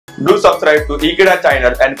Do subscribe to Ekeeda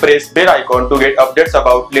channel and press bell icon to get updates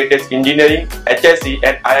about latest engineering, HSC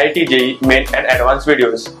and IIT JEE main and advanced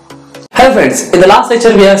videos. Hello friends, in the last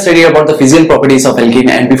lecture we have studied about the physical properties of alkene,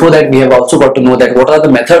 and before that we have also got to know that what are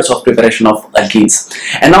the methods of preparation of alkenes.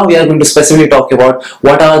 And now we are going to specifically talk about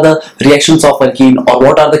what are the reactions of alkene or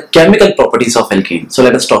what are the chemical properties of alkene. So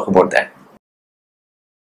let us talk about that.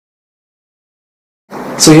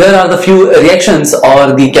 So here are the few reactions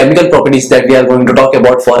or the chemical properties that we are going to talk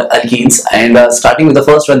about for alkenes, and starting with the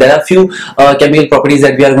first one, there are few chemical properties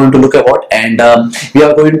that we are going to look about, and we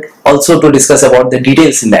are going also to discuss about the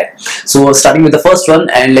details in that. So starting with the first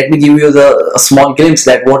one, and let me give you the small glimpse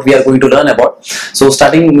that what we are going to learn about. So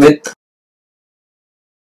starting with,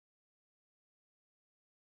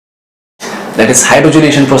 that is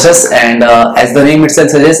hydrogenation process, and as the name itself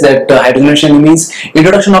suggests that hydrogenation means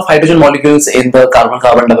introduction of hydrogen molecules in the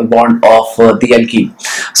carbon-carbon double bond of the alkene.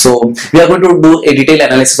 So we are going to do a detailed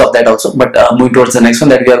analysis of that also, but moving towards the next one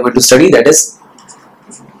that we are going to study, that is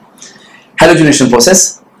halogenation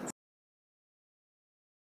process.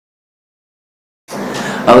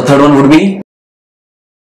 The third one would be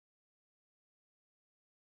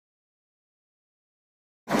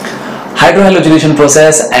hydrohalogenation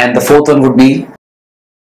process, and the fourth one would be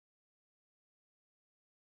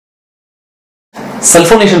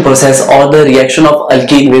sulfonation process, or the reaction of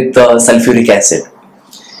alkene with sulfuric acid.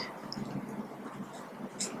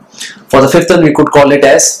 For the fifth one we could call it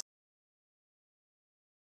as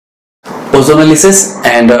ozonolysis,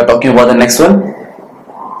 and talking about the next one,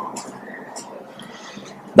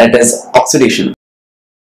 that is oxidation,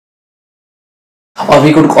 or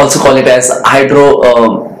we could also call it as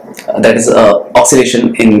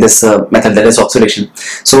oxidation in this method, that is oxidation.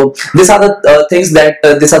 So these are the things that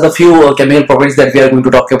these are the few chemical properties that we are going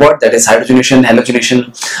to talk about, that is hydrogenation,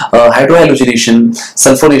 halogenation, hydrohalogenation,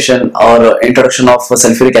 sulfonation or introduction of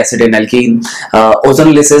sulfuric acid in alkene,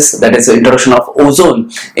 ozonolysis, that is introduction of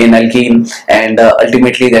ozone in alkene, and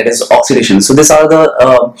ultimately that is oxidation. So these are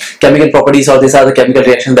the chemical properties, or these are the chemical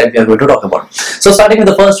reactions that we are going to talk about. So starting with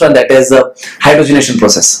the first one, that is the hydrogenation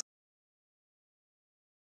process.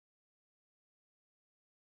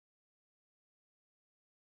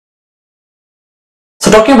 So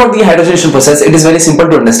talking about the hydrogenation process, it is very simple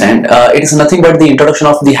to understand. It is nothing but the introduction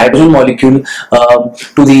of the hydrogen molecule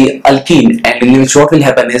to the alkene, and in which what will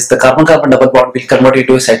happen is the carbon-carbon double bond will convert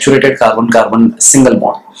into a saturated carbon-carbon single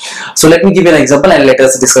bond. So let me give you an example and let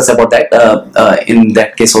us discuss about that in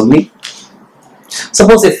that case only.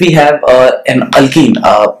 Suppose if we have an alkene,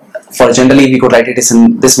 for generally we could write it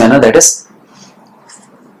in this manner, that is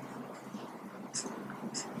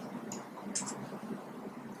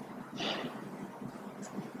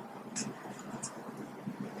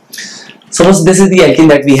suppose this is the alkene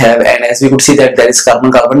that we have, and as we could see that there is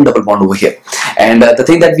carbon-carbon double bond over here, and the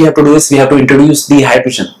thing that we have to do is we have to introduce the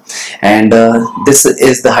hydrogen, and this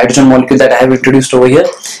is the hydrogen molecule that I have introduced over here,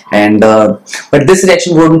 and but this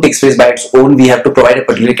reaction won't take place by its own. We have to provide a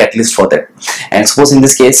particular catalyst for that. And suppose in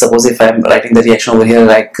this case, suppose if I am writing the reaction over here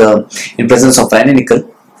like in presence of iron and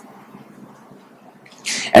nickel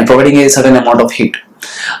and providing a certain amount of heat.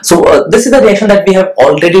 So this is the reaction that we have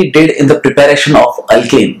already did in the preparation of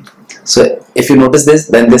alkane. So if you notice this,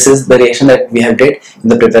 then this is the reaction that we have did in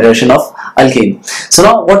the preparation of alkane. So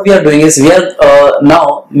now what we are doing is we are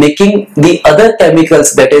now making the other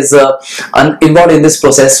chemicals that is involved in this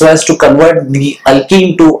process, so as to convert the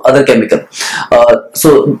alkene to other chemical.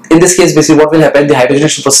 So in this case, basically what will happen, the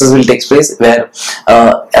hydrogenation process will take place where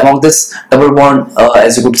among this double bond,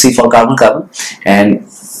 as you could see for carbon-carbon, and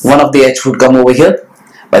one of the H would come over here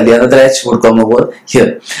while the other H would come over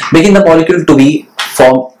here, making the molecule to be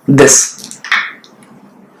form this,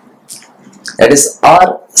 that is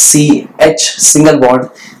RCH single bond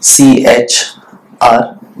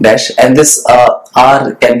CHR dash, and this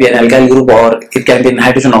R can be an alkyl group or it can be in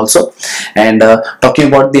hydrogen also. And talking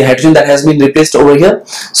about the hydrogen that has been replaced over here,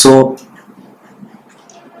 so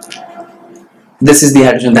this is the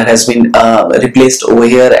hydrogen that has been replaced over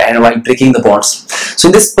here, and while breaking the bonds. So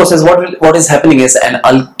in this process, what is happening is an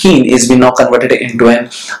alkene is being now converted into an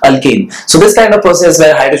alkane. So this kind of process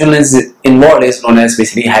where hydrogen is involved is known as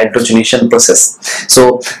basically hydrogenation process.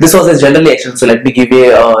 So this was a general reaction. So let me give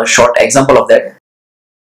you a short example of that.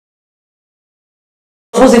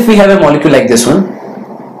 Suppose if we have a molecule like this one,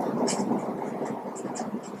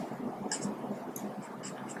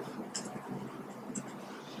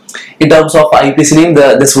 in terms of IUPAC name,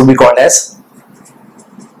 this would be called as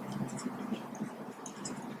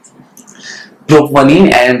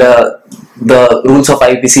clopamine, and the rules of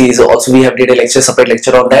IPC is also, we have did a lecture, separate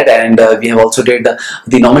lecture on that, and we have also did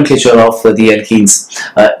the nomenclature of the alkenes,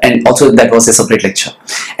 and also that was a separate lecture.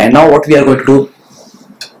 And now what we are going to do,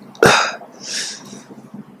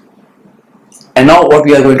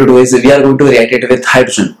 is we are going to react it with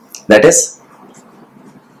hydrogen, that is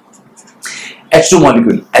H2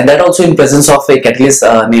 molecule, and that also in presence of a catalyst,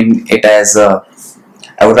 name it as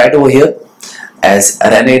I would write over here as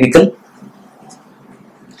nickel,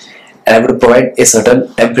 and I would provide a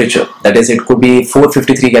certain temperature, that is it could be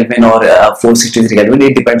 453 Kelvin or 463 Kelvin.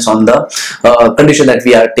 It depends on the condition that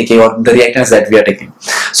we are taking or the reactants that we are taking.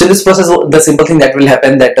 So in this process, the simple thing that will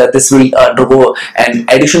happen, that this will undergo an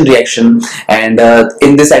addition reaction, and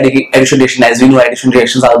in this addition reaction, as we know, addition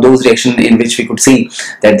reactions are those reactions in which we could see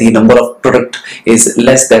that the number of product is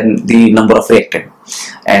less than the number of reactant.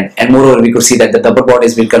 And moreover, we could see that the double bond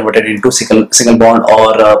is being converted into single bond,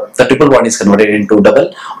 or the triple bond is converted into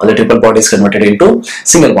double, or the triple bond is converted into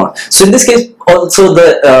single bond. So in this case also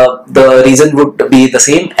the reason would be the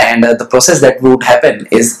same, and the process that would happen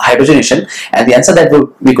is hydrogenation, and the answer that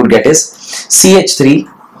we could get is CH3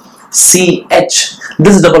 CH.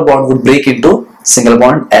 This double bond would break into single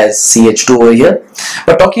bond as CH2 over here.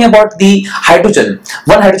 But talking about the hydrogen,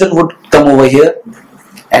 one hydrogen would come over here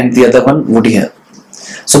and the other one would here.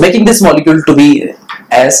 So making this molecule to be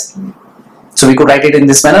as, so we could write it in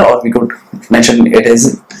this manner, or we could mention it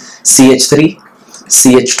as CH3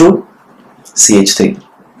 CH2 CH3,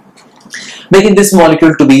 making this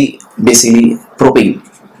molecule to be basically propane.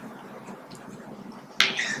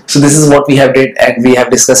 So this is what we have did, and we have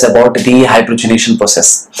discussed about the hydrogenation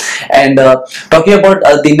process. And talking about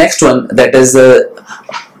the next one, that is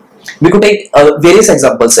we could take various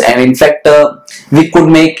examples, and in fact we could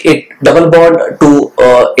make a double bond to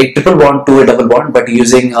a triple bond to a double bond, but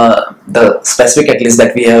using the specific catalyst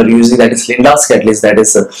that we are using, that is Linda's catalyst, that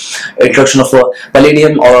is introduction of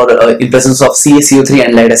palladium, or in presence of CaCO3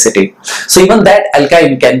 and lead acetate. So even that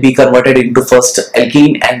alkyne can be converted into first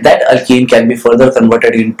alkene, and that alkene can be further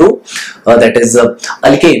converted into that is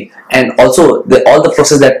alkane. And also all the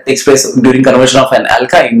process that takes place during conversion of an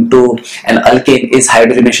alkyne to an alkane is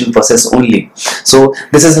hydrogenation process only. So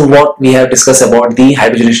this is what we have discussed about the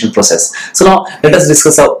hydrogenation process. So now let us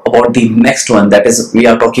discuss about the next one, that is we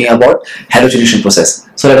are talking about halogenation process.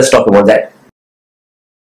 So let us talk about that.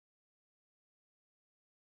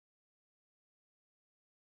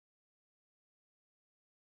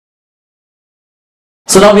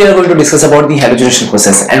 So now we are going to discuss about the halogenation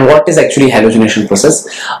process, and what is actually halogenation process.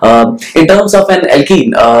 In terms of an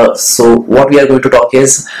alkene, so what we are going to talk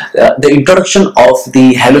is the introduction of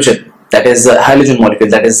the halogen, that is a halogen molecule,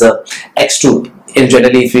 that is X2 in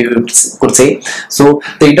generally, if you could say. So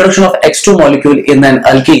the introduction of X2 molecule in an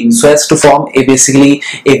alkene so as to form a basically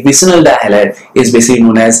a vicinal dihalide is basically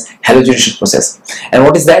known as halogenation process. And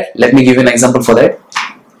what is that? Let me give you an example for that.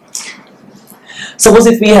 Suppose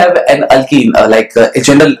if we have an alkene, like a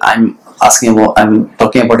general, I'm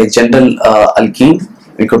talking about a general alkene,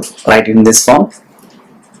 we could write it in this form.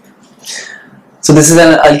 So this is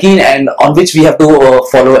an alkene, and on which we have to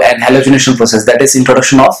follow an halogenation process, that is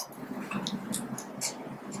introduction of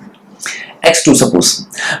X2 suppose.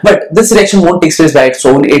 But this reaction won't take place by its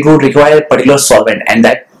own, it would require a particular solvent, and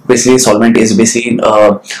that basically solvent is basically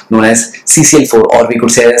known as CCl4, or we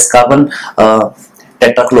could say as carbon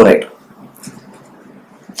tetrachloride.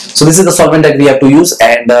 So this is the solvent that we have to use,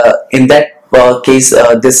 and in that case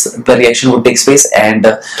the reaction would take place, and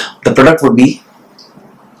the product would be,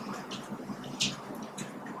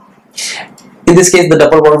 in this case the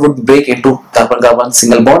double bond would break into carbon-carbon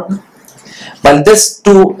single bond, while this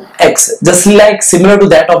 2X, just like similar to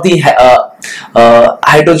that of the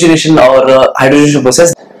hydrogenation or hydrogenation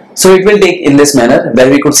process, so it will take in this manner, where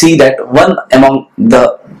we could see that one among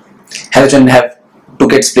the halogen have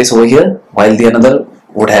took its place over here, while the another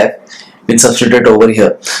would have been substituted over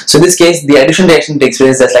here. So in this case the addition reaction takes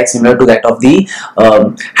place just like similar to that of the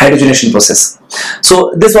hydrogenation process.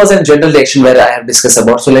 So this was a general reaction where I have discussed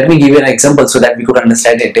about. So let me give you an example so that we could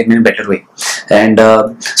understand it in a better way. And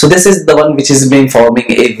so this is the one which is being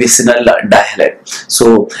forming a vicinal dihalide.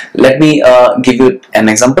 So let me give you an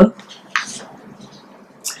example.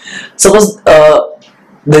 Suppose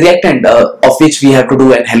the reactant of which we have to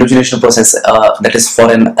do an halogenation process, that is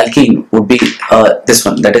for an alkene, would be this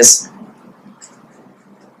one, that is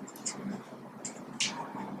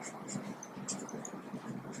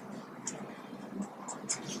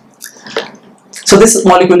so this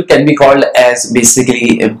molecule can be called as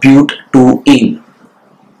basically a butene.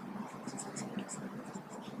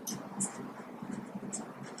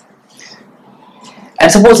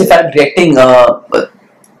 And suppose if I am reacting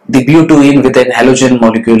the butene with an halogen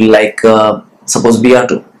molecule like suppose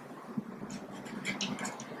Br2,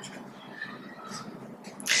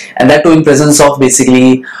 and that too in presence of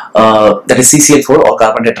basically that is CCl4 or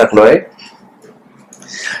carbon tetrachloride.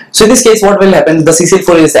 So in this case, what will happen? The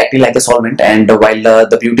CCl4 is acting like a solvent, and while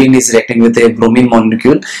the butene is reacting with a bromine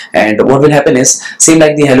molecule, and what will happen is same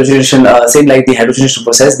like the halogenation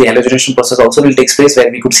process. The halogenation process also will take place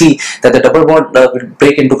where we could see that the double bond will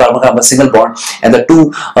break into carbon-carbon single bond, and the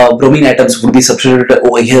two bromine atoms would be substituted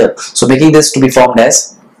over here. So making this to be formed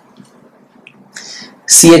as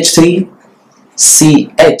CH3.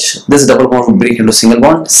 CH, this double bond would break into single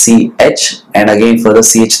bond CH, and again further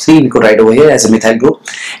CH3 we could write over here as a methyl group,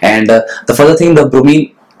 and the further thing, the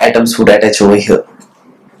bromine atoms would attach over here.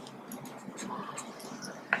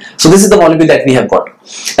 So this is the molecule that we have got.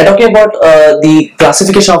 And talking about the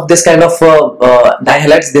classification of this kind of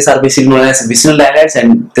dihalides, these are basically known as vicinal dihalides,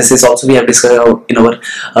 and this is also we have discussed in our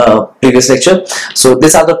previous lecture. So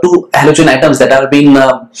these are the two halogen atoms that are being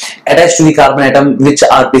attached to the carbon atom, which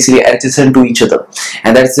are basically adjacent to each other,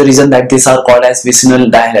 and that's the reason that these are called as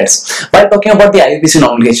vicinal dihalides. While talking about the IUPAC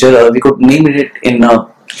nomenclature, we could name it in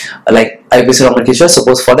like IUPAC nomenclature.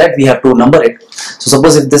 Suppose for that we have to number it. So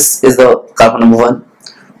suppose if this is the carbon number 1,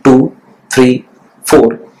 2, 3,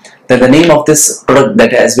 4, then the name of this product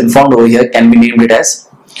that has been formed over here can be named it as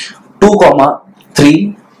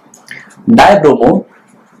 2,3 dibromo,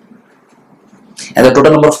 and the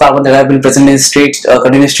total number of carbon that have been present in straight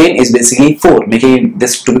continuous chain is basically 4, making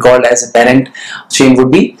this to be called as a parent chain would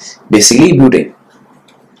be basically butane.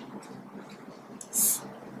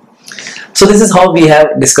 So this is how we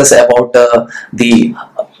have discussed about the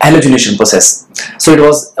halogenation process. So it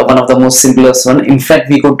was one of the most simplest one. In fact,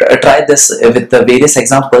 we could try this with various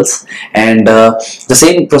examples, and the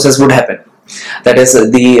same process would happen. That is,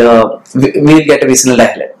 we will get a vicinal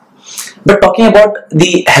dihalide. But talking about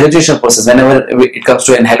the halogenation process, whenever it comes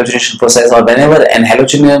to an halogenation process, or whenever an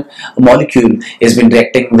halogen molecule is been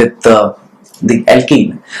reacting with the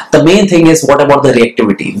alkene, the main thing is what about the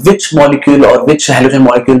reactivity? Which molecule or which halogen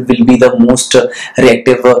molecule will be the most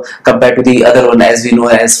reactive compared to the other one, as we know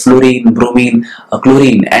as fluorine, bromine,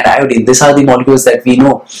 chlorine and iodine. These are the molecules that we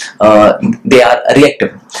know they are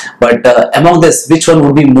reactive. But among this, which one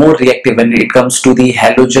would be more reactive when it comes to the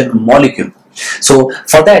halogen molecule? So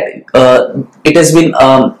for that, it has been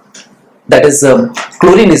that is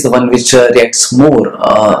chlorine is the one which reacts more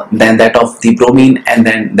than that of the bromine and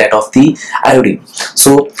then that of the iodine.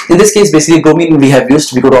 So in this case, basically bromine we have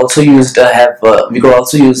used. We could also use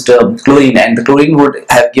chlorine, and the chlorine would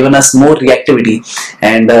have given us more reactivity,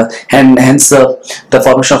 and hence the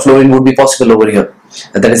formation of fluorine would be possible over here.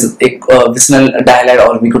 That is a vicinal dihalide,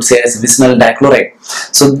 or we could say as vicinal dichloride.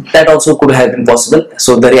 So that also could have been possible.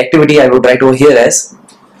 So the reactivity I would write over here as,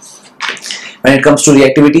 when it comes to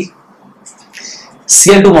reactivity,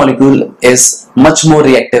 Cl2 molecule is much more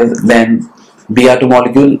reactive than Br2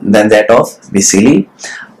 molecule than that of basically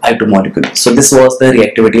I2 molecule. So this was the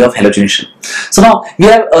reactivity of halogenation. So now we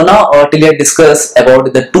have till yet discussed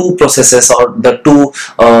about the two processes or the two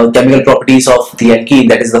chemical properties of the alkene.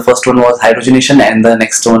 That is, the first one was hydrogenation, and the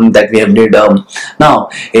next one that we have did now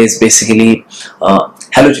is basically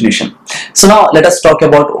halogenation. So now let us talk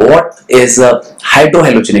about what is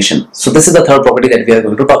hydrohalogenation. So this is the third property that we are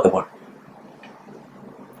going to talk about.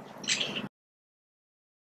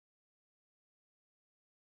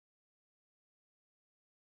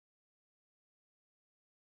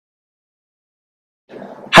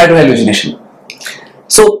 Hydrohalogenation.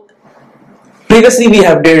 So previously we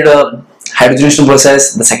have did hydrogenation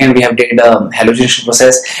process, the second we have did halogenation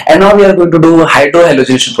process, and now we are going to do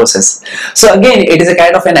hydrohalogenation process. So again, it is a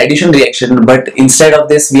kind of an addition reaction, but instead of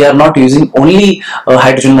this we are not using only a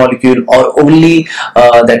hydrogen molecule or only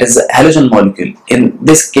that is halogen molecule. In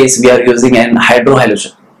this case we are using an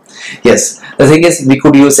hydrohalogen. Yes, the thing is, we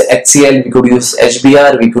could use HCl, we could use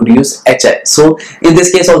HBr, we could use HI. So in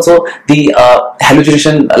this case also, the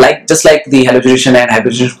halogenation, just like the halogenation and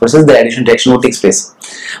hydrogenation process, the addition reaction would take place.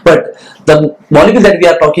 But the molecule that we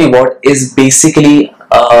are talking about is basically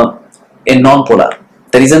a non-polar.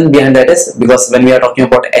 The reason behind that is because when we are talking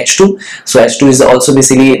about H2, so H2 is also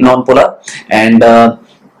basically non-polar, and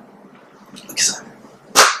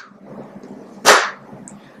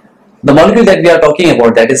the molecule that we are talking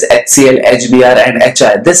about, that is HCl, HBr and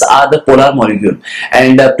HI, these are the polar molecule,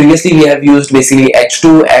 and previously we have used basically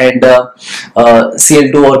H2 and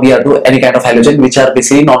Cl2 or Br2, any kind of halogen which are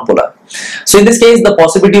basically non-polar. So in this case the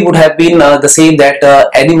possibility would have been the same, that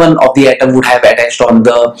any one of the atom would have attached on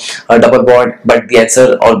the double bond, but the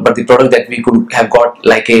answer but the product that we could have got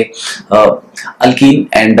like a alkene,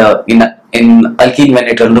 and in in alkene, when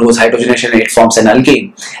it undergoes hydrogenation, it forms an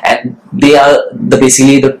alkane, and they are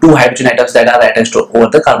basically the two hydrogen atoms that are attached over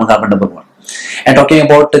the carbon-carbon double bond. And talking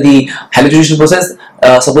about the halogenation process,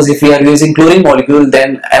 suppose if we are using chlorine molecule,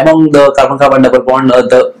 then among the carbon-carbon double bond,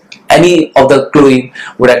 any of the chlorine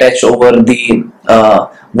would attach over the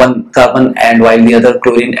one carbon, and while the other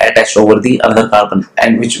chlorine attached over the another carbon,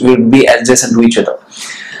 and which will be adjacent to each other.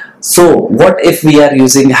 So what if we are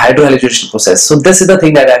using hydrohalogenation process? So this is the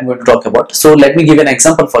thing that I am going to talk about. So let me give an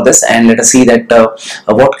example for this, and let us see that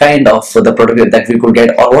what kind of the product that we could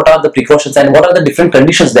get, or what are the precautions and what are the different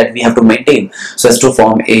conditions that we have to maintain so as to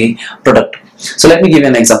form a product. So let me give you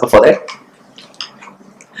an example for that.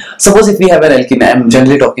 Suppose if we have an alkene, I am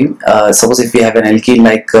generally talking, suppose if we have an alkene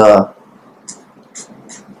like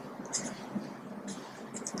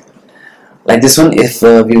this one, if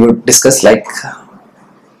we would discuss like,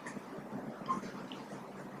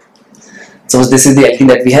 suppose this is the alkene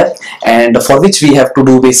that we have, and for which we have to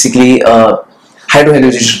do basically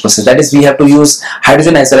hydrohalogenation process. That is, we have to use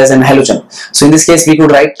hydrogen as well as an halogen. So in this case, we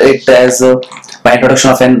could write it as by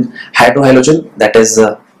introduction of an hydrohalogen, that is,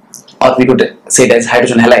 or we could say it as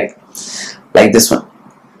hydrogen halide, like this one.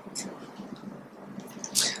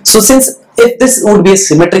 So since if this would be a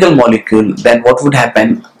symmetrical molecule, then what would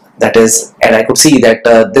happen? That is, and I could see that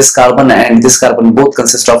this carbon and this carbon both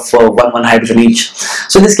consist of one hydrogen each.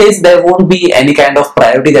 So in this case, there won't be any kind of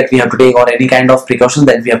priority that we have to take, or any kind of precaution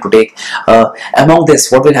that we have to take. Among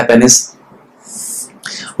this, what will happen is,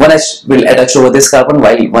 one H will attach over this carbon,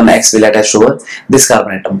 while one X will attach over this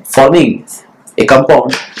carbon atom, forming a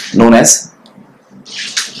compound known as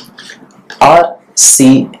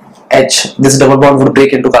RCH. This double bond would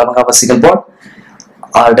break into carbon-carbon single bond,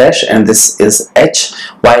 R dash, and this is H,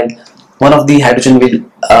 while one of the hydrogen will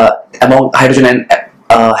among hydrogen and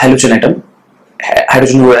halogen atom,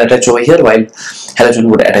 hydrogen would attach over here, while halogen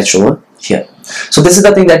would attach over here. So this is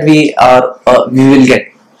the thing that we will get.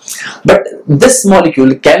 But this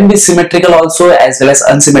molecule can be symmetrical also as well as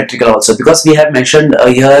unsymmetrical also, because we have mentioned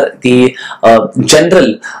here the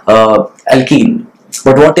general alkene.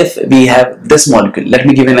 But what if we have this molecule? Let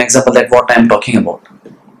me give you an example that what I am talking about.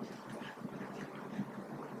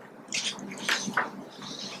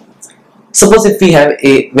 Suppose if we have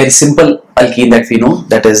a very simple alkene that we know,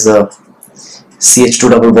 that is CH2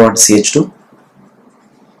 double bond CH2,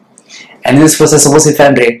 and in this process, suppose if I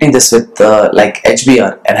am reacting this with like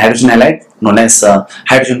HBr and hydrogen halide known as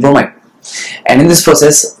hydrogen bromide, and in this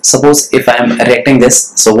process, suppose if I am reacting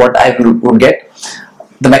this, so what I would get,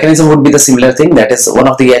 the mechanism would be the similar thing, that is, one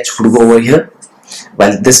of the H would go over here,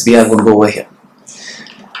 while this Br would go over here,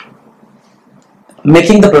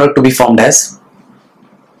 making the product to be formed as,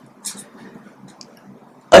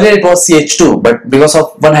 earlier it was CH2, but because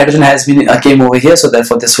of one hydrogen has been came over here, so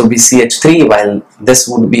therefore this would be CH3, while this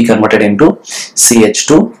would be converted into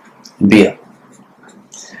CH2Br,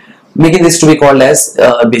 making this to be called as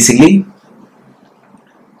basically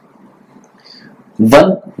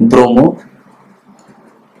 1-bromo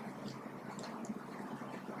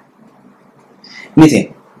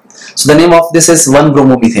methane. So the name of this is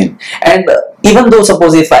 1-bromomethane. And even though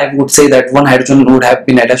suppose if I would say that one hydrogen would have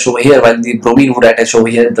been attached over here, while the bromine would attach over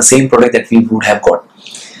here, the same product that we would have got.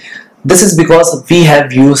 This is because we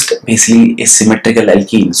have used basically a symmetrical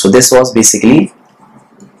alkene. So this was basically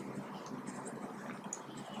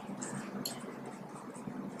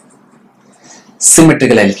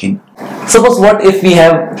symmetrical alkene. Suppose what if we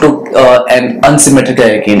have took an unsymmetrical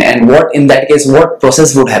alkene, and what in that case, what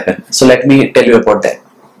process would happen? So let me tell you about that.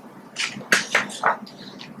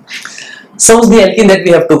 Suppose the alkene that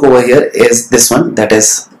we have took over here is this one, that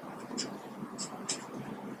is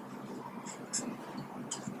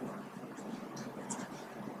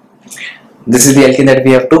this is the alkene that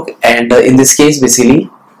we have took, and in this case basically,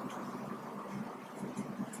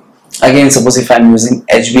 again suppose if I am using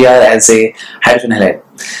HBr as a hydrogen halide,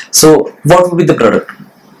 so what would be the product?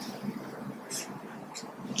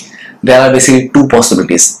 There are basically two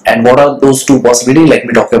possibilities, and what are those two possibilities? Let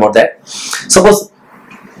me talk about that. Suppose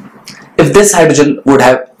if this hydrogen would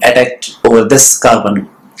have attached over this carbon,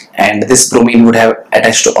 and this bromine would have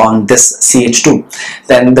attached on this CH2,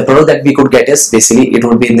 then the product that we could get is basically, it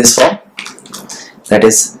would be in this form, that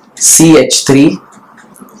is CH3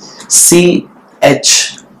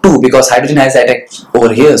 CH2, because hydrogen has attached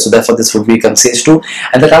over here, so therefore this would become CH2,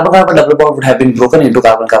 and the carbon-carbon double bond would have been broken into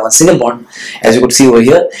carbon-carbon single bond, as you could see over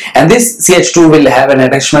here, and this CH2 will have an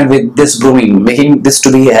attachment with this bromine, making this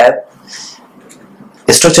to be have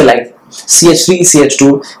a structure like CH3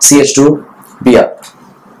 CH2 CH2 Br.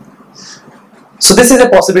 So this is a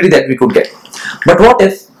possibility that we could get. But what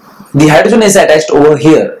if the hydrogen is attached over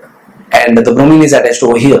here and the bromine is attached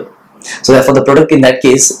over here? So therefore the product in that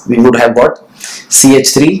case we would have got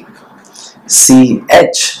CH3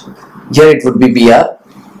 CH. Here it would be Br,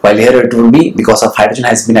 while here it will be, because of hydrogen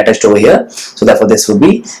has been attached over here, so therefore this would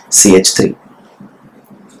be CH3.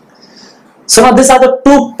 So now these are the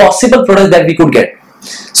two possible products that we could get.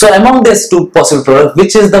 So among these two possible products,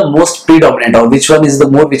 which is the most predominant, or which one is the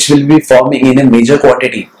more which will be forming in a major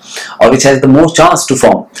quantity, or which has the most chance to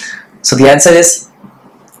form? So the answer is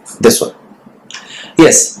this one.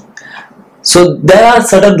 Yes. So there are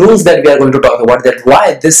certain rules that we are going to talk about, that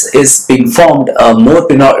why this is being formed more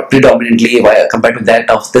predominantly compared to that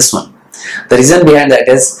of this one. The reason behind that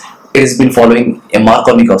is it has been following a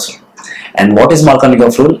Markovnikov's rule. And what is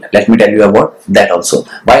Markovnikov's rule? Let me tell you about that also,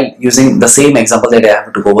 while using the same example that I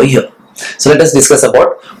have to go over here. So let us discuss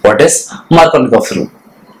about what is Markovnikov's rule.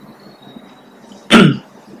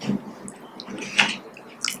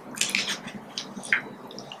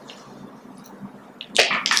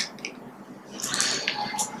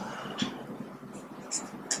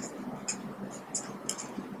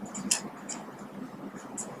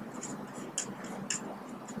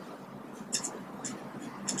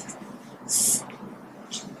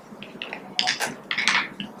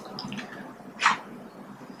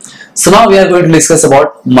 So now we are going to discuss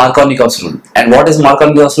about Markovnikov's rule. And what is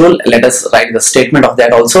Markovnikov's rule? Let us write the statement of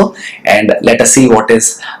that also, and let us see what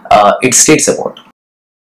is it states about.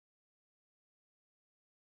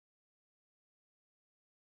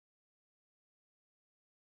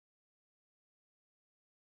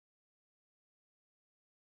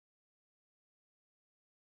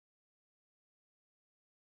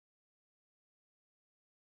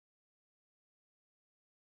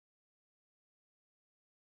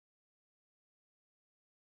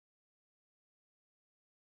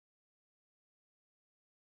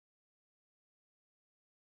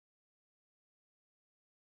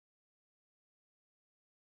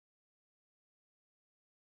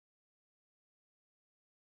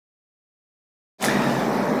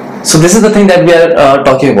 So this is the thing that we are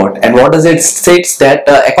talking about, and what does it states that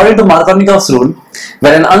according to Markovnikov's rule,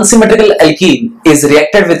 when an unsymmetrical alkene is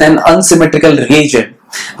reacted with an unsymmetrical reagent,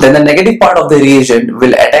 then the negative part of the reagent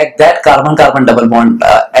will attack that carbon-carbon double bond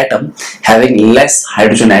atom having less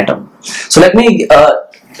hydrogen atom. So let me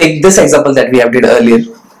take this example that we have did earlier.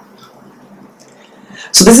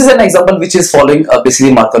 So this is an example which is following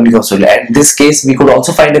basically Markovnikov's rule, and in this case we could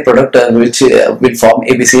also find a product which will form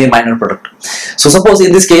a basically minor product. So suppose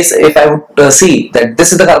in this case, if I would see that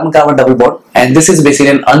this is the carbon-carbon double bond and this is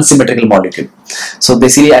basically an unsymmetrical molecule. So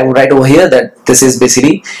basically I would write over here that this is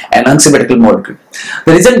basically an unsymmetrical molecule.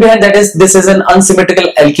 The reason behind that is this is an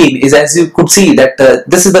unsymmetrical alkene, is as you could see that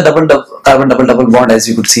this is the carbon double bond, as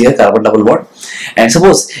you could see here, carbon double bond. And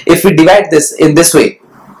suppose if we divide this in this way,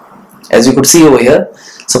 as you could see over here,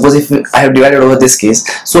 suppose if I have divided over this case,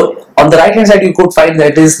 so on the right hand side you could find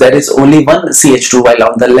that there is only one CH2,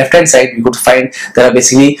 while on the left hand side you could find there are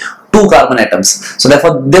basically two carbon atoms. So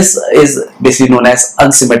therefore this is basically known as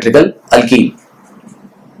unsymmetrical alkene.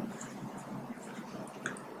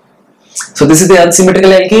 So this is the unsymmetrical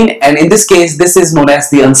alkene, and in this case this is known as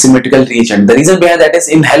the unsymmetrical reagent. The reason behind that is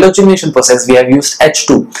in halogenation process we have used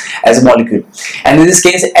H2 as a molecule, and in this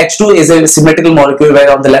case H2 is a symmetrical molecule, where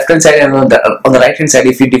on the left hand side and on the right hand side,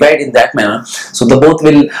 if we divide in that manner, so the both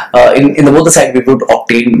will in the both the side we would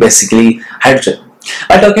obtain basically hydrogen.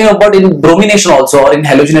 I'm talking about in bromination also, or in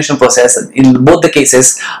halogenation process, in both the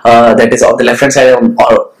cases, that is on the left hand side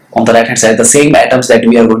or on the right hand side, the same atoms that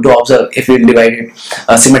we are going to observe if we divide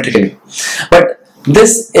it symmetrically. But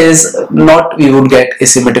this is not, we would get a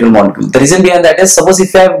symmetrical molecule. The reason behind that is, suppose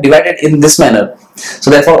if I have divided in this manner,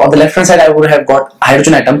 so therefore on the left hand side I would have got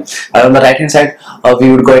hydrogen atom, and on the right hand side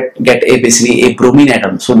we would get a basically a bromine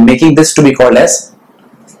atom, so making this to be called as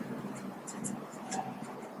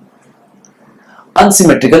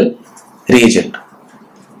unsymmetrical reagent.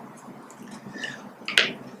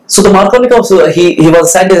 So the Markovnikov, he was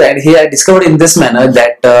a scientist, and he had discovered in this manner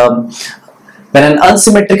that when an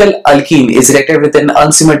unsymmetrical alkene is reacted with an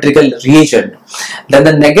unsymmetrical reagent, then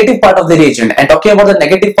the negative part of the reagent, and talking about the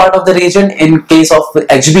negative part of the reagent, in case of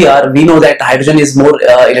HBr, we know that hydrogen is more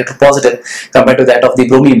electropositive compared to that of the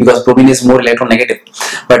bromine, because bromine is more electronegative.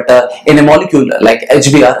 But in a molecule like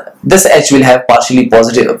HBr, this H will have partially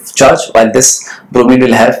positive charge, while this bromine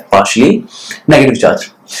will have partially negative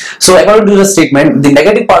charge. So according to the statement, the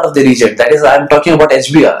negative part of the reagent, that is I am talking about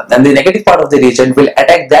HBr, then the negative part of the reagent will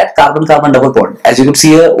attack that carbon-carbon double bond. As you could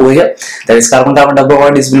see here, over here, that is carbon-carbon double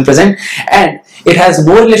bond is being present, and it has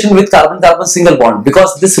no relation with carbon-carbon single bond,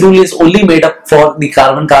 because this rule is only made up for the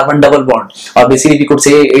carbon-carbon double bond, or basically we could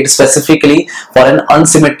say it specifically for an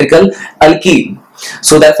unsymmetrical alkene.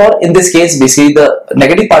 So therefore, in this case, basically the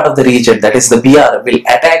negative part of the reagent, that is the Br, will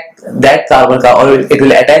attack that carbon, or it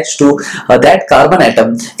will attach to that carbon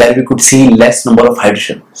atom where we could see less number of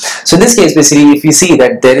hydrogen. So in this case, basically, if we see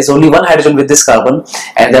that there is only one hydrogen with this carbon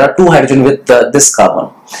and there are two hydrogen with this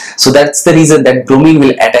carbon, so that's the reason that bromine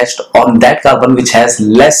will attach on that carbon which has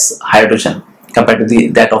less hydrogen compared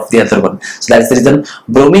to that of the other one. So that's the reason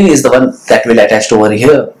bromine is the one that will attach over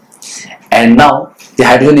here, and now the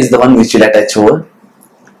hydrogen is the one which will attach over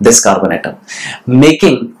this carbon atom,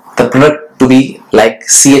 making the product to be like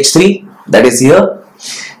CH3, that is here.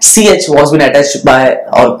 CH was been attached by,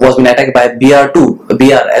 or was been attacked by Br,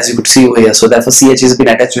 as you could see over here. So therefore CH has been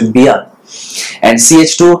attached with Br, and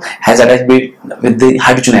CH2 has attached with the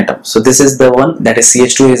hydrogen atom. So this is the one, that is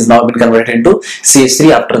CH2 is now been converted into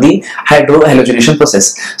CH3 after the hydrohalogenation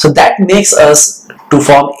process. So that makes us to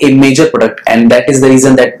form a major product, and that is the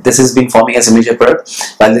reason that this is being forming as a major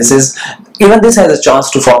product, while this is, even this has a chance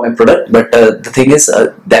to form a product, but the thing is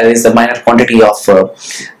there is a minor quantity of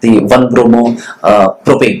the 1-bromo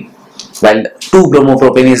propane, while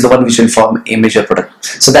 2-bromopropane is the one which will form a major product.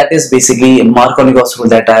 So that is basically Markovnikov's rule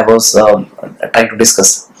that I was trying to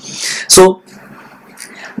discuss. So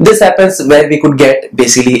this happens where we could get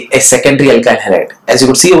basically a secondary alkyl halide. As you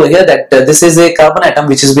could see over here that this is a carbon atom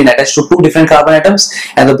which has been attached to two different carbon atoms,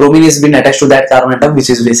 and the bromine has been attached to that carbon atom which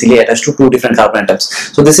is basically attached to two different carbon atoms.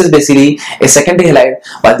 So this is basically a secondary halide,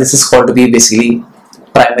 while this is called to be basically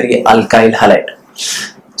primary alkyl halide.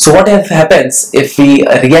 So what happens if we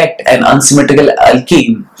react an unsymmetrical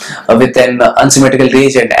alkene with an unsymmetrical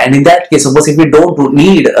reagent, and in that case, suppose if we don't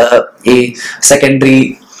need a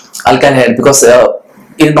secondary alkyl halide, because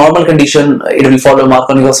in normal condition it will follow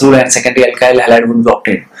Markovnikov's rule and secondary alkyl halide would be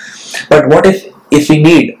obtained. But what if we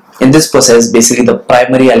need in this process basically the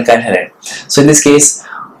primary alkyl halide? So in this case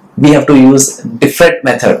we have to use different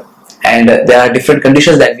method, and there are different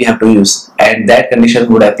conditions that we have to use, and that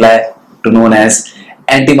condition would apply to known as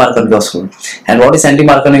anti-Markovnikov's rule. And what is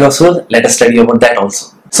anti-Markovnikov's rule? Let us study about that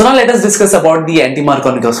also. So now let us discuss about the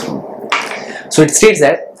anti-Markovnikov's rule. So it states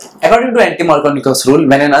that according to anti-Markovnikov's rule,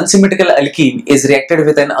 when an unsymmetrical alkene is reacted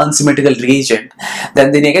with an unsymmetrical reagent,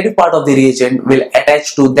 then the negative part of the reagent will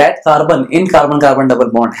attach to that carbon in carbon-carbon double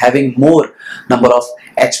bond having more number of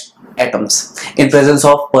H atoms in presence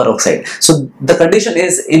of peroxide. So the condition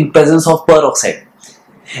is in presence of peroxide.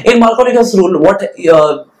 In Markovnikov's rule, what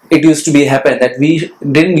it used to be happen that we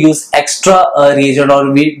didn't use extra reagent,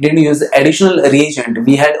 or we didn't use additional reagent.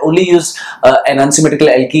 We had only used an unsymmetrical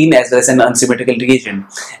alkene as well as an unsymmetrical reagent,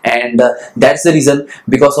 and that's the reason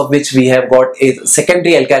because of which we have got a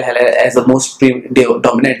secondary alkyl halide as the most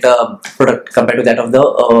dominant product compared to that of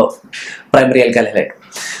the primary alkyl halide.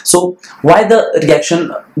 So why the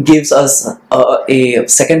reaction gives us a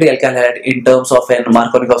secondary alkyl halide in terms of an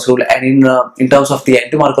Markovnikov's rule, and in terms of the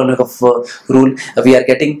anti-Markovnikov rule we are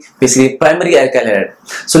getting basically primary alkyl halide.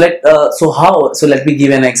 So let me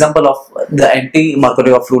give an example of the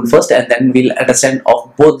anti-Markovnikov rule first, and then we'll understand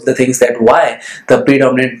of both the things, that why the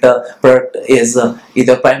predominant product is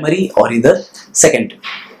either primary or either secondary.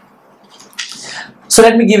 So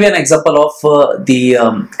let me give you an example of the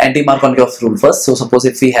anti-Markovnikov rule first. So suppose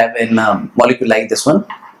if we have a molecule like this one,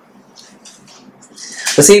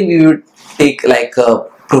 the same we would take like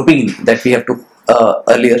propene that we have to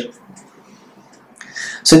earlier.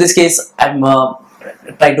 So in this case I'm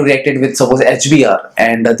trying to react it with suppose HBr,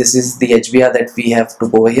 and this is the HBr that we have to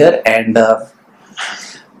go over here, and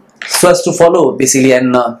first to follow basically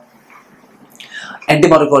an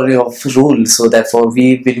anti-Markovnikov rule, so therefore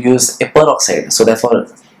we will use a peroxide. So therefore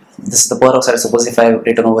this is the peroxide, suppose if I have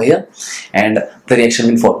written over here, and the reaction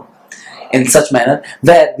will follow in such manner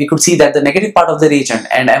where we could see that the negative part of the reagent,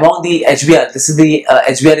 and among the HBr, this is the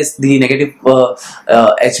HBr is the negative,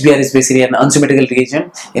 HBr is basically an unsymmetrical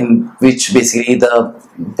reagent in which basically the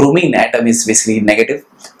bromine atom is basically negative,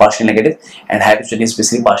 partially negative, and hydrogen is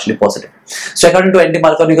basically partially positive. So according to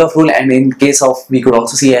anti-Markovnikov rule, and in case of, we could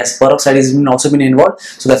also see as peroxide is also been involved,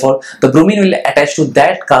 so therefore the bromine will attach to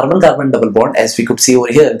that carbon-carbon double bond, as we could see over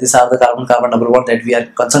here. These are the carbon-carbon double bond that we are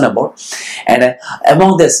concerned about, and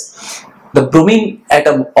among this the bromine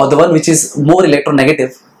atom, or the one which is more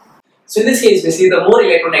electronegative. So in this case, basically the more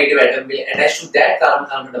electronegative atom will attach to that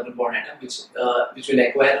carbon-carbon double bond atom, which will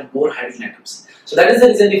acquire more hydrogen atoms. So that is the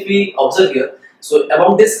reason if we observe here, so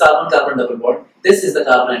among this carbon-carbon double bond, this is the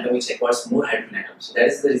carbon atom which acquires more hydrogen atoms. So that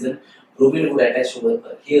is the reason bromine would attach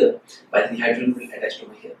over here, while the hydrogen will attach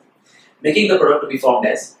over here, making the product to be formed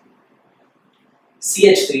as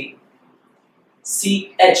CH3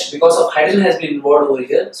 CH, because of hydrogen has been involved over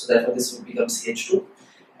here, so therefore this would become CH2,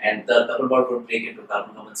 and the double bond would break into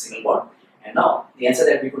carbon-carbon single bond, And now the answer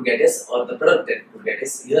that we could get is, or the product that we could get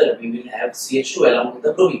is, here we will have CH2 along with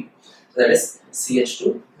the bromine. So that is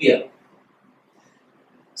CH2Br.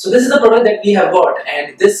 So this is the product that we have got,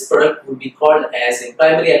 and this product would be called as a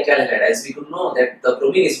primary alkyl halide, as we could know that the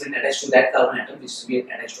bromine is been attached to that carbon atom, which is being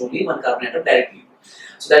attached to only one carbon atom directly.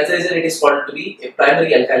 So that's the reason it is called to be a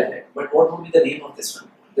primary alkyl halide. But what would be the name of this one?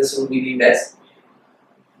 This would be named as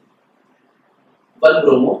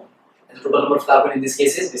 1-bromo, and the total number of carbon in this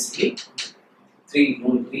case is basically 3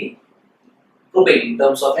 propane in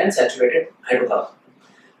terms of an saturated hydrocarbon.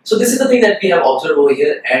 So this is the thing that we have observed over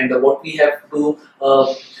here, and what we have to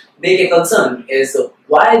make a concern is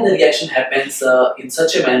why the reaction happens in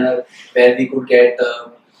such a manner where we could get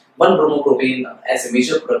 1-bromopropane as a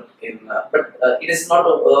major product in, but it is not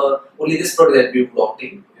only this product that we could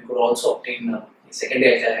obtain. We could also obtain a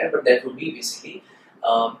secondary alkyl halide, but that would be basically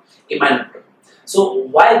a minor product. So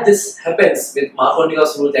why this happens with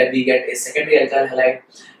Markovnikov's rule that we get a secondary alkyl halide,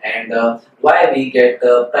 and why we get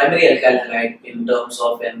primary alkyl halide in terms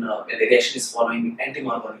of when the reaction is following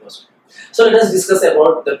anti-Markovnikov's rule. So let us discuss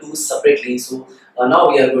about the two separately. So now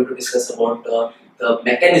we are going to discuss about the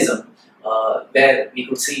mechanism where we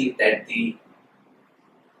could see that the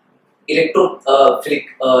electrophilic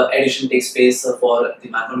addition takes place for the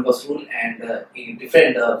Markovnikov's rule, and a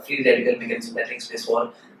different free radical mechanism that takes place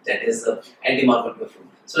for, that is the anti-Markovnikov rule.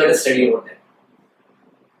 So let us study about that.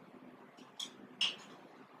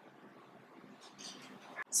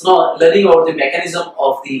 So now, learning about the mechanism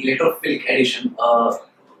of the electrophilic addition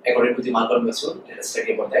according to the Markovnikov's rule, let us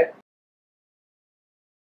study about that.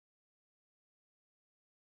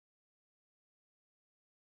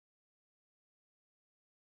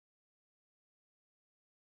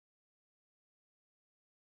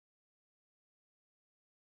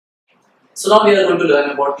 So now we are going to learn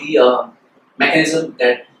about the mechanism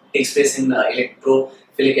that takes place in electrophilic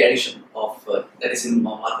addition of that is in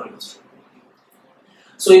Markovnikov's rule.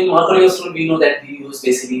 So in Markovnikov's rule, we know that we use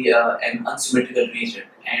basically an unsymmetrical reagent,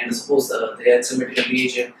 and suppose the unsymmetrical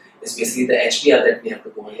reagent is basically the HBr that we have to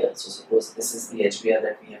go here. So suppose this is the HBr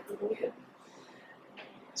that we have to go here.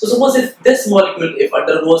 So suppose if this molecule, if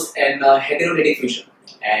undergoes an heterolytic fusion,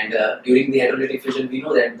 and during the heterolytic fusion, we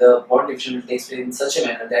know that the bond division takes place in such a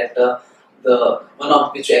manner that the one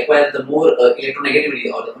of which acquires the more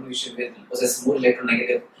electronegativity, or the one which will possess more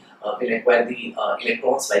electronegative will acquire the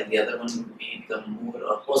electrons, while the other one will become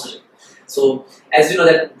more positive. So as you know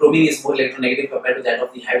that bromine is more electronegative compared to that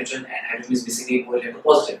of the hydrogen, and hydrogen is basically more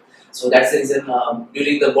electropositive. So that's the reason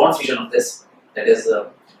during the bond fusion of this, that is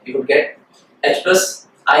we could get H plus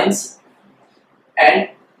ions and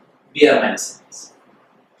Br minus ions.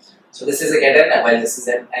 So this is a cation, while this is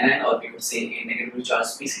an anion, or we could say a negatively charged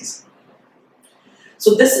species.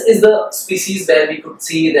 So this is the species where we could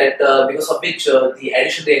see that because of which the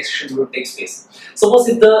addition reaction would take place. Suppose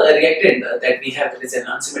if the reactant that we have, that is an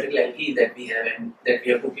unsymmetrical alkene that we have, and that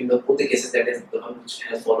we have took in the both the cases, that is the one which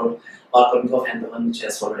has followed Markovnikov and the one which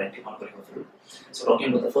has followed anti-Markovnikov rule. So talking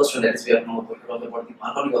about the first one, that is we are now going to talk about the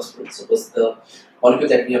Markovnikov's rule. Suppose the molecule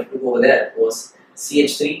that we have took over there was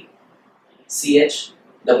CH3, CH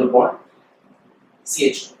double bond,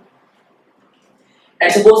 CH2.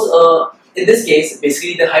 And suppose in this case,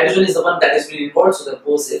 basically the hydrogen is the one that is being involved. So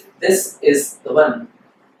suppose if this is the one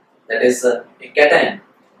that is a cation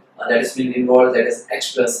that is being involved, that is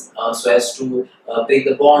H plus, so as to break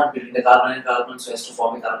the bond between the carbon and carbon, so as to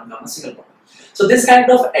form a carbon-carbon single bond. So this kind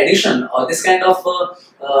of addition, or this kind of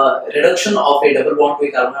reduction of a double bond to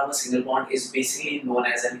a carbon-carbon single bond is basically known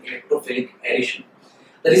as an electrophilic addition.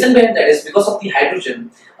 The reason behind that is because of the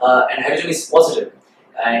hydrogen, and hydrogen is positive.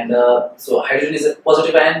 And so hydrogen is a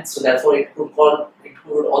positive ion, so therefore it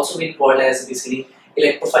would also be called as basically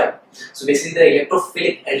electrophile. So basically the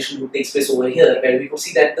electrophilic addition would take place over here, where we could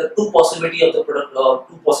see that the two possibility of the product,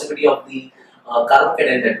 two possibility of the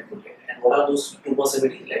carbocation that we could get. And what are those two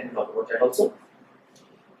possibilities? Let me talk about that also.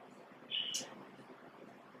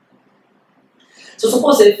 So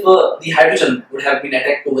suppose if the hydrogen would have been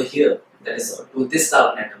attacked over here, that is to this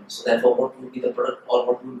carbon atom. So therefore, what would be the product, or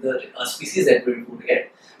what would the species that we would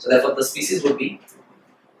get? So therefore, the species would be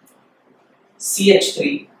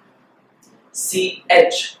CH3,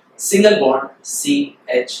 CH single bond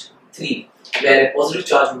CH3, where a positive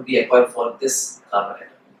charge would be acquired for this carbon atom.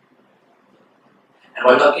 And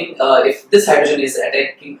while talking, if this hydrogen is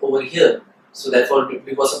attacking over here, so therefore,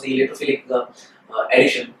 because of the electrophilic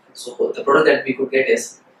addition, so the product that we could get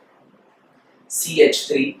is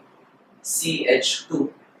CH3,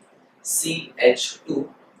 CH2, CH2,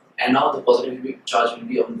 and now the positive charge will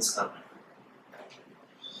be on this carbon.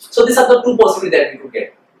 So these are the two possibilities that we could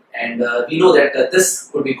get, and we know that this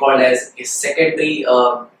could be called as a secondary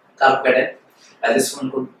carbocation, and this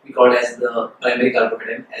one could be called as the primary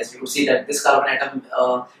carbocation. As we could see that this carbon atom,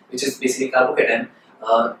 which is basically carbocation,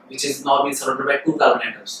 which is now being surrounded by two carbon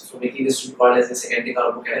atoms, so making this to be called as the secondary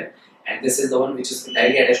carbocation, and this is the one which is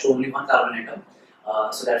directly attached to only one carbon atom.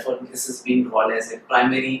 So therefore, this is being called as a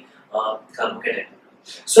primary carbocation.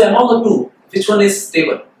 So among the two, which one is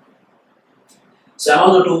stable? So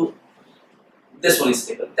among the two, this one is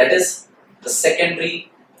stable. That is the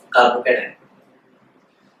secondary carbocation.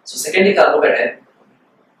 So secondary carbocation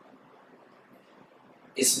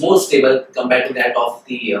is more stable compared to that of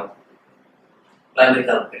the primary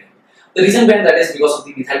carbocation. The reason behind that is because of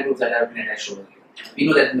the methyl groups that have been attached over here. We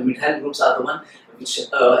know that the methyl groups are the one which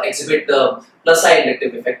exhibit the plus side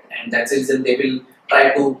electric effect, and that's the reason they will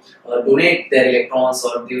try to donate their electrons,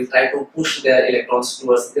 or they will try to push their electrons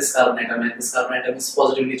towards this carbon atom, and this carbon atom is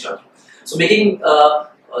positively charged. So making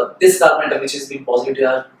this carbon atom which is being positively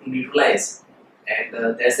charged to neutralize,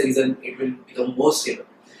 and that's the reason it will become more stable.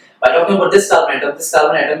 By talking about this carbon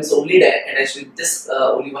atom is only attached with this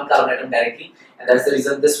only one carbon atom directly, and that's the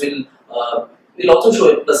reason this will also show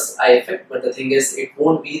a plus I effect, but the thing is it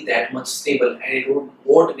won't be that much stable, and it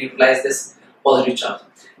won't neutralize this positive charge,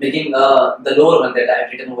 making the lower one that I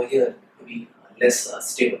have written over here to be less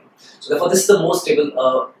stable. So therefore this is the most stable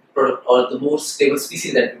product, or the most stable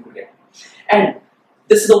species that we could get, and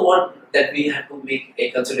this is the one that we have to make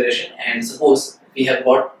a consideration. And suppose we have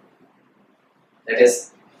got, that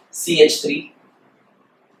is CH3,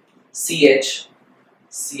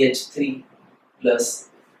 CH3 plus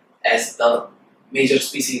as the major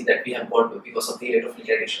species that we have got because of the electrophilic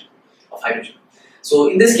addition of hydrogen. So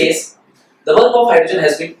in this case, the work of hydrogen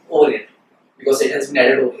has been over here because it has been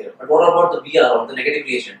added over here. But what about the Br, or the negative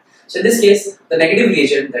reagent? So in this case, the negative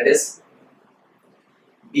reagent, that is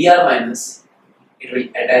Br minus, it will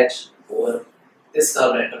attach over this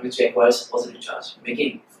carbon atom which requires positive charge,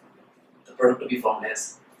 making the product to be formed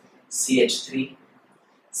as CH3,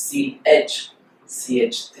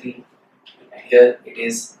 CH3, and here it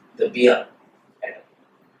is the Br atom,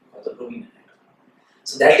 or the bromine atom.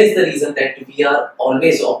 So that is the reason that we are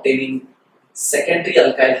always obtaining secondary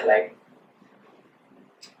alkyl halide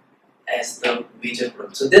as the major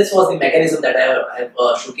product. So this was the mechanism that I have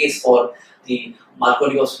showcased for the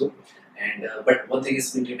Markovnikov group, and but one thing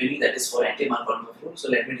is remaining, that is for anti-Markovnikov group. So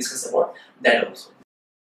let me discuss about that also.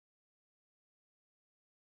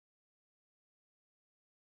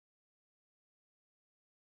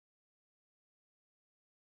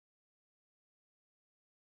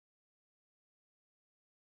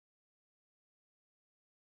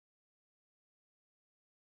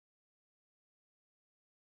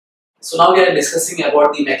 So now we are discussing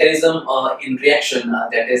about the mechanism in reaction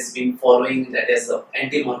that is being following, that is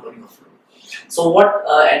anti-Markovnikov fluid. So what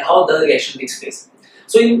and how the reaction takes place.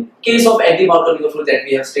 So in case of anti-Markovnikov fluid, that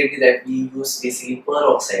we have stated that we use basically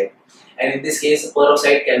peroxide, and in this case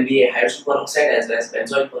peroxide can be a hydrogen peroxide as well as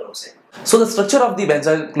benzoyl peroxide. So the structure of the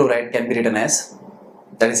benzoyl chloride can be written as,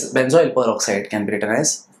 that is benzoyl peroxide can be written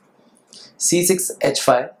as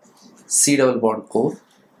C6H5 C double bond O.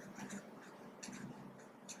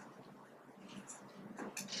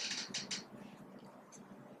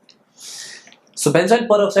 So benzoyl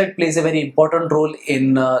peroxide plays a very important role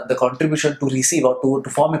in the contribution to receive or to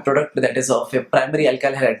form a product that is of a primary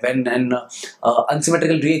alkyl halide when an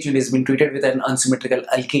unsymmetrical reagent is being treated with an unsymmetrical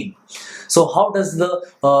alkene. So how does the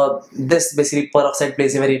this basically peroxide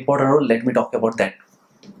plays a very important role? Let me talk about that.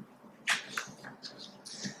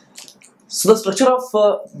 So the structure of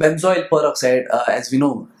benzoyl peroxide, as we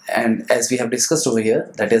know and as we have discussed over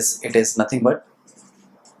here, that is, it is nothing but,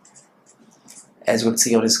 as you could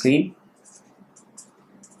see on the screen.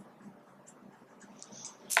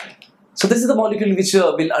 So this is the molecule which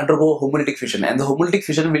will undergo homolytic fission, and the homolytic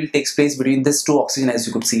fission will take place between these two oxygen, as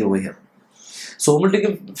you could see over here. So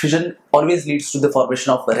homolytic fission always leads to the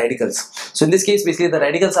formation of radicals. So in this case, basically the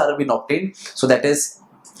radicals are being obtained. So that is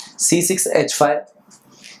C6H5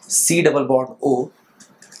 C double bond O.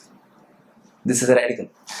 This is a radical.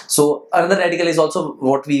 So another radical is also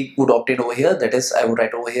what we would obtain over here. That is, I would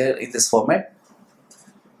write over here in this format.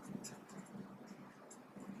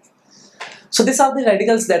 So these are the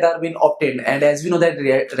radicals that are being obtained, and as we know that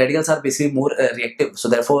radicals are basically more reactive, so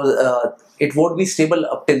therefore it won't be stable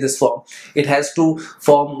up till this form. It has to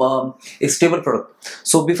form a stable product.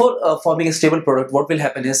 So before forming a stable product, what will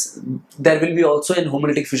happen is there will be also an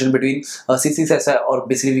homolytic fusion between C6SI, or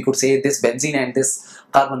basically we could say this benzene and this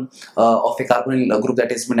carbon of a carbonyl group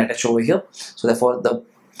that has been attached over here. So therefore the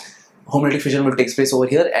homolytic fusion will take place over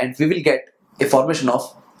here, and we will get a formation of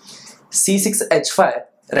C6H5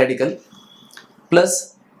 radical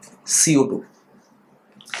plus CO2.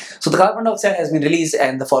 So the carbon dioxide has been released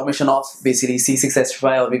and the formation of basically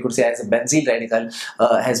C6H5, or we could say as a benzene radical,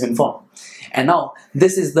 has been formed. And now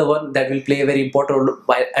this is the one that will play a very important role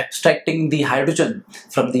by abstracting the hydrogen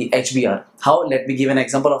from the HBr. How? Let me give an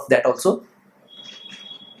example of that also.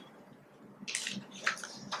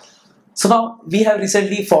 So now we have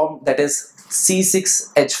recently formed, that is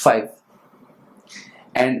C6H5,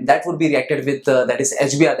 and that would be reacted with that is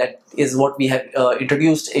HBr. That is what we have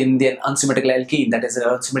introduced in the unsymmetrical alkene, that is an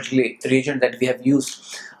unsymmetrical reagent that we have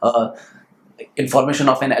used in formation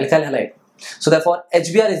of an alkyl halide. So therefore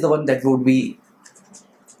HBr is the one that would be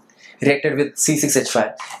reacted with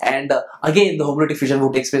C6H5, and again the homolytic fission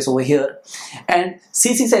would take place over here, and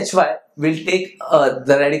C6H5 will take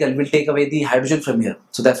the radical will take away the hydrogen from here.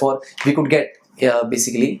 So therefore we could get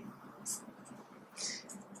basically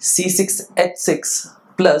C6H6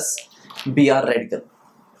 plus Br radical.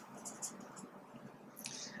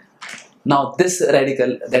 Now this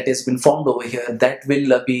radical that has been formed over here, that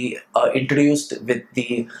will be introduced with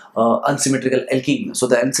the unsymmetrical alkene. So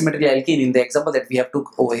the unsymmetrical alkene in the example that we have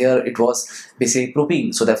took over here, it was basically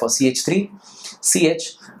propene. So therefore CH3,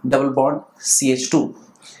 CH, double bond, CH2.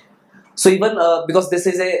 So even because this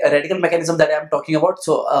is a radical mechanism that I am talking about,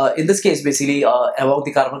 so in this case basically above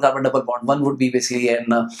the carbon-carbon double bond, one would be basically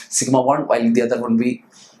an sigma bond, while the other one would be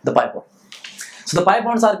the pi bond. So the pi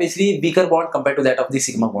bonds are basically weaker bond compared to that of the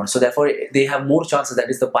sigma bond. So therefore they have more chances, that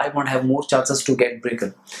is the pi bond have more chances to get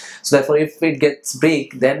broken. So therefore if it gets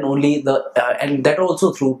break, then only the and that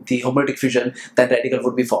also through the homolytic fusion, that radical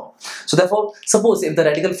would be formed. So therefore suppose if the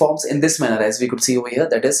radical forms in this manner, as we could see over here,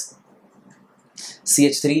 that is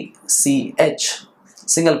CH3, CH,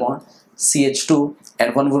 single bond, CH2,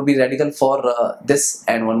 and one would be radical for this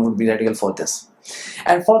and one would be radical for this.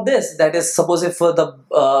 And for this, that is, suppose if the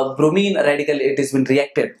bromine radical it has been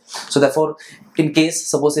reacted, so therefore in case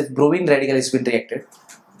suppose if bromine radical has been reacted,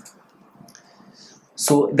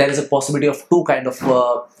 so there is a possibility of two kind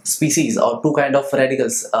of species or two kind of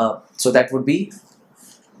radicals, so that would be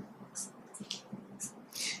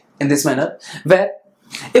in this manner, where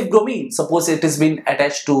if bromine, suppose it has been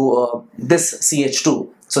attached to this CH2,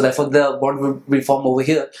 so therefore the bond will be formed over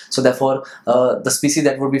here. So therefore the species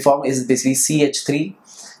that would be formed is basically CH3,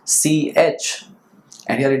 CH,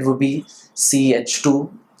 and here it would be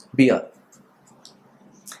CH2 Br.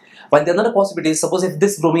 While the another possibility is, suppose if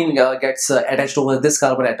this bromine gets attached over this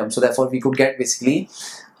carbon atom, so therefore we could get basically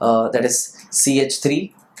that is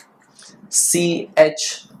CH3,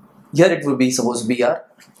 CH, here it would be suppose Br,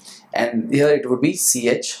 and here it would be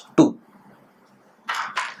CH2.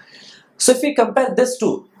 So if we compare this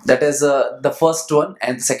two, that is the first one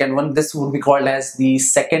and the second one, this would be called as the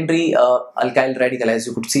secondary alkyl radical, as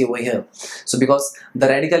you could see over here. So because the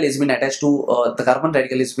radical is been attached to the carbon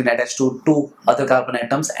radical is been attached to two other carbon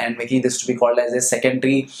atoms and making this to be called as a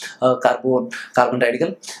secondary carbon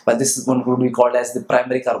radical, but this one would be called as the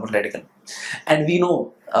primary carbon radical. And we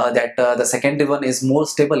know that the secondary one is more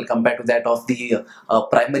stable compared to that of the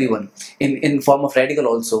primary one in form of radical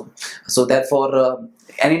also. So therefore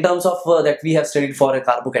and in terms of that we have studied for a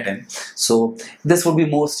carbocation, so this would be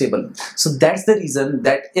more stable. So that's the reason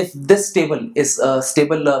that if this stable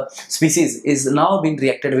species is now being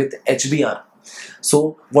reacted with HBr,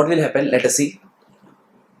 so what will happen? Let us see.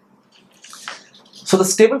 So the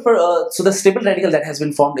stable radical that has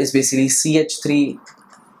been formed is basically CH3,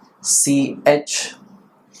 CH,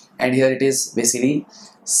 and here it is basically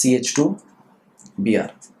CH2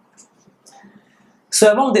 Br.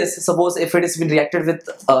 So among this, suppose if it has been reacted with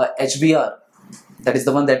HBr, that is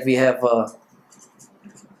the one that we have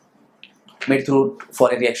made through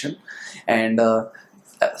for a reaction, and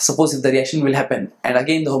suppose if the reaction will happen, and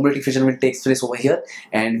again the homolytic fission will take place over here,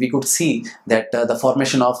 and we could see that the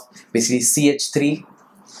formation of basically CH3,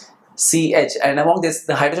 CH, and among this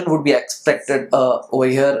the hydrogen would be abstracted over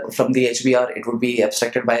here from the HBr. It would be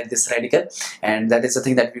abstracted by this radical, and that is the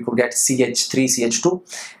thing that we could get CH3,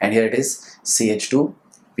 CH2, and here it is CH2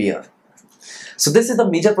 Br. So this is the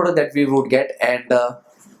major product that we would get, and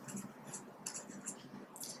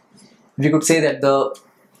we could say that the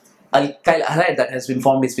alkyl halide that has been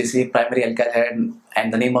formed is basically primary alkyl halide,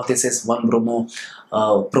 and the name of this is 1-bromo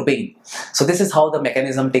propane. So this is how the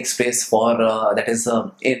mechanism takes place for that is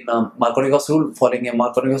in Markovnikov rule, following a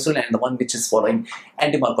Markovnikov rule, and the one which is following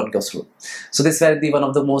anti-Markovnikov rule. So this were the one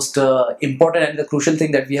of the most important and the crucial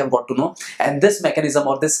thing that we have got to know. And this mechanism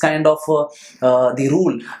or this kind of the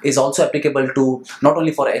rule is also applicable to not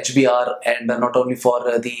only for HBr and not only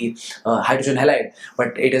for the hydrogen halide,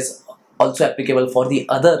 but it is also applicable for the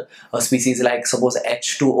other species, like suppose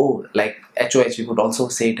H2O, like HOH, we could also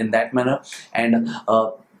say it in that manner, and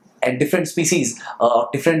and different species,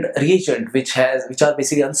 different reagent which are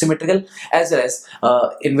basically unsymmetrical, as well as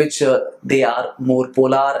in which they are more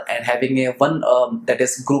polar and having a one that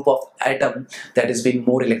is group of atom that is being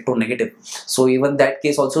more electronegative. So even that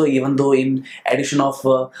case also, even though in addition of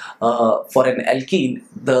for an alkene,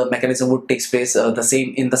 the mechanism would take place in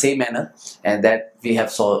the same manner, and that we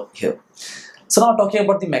have saw here. So now talking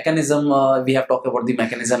about the mechanism, we have talked about the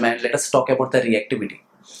mechanism, and let us talk about the reactivity.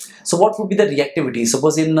 So what would be the reactivity?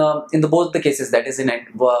 Suppose in the both the cases, that is in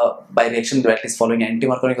by reaction that is following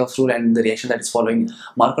anti-Markovnikov's rule and the reaction that is following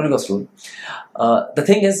Markovnikov's rule, the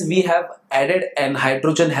thing is we have added an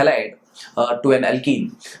hydrogen halide to an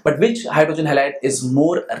alkene, but which hydrogen halide is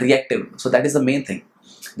more reactive? So that is the main thing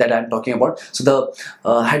that I am talking about. So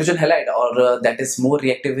the hydrogen halide or that is more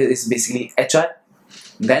reactive is basically Hi,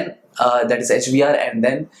 then that is HBr, and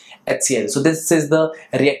then HCl. So this is the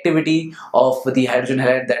reactivity of the hydrogen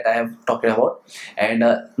halide that I have talked about. And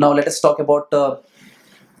now let us talk about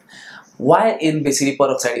why in basically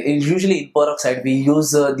peroxide. Usually in peroxide we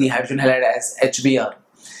use the hydrogen halide as HBr,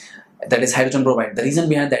 that is hydrogen bromide. The reason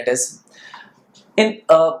behind that is in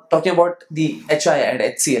talking about the Hi and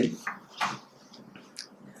HCl,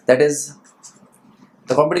 that is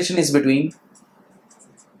the competition is between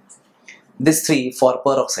these three for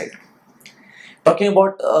peroxide. Talking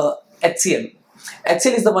about HCl,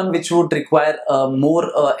 HCl is the one which would require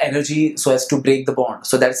more energy so as to break the bond.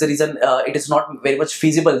 So that's the reason it is not very much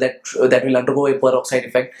feasible that will undergo a peroxide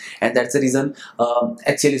effect, and that's the reason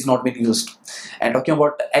HCl is not being used. And talking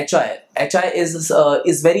about HI is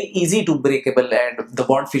very easy to breakable, and the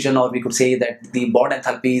bond fission, or we could say that the bond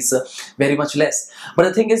enthalpy is very much less. But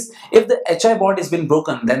the thing is, if the HI bond has been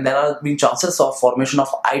broken, then there are been chances of formation of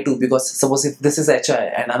I2, because suppose if this is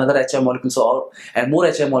HI and another HI molecules and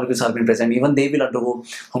more HI molecules are being present, even they will undergo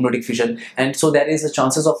homolytic fission, and so there is a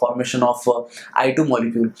chances of formation of I2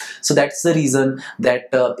 molecule. So that's the reason that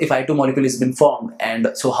if I2 molecule is been formed,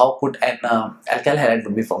 and so how could an alkyl halide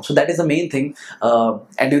would be formed? So that is the main thing,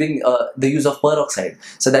 and during the use of peroxide.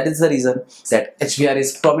 So that is the reason that HBr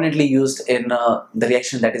is prominently used in the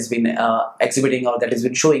reaction that has been exhibiting, or that has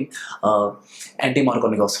been showing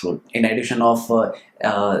anti-Markovnikov's rule, in addition of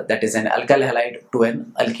that is an alkyl halide to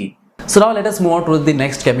an alkene. So now let us move on to the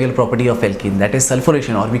next chemical property of alkene, that is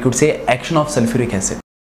sulfuration, or we could say action of sulfuric acid.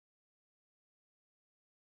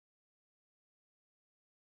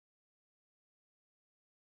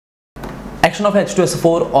 Action of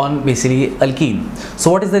H2SO4 on basically alkene. So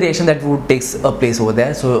what is the reaction that would take place over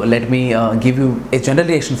there? So let me give you a general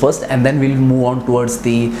reaction first, and then we'll move on towards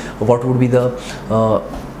the what would be the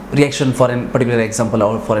reaction for a particular example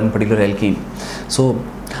or for a particular alkene. So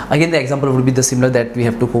again, the example would be the similar that we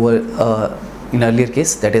have took over in earlier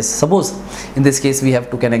case. That is, suppose in this case we have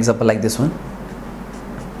took an example like this one,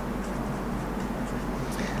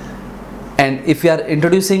 and if we are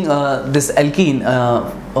introducing this alkene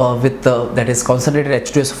with that is concentrated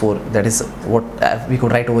H2SO4, that is what we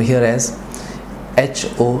could write over here as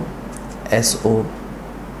HOSO.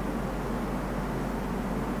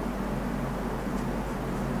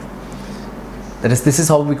 That is, this is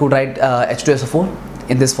how we could write H2SO4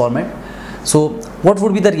 in this format. So what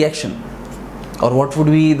would be the reaction, or what would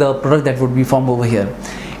be the product that would be formed over here?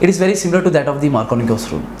 It is very similar to that of the Markovnikov's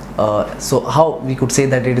rule. So how we could say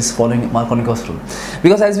that it is following Markovnikov's rule?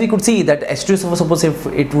 Because as we could see that H2SO4, suppose if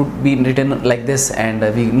it would be written like this, and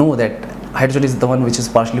we know that hydrogen is the one which is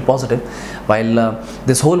partially positive, while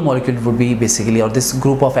this whole molecule would be basically, or this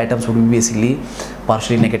group of atoms would be basically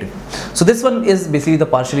partially negative. So this one is basically the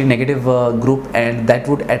partially negative group, and that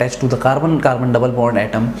would attach to the carbon-carbon double bond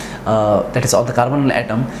atom, that is on the carbon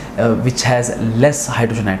atom which has less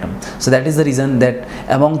hydrogen atom. So that is the reason that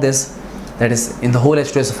among this, that is in the whole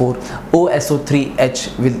H2SO4,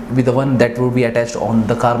 OSO3H will be the one that would be attached on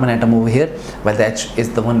the carbon atom over here, while the H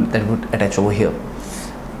is the one that would attach over here.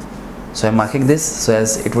 So I am marking this so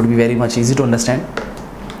as it would be very much easy to understand.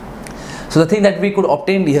 So the thing that we could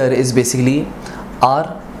obtain here is basically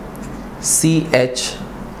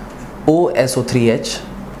RCHOSO3H,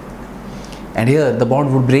 and here the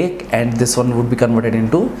bond would break and this one would be converted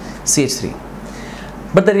into CH3.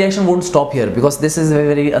 But the reaction won't stop here, because this is a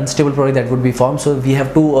very unstable product that would be formed. So we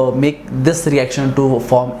have to make this reaction to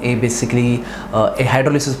form a basically a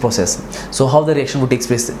hydrolysis process. So how the reaction would take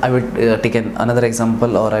place, I would take another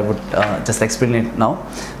example, or I would just explain it now.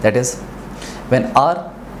 That is, when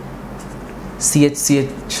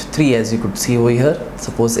RCH3, as you could see over here,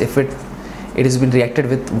 suppose if it has been reacted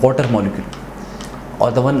with water molecule,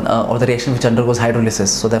 or the one or the reaction which undergoes hydrolysis.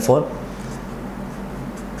 So therefore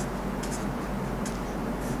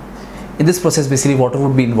in this process basically water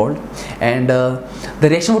would be involved, and the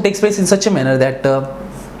reaction would take place in such a manner that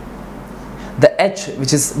the H,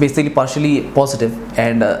 which is basically partially positive,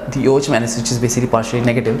 and the OH minus, which is basically partially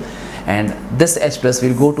negative, and this H plus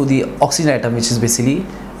will go to the oxygen atom, which is basically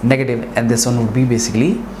negative, and this one would be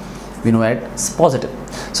basically, we know, as positive.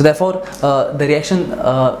 So therefore the reaction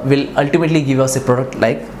will ultimately give us a product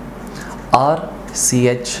like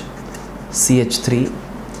RCH3,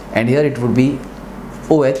 and here it would be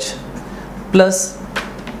OH plus,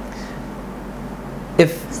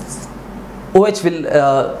 if OH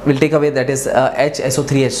will take away, that is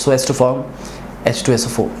HSO3H, so as to form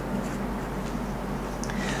H2SO4.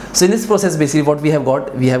 So in this process, basically what we have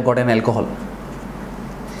got an alcohol,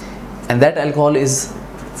 and that alcohol is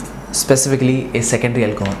specifically a secondary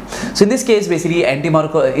alcohol. So in this case basically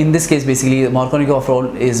Markovnikov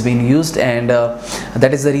rule is being used, and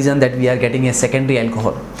that is the reason that we are getting a secondary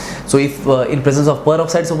alcohol. So if in presence of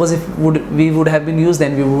peroxide, suppose if we would have been used,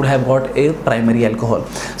 then we would have got a primary alcohol.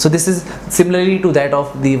 So this is similarly to that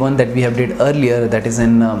of the one that we have did earlier, that is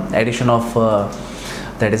in addition of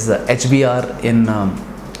that is the HBr in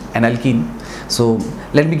an alkene. So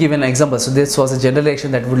let me give an example. So this was a general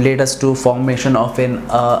reaction that would lead us to formation of an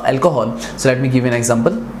alcohol. So let me give an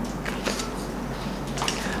example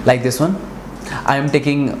like this one. I am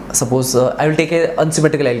taking, suppose I will take a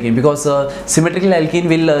unsymmetrical alkene, because symmetrical alkene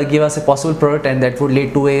will give us a possible product, and that would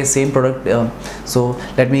lead to a same product. So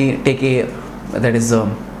let me take a, that is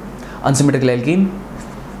unsymmetrical alkene.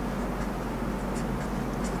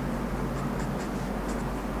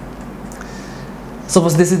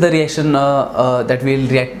 Suppose this is the reaction that will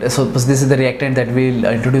react. Suppose this is the reactant that we will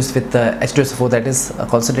introduce with H2SO4, that is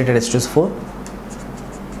concentrated H2SO4.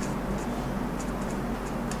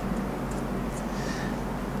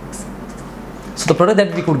 So the product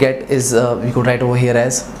that we could get is, we could write over here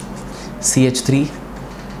as CH3,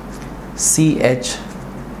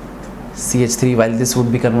 CH3, while this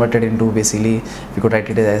would be converted into, basically we could write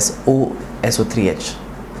it as OSO3H.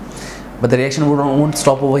 But the reaction won't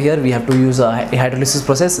stop over here. We have to use a hydrolysis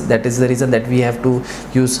process. That is the reason that we have to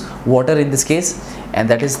use water in this case, and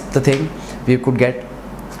that is the thing. We could get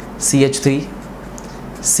CH3,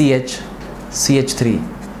 CH, CH3,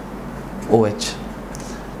 OH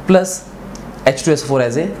plus H2SO4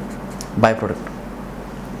 as a byproduct.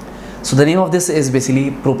 So the name of this is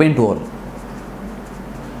basically propane to all.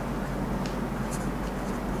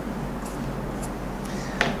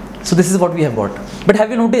 So this is what we have got. But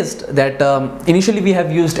have you noticed that initially we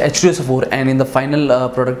have used H2SO4, and in the final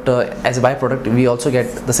product as a byproduct we also get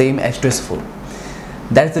the same H2SO4.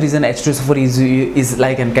 That's the reason H2SO4 is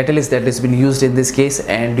like a catalyst that has been used in this case,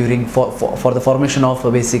 and during for the formation of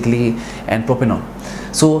basically an propanol.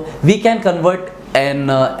 So we can convert an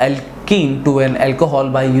alkene to an alcohol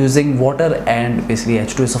by using water and basically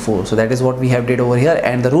H2SO4. So that is what we have did over here,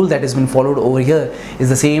 and the rule that has been followed over here is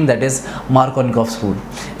the same, that is Markovnikov's rule,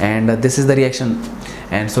 and this is the reaction.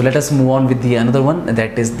 And so let us move on with the another one,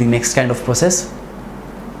 that is the next kind of process.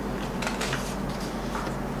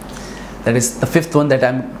 That is the fifth one that I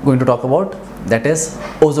am going to talk about, that is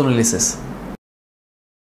ozonolysis.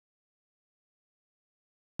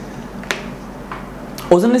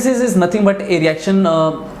 Ozonolysis is nothing but a reaction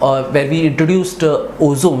where we introduced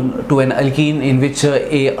ozone to an alkene, in which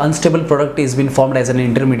a unstable product is been formed as an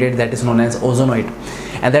intermediate, that is known as ozonoid,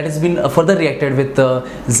 and that has been further reacted with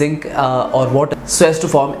zinc or water so as to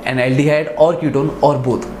form an aldehyde or ketone or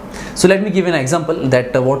both. So let me give an example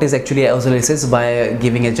that what is actually ozonolysis by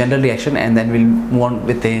giving a general reaction, and then we'll move on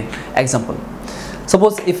with an example.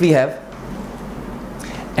 Suppose if we have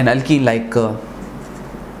an alkene like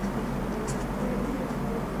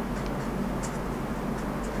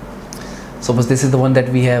suppose this is the one that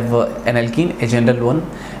we have an alkene, a general one,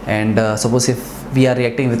 and suppose if we are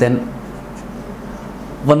reacting with an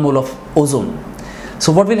 1 mole of ozone.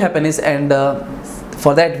 So what will happen is, and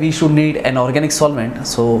for that we should need an organic solvent.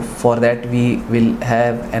 So for that we will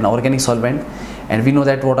have an organic solvent, and we know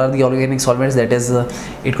that what are the organic solvents, that is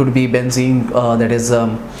it could be benzene, that is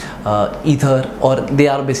ether, or they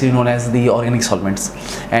are basically known as the organic solvents.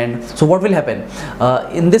 And so what will happen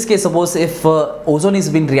in this case, suppose if ozone is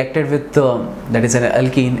being reacted with that is an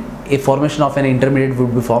alkene, a formation of an intermediate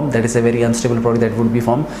would be formed, that is a very unstable product that would be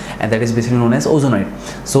formed, and that is basically known as ozonoid.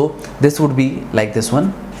 So this would be like this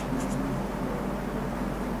one.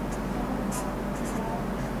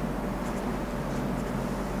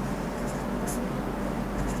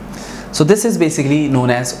 So this is basically known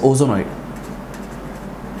as ozonoid.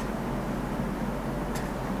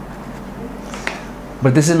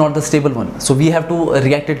 But this is not the stable one. So we have to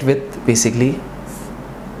react it with basically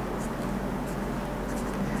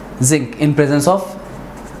zinc in presence of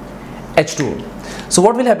H2O. So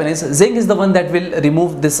what will happen is zinc is the one that will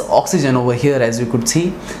remove this oxygen over here, as you could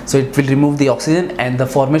see. So it will remove the oxygen, and the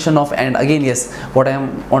formation of, and again yes, what I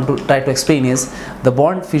want to try to explain is the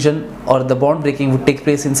bond fission or the bond breaking would take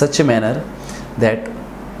place in such a manner that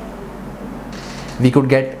we could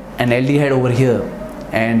get an aldehyde over here,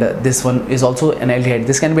 and this one is also an aldehyde.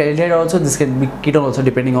 This can be aldehyde also, this can be ketone also,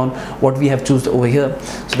 depending on what we have chosen over here.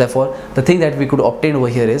 So therefore the thing that we could obtain over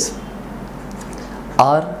here is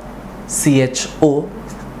RCHO,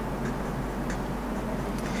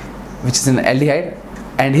 which is an aldehyde,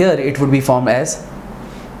 and here it would be formed as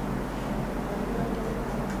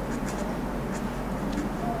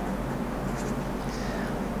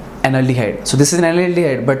an aldehyde. So this is an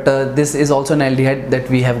aldehyde, but this is also an aldehyde that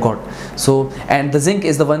we have got. So, and the zinc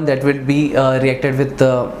is the one that will be reacted with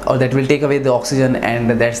or that will take away the oxygen, and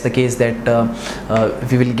that's the case that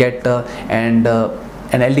we will get an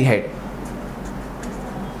aldehyde.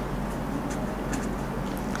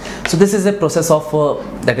 So this is a process of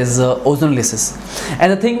that is ozonolysis, and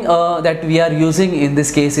the thing that we are using in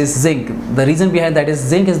this case is zinc. The reason behind that is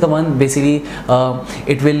zinc is the one basically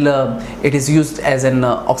it is used as an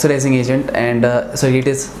oxidizing agent, and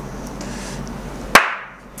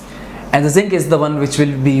and the zinc is the one which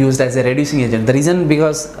will be used as a reducing agent. The reason,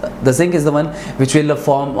 because the zinc is the one which will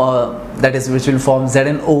form which will form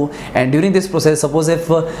ZnO, and during this process, suppose if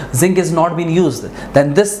zinc is not being used,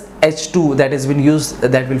 then this H2 that is been used,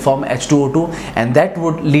 that will form H2O2, and that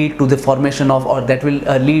would lead to the formation of, or that will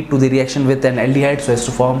lead to the reaction with an aldehyde, so as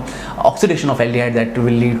to form oxidation of aldehyde, that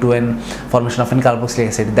will lead to an formation of an carboxylic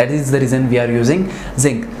acid. That is the reason we are using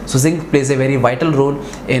zinc. So zinc plays a very vital role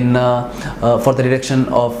in for the reduction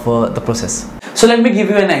of the process. So let me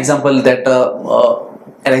give you an example that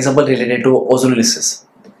related to ozonolysis.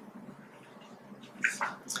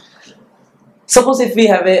 Suppose if we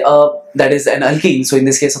have a that is an alkene. So in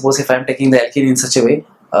this case, suppose if I am taking the alkene in such a way,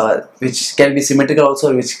 which can be symmetrical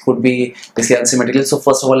also, which could be basically unsymmetrical. So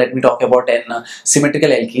first of all, let me talk about an symmetrical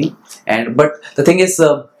alkene. And but the thing is,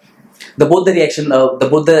 both the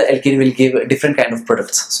alkene will give different kind of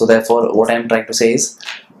products. So therefore, what I am trying to say is,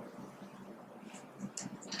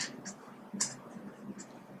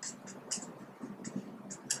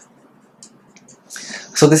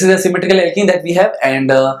 so this is a symmetrical alkene that we have,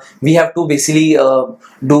 and we have to basically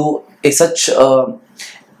do a such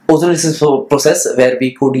ozonolysis process where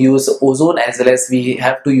we could use ozone as well as we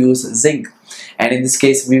have to use zinc, and in this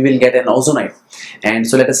case we will get an ozonide. And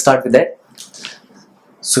so let us start with that.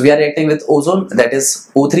 So we are reacting with ozone, that is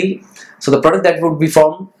O3. So the product that would be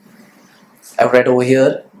formed, I have write over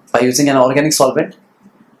here, by using an organic solvent.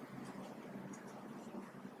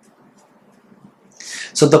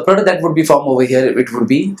 So the product that would be formed over here, it would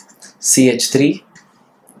be CH3,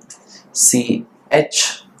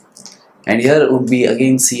 CH, and here it would be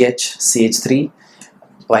again CH, CH3,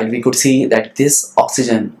 while we could see that this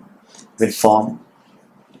oxygen will form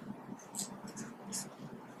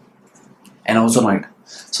an ozonoid.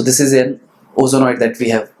 So this is an ozonoid that we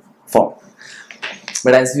have formed.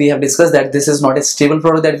 But as we have discussed that this is not a stable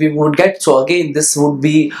product that we would get, so again this would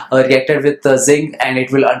be reacted with zinc, and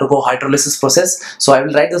it will undergo hydrolysis process. So I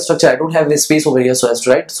will write the structure. I don't have a space over here so as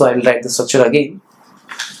to write, so I will write the structure again,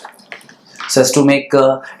 so as to make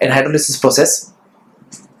an hydrolysis process.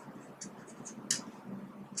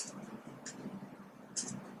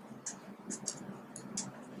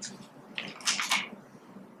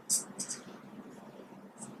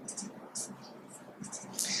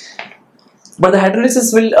 But the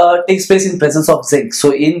hydrolysis will take place in presence of zinc.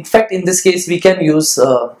 So in fact, in this case, we can use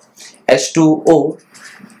H2O,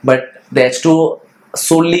 but the H2O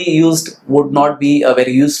solely used would not be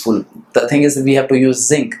very useful. The thing is, we have to use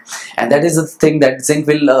zinc, and that is the thing that zinc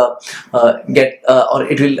will get, or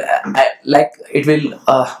it will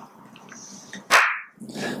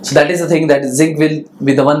so that is the thing that zinc will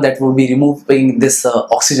be the one that will be removing this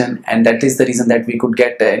oxygen, and that is the reason that we could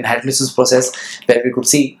get an hydrolysis process where we could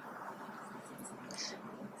see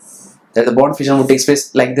that the bond fission would take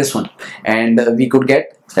place like this one, and we could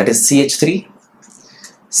get, that is CH3,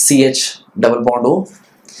 CH double bond O,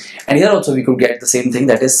 and here also we could get the same thing,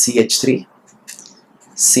 that is CH3,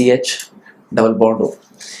 CH double bond O,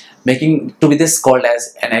 making to be this called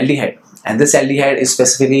as an aldehyde, and this aldehyde is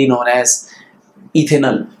specifically known as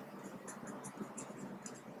ethanol.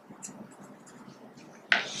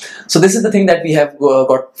 So this is the thing that we have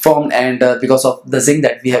got formed, and because of the zinc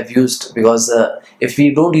that we have used, because if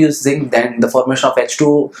we don't use zinc, then the formation of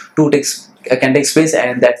H2O2 takes can take place,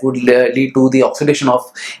 and that would lead to the oxidation of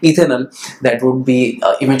ethanol that would be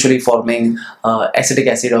eventually forming acetic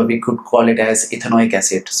acid, or we could call it as ethanoic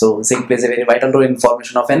acid. So zinc plays a very vital role in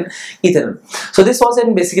formation of an ethanol. So this was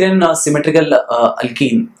basically an symmetrical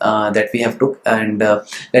alkene that we have took, and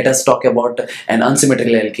let us talk about an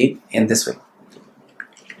unsymmetrical alkene in this way.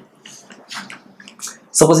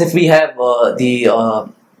 Suppose if we have the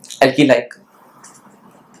alkene like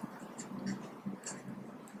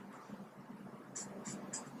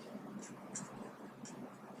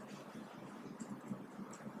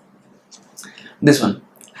this one.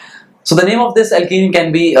 So the name of this alkene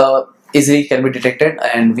can be easily can be detected,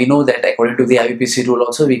 and we know that according to the IUPAC rule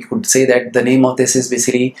also, we could say that the name of this is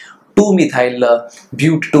basically 2-methyl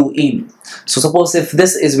bute-2-ene. So suppose if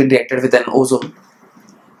this is been reacted with an ozone,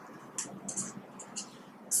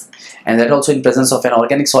 and that also in presence of an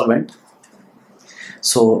organic solvent,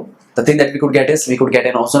 so the thing that we could get is we could get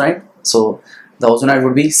an ozonide. So the ozonide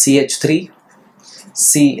would be CH3,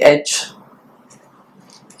 CH,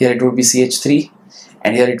 here it would be CH3,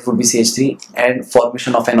 and here it would be CH3, and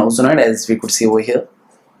formation of an ozonide as we could see over here.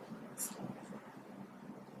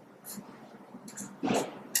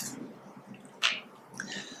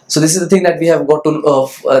 So this is the thing that we have got to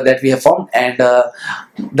that we have formed, and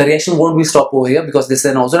the reaction won't be stopped over here because this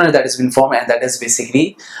is an ozonide that has been formed, and that is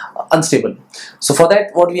basically unstable. So for that,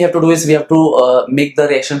 what we have to do is we have to make the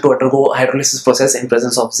reaction to undergo hydrolysis process in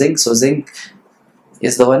presence of zinc. So zinc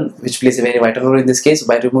is the one which plays a very vital role in this case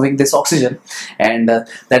by removing this oxygen, and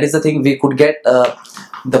that is the thing we could get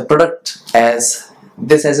the product as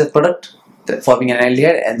this as a product forming an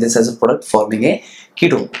aldehyde, and this as a product forming a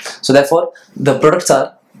ketone. So therefore the products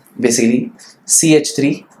are basically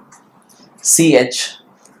CH3 CH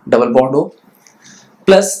double bond O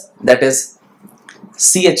plus that is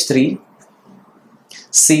CH3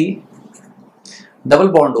 C double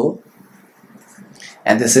bond O,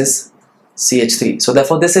 and this is CH3. So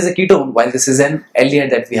therefore this is a ketone while this is an aldehyde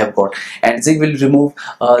that we have got, and zinc will remove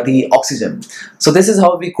the oxygen. So this is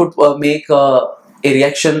how we could make a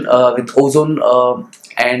reaction with ozone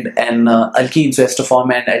and an alkene so as to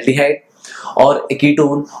form an aldehyde or a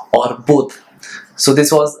ketone or both. So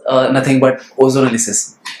this was nothing but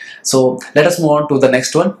ozonolysis. So let us move on to the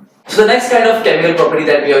next one. So the next kind of chemical property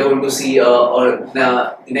that we are going to see, or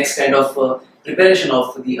the next kind of preparation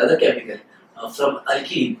of the other chemical from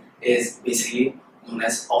alkene is basically known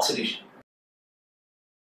as oxidation.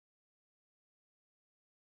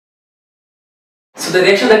 So the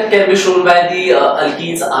reaction that can be shown by the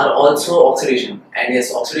alkenes are also oxidation, and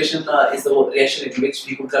yes, oxidation is the reaction in which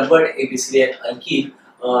we could convert basically an alkene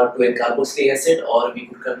to a carboxylic acid, or we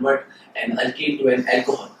could convert an alkene to an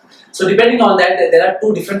alcohol. So depending on that, there are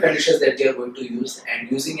two different conditions that we are going to use,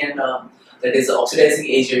 and using an that is oxidizing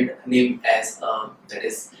agent named as that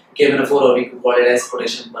is KMnO4, or we could call it as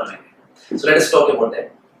potassium permanganate. So let us talk about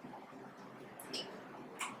that.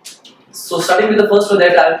 So starting with the first one,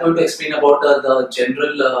 that I am going to explain about the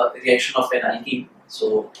general reaction of an alkene.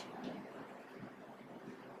 So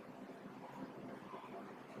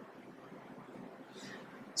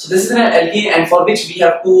this is an alkene, and for which we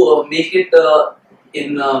have to make it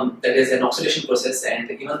in that is an oxidation process, and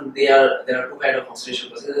even there are two kinds of oxidation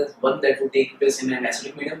processes. One that would take place in an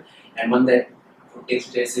acidic medium, and one that would take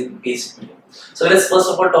place in basic medium. So let's first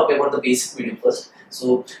of all talk about the basic medium first.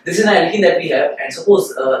 So this is an alkene that we have, and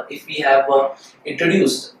suppose if we have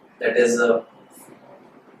introduced that is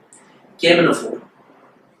KMnO4,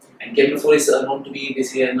 and KMnO4 is known to be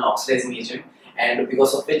basically an oxidizing agent, and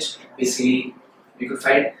because of which basically we could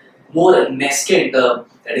find more nascent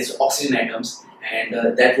that is oxygen atoms, and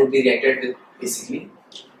that would be reacted with basically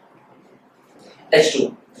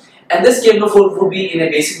H2. And this KMnO4 would be in a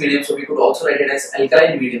basic medium, so we could also write it as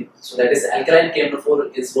alkaline medium. So that is alkaline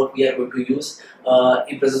KMnO4 is what we are going to use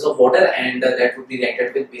in presence of water, and that would be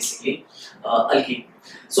reacted with basically alkene.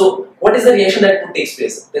 So what is the reaction that would take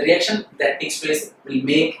place? The reaction that takes place will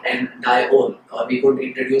make an diol, or we could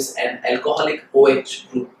introduce an alcoholic OH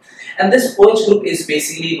group. And this OH group is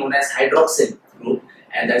basically known as hydroxyl group,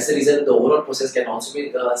 and that's the reason the overall process can also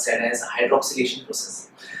be said as a hydroxylation process.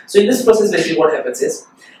 So in this process, basically what happens is,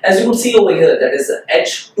 as you could see over here, that is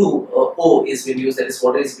H2O is being used, that is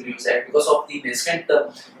water is being used, and because of the nascent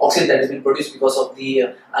oxygen that has been produced because of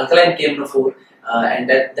the alkaline KMnO4, and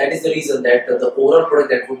that is the reason that the overall product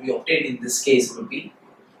that would be obtained in this case would be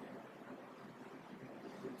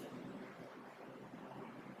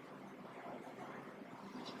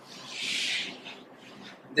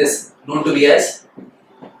this, known to be as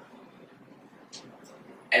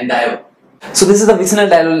endiol. So this is the vicinal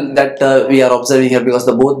diol that we are observing here, because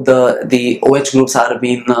both the OH groups are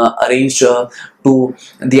being arranged to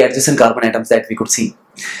the adjacent carbon atoms that we could see.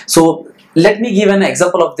 So let me give an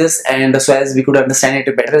example of this, and so as we could understand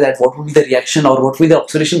it better, that what would be the reaction or what would be the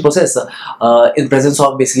oxidation process in presence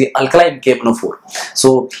of basically alkaline KMnO4.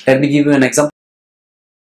 So let me give you an example.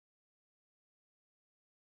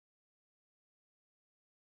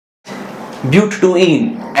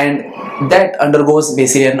 Butadiene, and that undergoes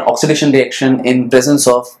basically an oxidation reaction in presence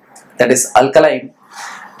of, that is, alkaline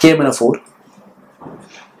KMnO4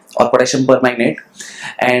 or potassium permanganate,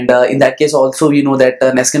 and in that case also we know that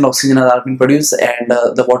nascent oxygen are being produced, and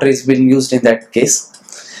the water is being used in that case.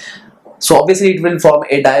 So obviously it will form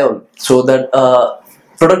a diol. So the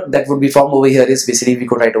product that would be formed over here is basically, we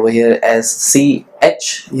could write over here as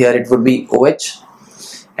CH, here it would be OH,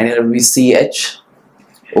 and here it will be CH,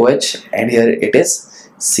 OH, and here it is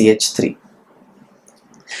CH3.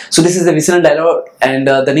 So this is the vicinal diol, and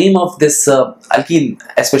the name of this alkene,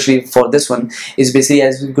 especially for this one, is basically,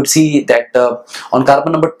 as we could see that on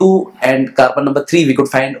carbon number 2 and carbon number 3 we could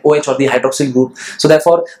find OH or the hydroxyl group. So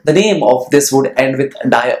therefore the name of this would end with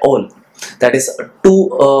diol, that is two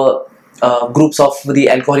groups of the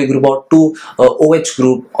alcoholic group, or two OH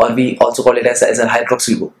group, or we also call it as a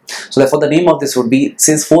hydroxyl group. So therefore the name of this would be,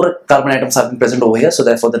 since 4 carbon atoms have been present over here, so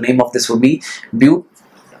therefore the name of this would be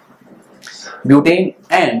butane,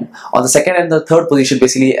 and on the second and the third position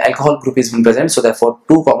basically alcohol group is been present, so therefore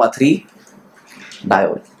 2,3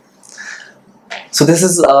 diol. So this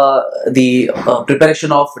is the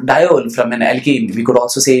preparation of diol from an alkene, we could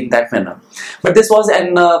also say in that manner. But this was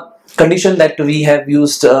an condition that we have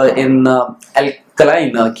used in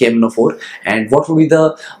alkaline KMnO4, and what would be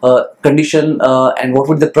the condition and what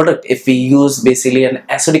would be the product if we use basically an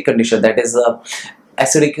acidic condition, that is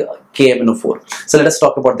acidic KMnO4. So let us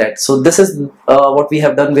talk about that. So this is what we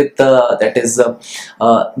have done with that is the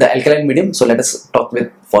alkaline medium. So let us talk with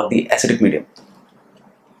for the acidic medium.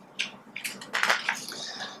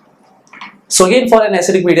 So again, for an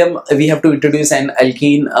acidic medium we have to introduce an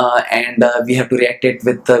alkene and we have to react it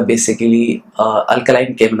with basically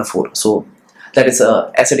alkaline KMnO4. So that is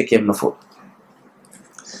acidic KMnO4.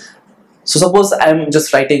 So suppose I am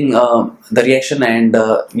just writing the reaction, and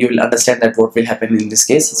you will understand that what will happen in this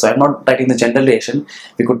case. So I am not writing the general reaction.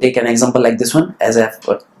 We could take an example like this one, as I have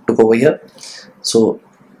took over here. So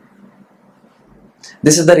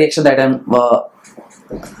this is the reaction that I am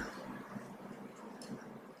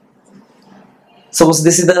suppose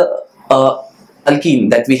this is the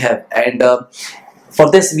alkene that we have, and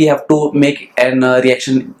for this we have to make an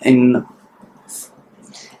reaction in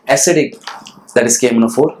acidic, that is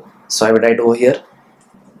KMnO4. So I will write over here.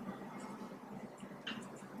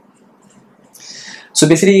 So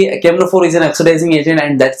basically KMnO4 is an oxidizing agent,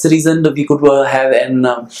 and that's the reason that we could have an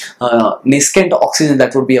nascent oxygen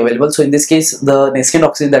that would be available. So in this case the nascent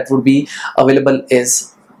oxygen that would be available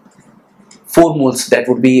is 4 moles that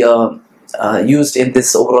would be used in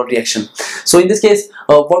this overall reaction. So in this case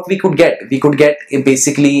what we could get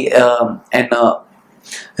basically an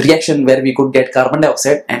reaction where we could get carbon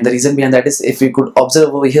dioxide, and the reason behind that is, if we could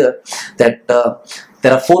observe over here that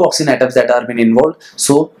there are 4 oxygen atoms that are being involved.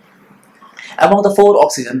 So among the 4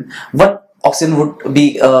 oxygen, 1 oxygen would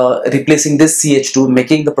be replacing this CH2,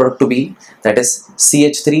 making the product to be, that is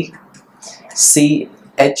CH3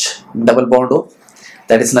 CH double bond O,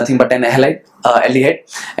 that is nothing but an aldehyde.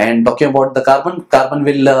 And talking about the carbon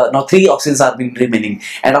will now 3 oxygens are being remaining,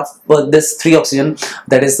 and of this 3 oxygen,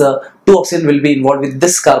 that is 2 oxygen will be involved with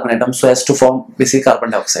this carbon atom so as to form basically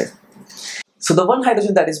carbon dioxide. So the 1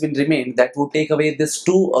 hydrogen that has been remained, that would take away this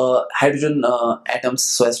 2 hydrogen atoms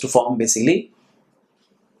so as to form basically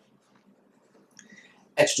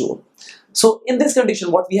H2O. So in this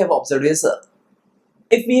condition what we have observed is,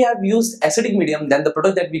 if we have used acidic medium, then the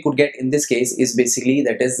product that we could get in this case is basically,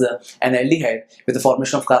 that is an aldehyde with the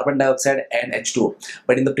formation of carbon dioxide and H2O.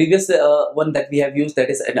 But in the previous one that we have used, that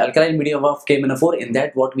is an alkaline medium of KMnO4, in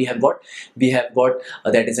that what we have got,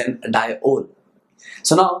 that is an diol.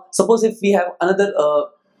 So now suppose if we have another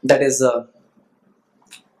that is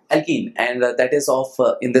alkene, and that is of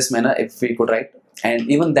in this manner, if we could write,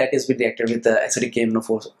 and even that is being reacted with the acidic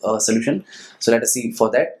KMnO4 solution. So let us see for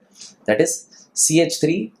that, that is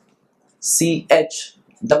CH3 CH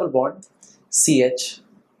double bond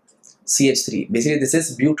CH3. Basically this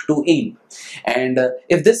is butadiene, and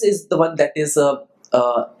if this is the one that is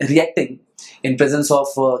reacting in presence of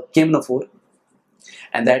KMnO4,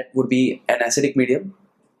 and that would be an acidic medium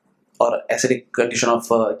or acidic condition of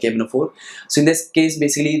KMnO4. So in this case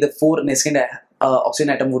basically the 4 nascent oxygen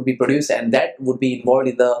atom would be produced, and that would be involved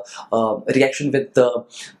in the reaction with the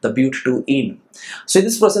but2ene. So in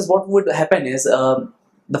this process, what would happen is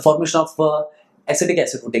the formation of acetic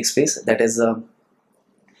acid would take place. That is,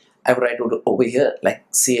 I would write it over here like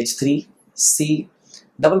CH3, C,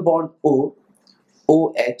 double bond O,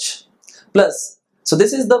 OH plus. So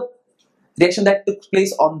this is the reaction that took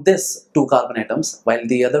place on this two carbon atoms, while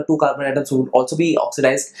the other two carbon atoms would also be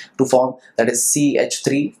oxidized to form, that is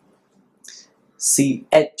CH3,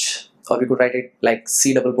 CH, or we could write it like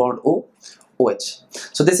C double bond O, OH.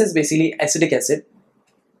 So this is basically acetic acid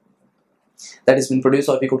that has been produced,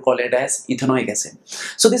 or we could call it as ethanoic acid.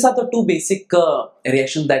 So these are the two basic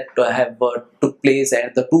reactions that have took place,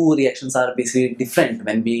 and the two reactions are basically different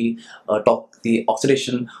when we talk the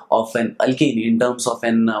oxidation of an alkene in terms of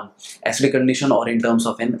an acidic condition or in terms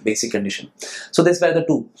of an basic condition. So these were the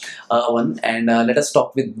two one, and let us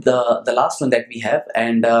talk with the last one that we have,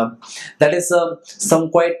 and that is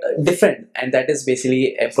some quite different, and that is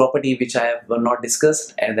basically a property which I have not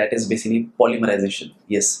discussed, and that is basically polymerization.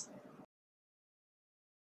 Yes.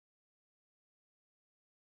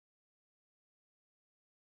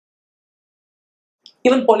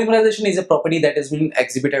 Even polymerization is a property that has been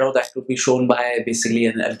exhibited, or that could be shown by basically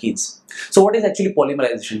an alkenes. So what is actually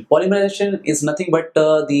polymerization? Polymerization is nothing but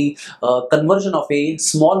the conversion of a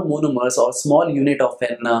small monomers or small unit of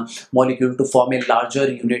an molecule to form a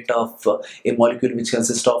larger unit of a molecule which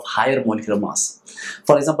consists of higher molecular mass.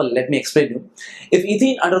 For example, let me explain you. If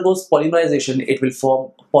ethene undergoes polymerization, it will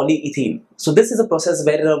form polyethene. So this is a process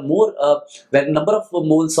where where number of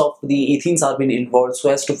moles of the ethenes are being involved so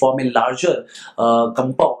as to form a larger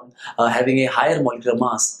compound having a higher molecular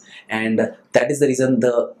mass, and that is the reason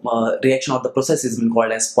the reaction of the process is being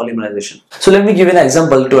called as polymerization. So let me give an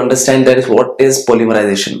example to understand that is what is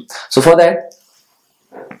polymerization. So for that,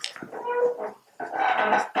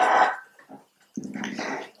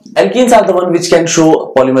 alkenes are the one which can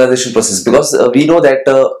show polymerization process, because we know that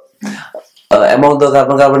among the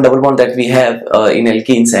carbon-carbon double bond that we have in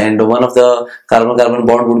alkenes, and one of the carbon-carbon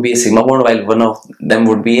bond would be a sigma bond, while one of them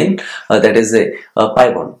would be in that is a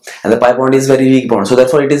pi bond, and the pi bond is very weak bond. So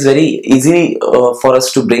therefore it is very easy for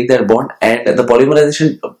us to break that bond, and the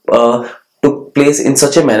polymerization took place in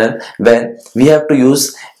such a manner where we have to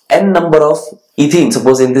use n number of ethene.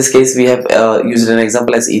 Suppose in this case we have used an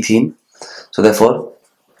example as ethene, so therefore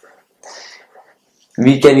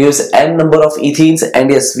we can use n number of ethenes, and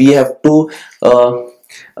yes, we have to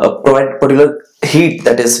provide particular heat,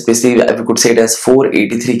 that is basically we could say it as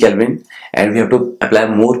 483 Kelvin, and we have to apply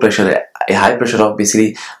more pressure, a high pressure of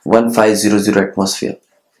basically 1500 atmosphere.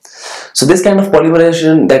 So this kind of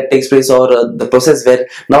polymerization that takes place, or the process where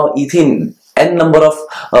now ethene, n number of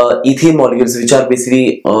ethene molecules, which are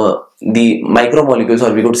basically the micromolecules,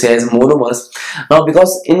 or we could say as monomers. Now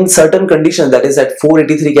because in certain conditions, that is at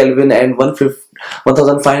 483 Kelvin and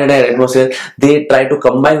 1500 atmosphere, they try to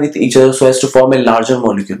combine with each other so as to form a larger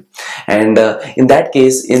molecule, and in that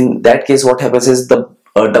case what happens is the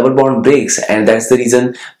double bond breaks, and that's the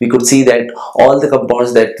reason we could see that all the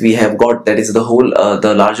compounds that we have got, that is the whole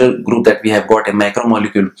the larger group that we have got, a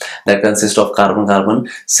macromolecule that consists of carbon-carbon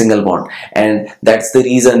single bond, and that's the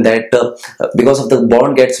reason that because of the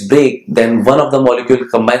bond gets break, then one of the molecule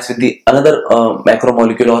combines with the another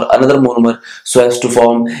macromolecule or another monomer so as to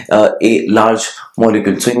form a large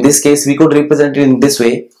molecule. So in this case we could represent it in this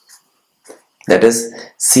way, that is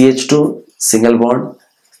CH2 single bond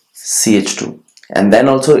CH2, and then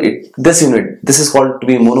also this unit, this is called to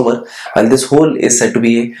be monomer, while this whole is said to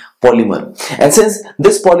be a polymer. And since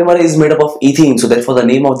this polymer is made up of ethene, so therefore the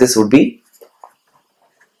name of this would be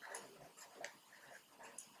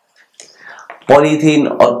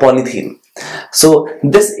polyethene or polythene. So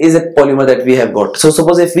this is a polymer that we have got. So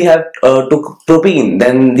suppose if we have took propene,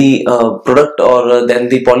 then the product or then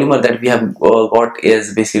the polymer that we have got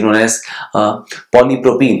is basically known as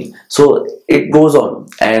polypropene. So it goes on,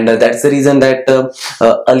 and that's the reason that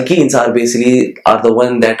alkenes are the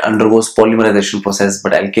one that undergoes polymerization process,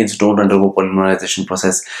 but alkanes don't undergo polymerization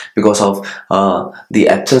process because of the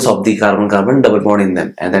absence of the carbon-carbon double bond in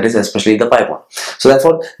them, and that is especially the pi bond. So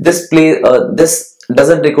therefore this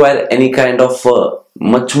doesn't require any kind of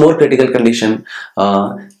much more critical condition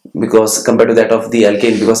because compared to that of the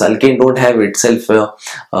alkane, because alkane don't have itself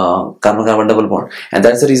carbon-carbon double bond, and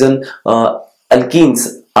that's the reason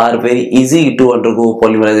alkenes are very easy to undergo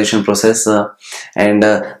polymerization process, and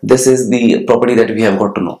this is the property that we have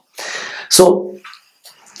got to know. So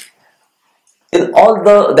in all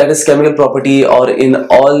the that is chemical property, or in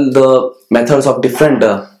all the methods of different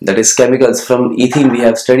that is chemicals, from ethene we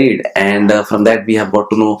have studied, and from that we have got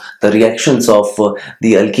to know the reactions of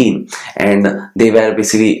the alkene, and they were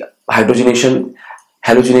basically hydrogenation,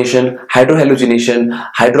 halogenation, hydrohalogenation,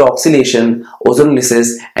 hydroxylation,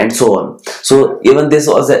 ozonolysis, and so on. So even this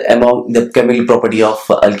was among the chemical property of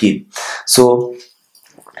alkene. So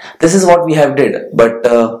this is what we have did, but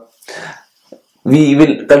we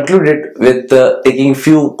will conclude it with taking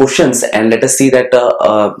few questions, and let us see that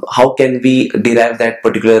how can we derive that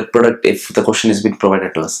particular product if the question is being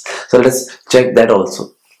provided to us. So let us check that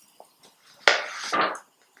also.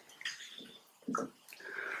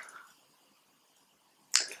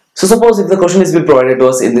 So suppose if the question is being provided to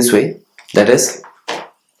us in this way, that is,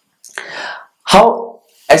 how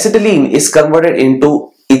acetylene is converted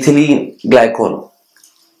into ethylene glycol.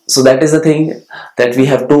 So that is the thing that we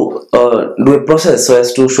have to do a process so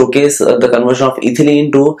as to showcase the conversion of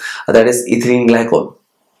ethylene to that is ethylene glycol.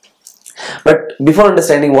 But before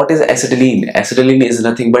understanding what is acetylene, acetylene is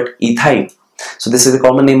nothing but ethyne. So this is the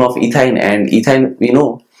common name of ethyne, and ethyne we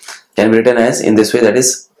know can be written as in this way, that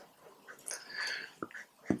is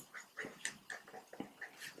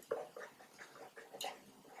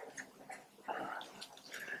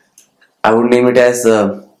I would name it as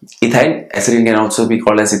ethyne. Acetylene can also be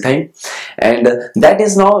called as ethyne, and that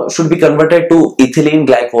is now should be converted to ethylene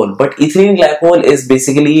glycol. But ethylene glycol is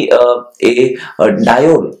basically a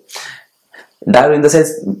diol. Diol in the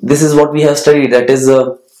sense, this is what we have studied, that is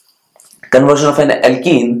conversion of an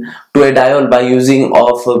alkene to a diol by using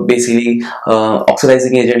of basically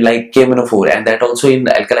oxidizing agent like KMnO4, and that also in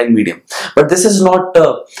alkaline medium. But this is not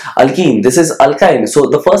alkene, this is alkyne. So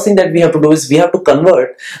the first thing that we have to do is we have to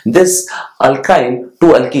convert this alkyne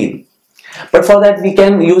to alkene. But for that we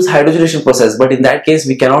can use hydrogenation process, but in that case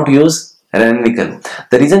we cannot use nickel.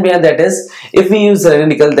 The reason behind that is, if we use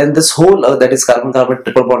nickel, then this whole that is carbon-carbon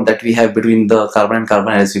triple bond that we have between the carbon and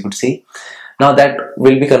carbon, as you could see, now that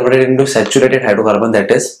will be converted into saturated hydrocarbon,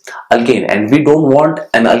 that is alkane, and we don't want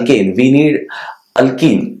an alkane, we need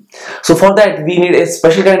alkene. So for that we need a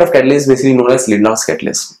special kind of catalyst, basically known as Lindlar's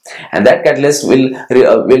catalyst, and that catalyst will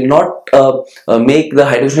not make the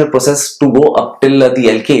hydrogenation process to go up till the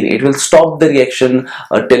alkane. It will stop the reaction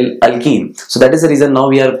till alkene. So that is the reason now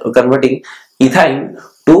we are converting ethyne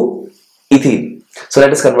to ethene. So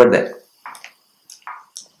let us convert that.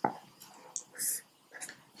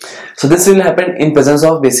 So this will happen in presence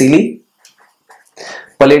of basically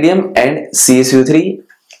palladium and CaCO3,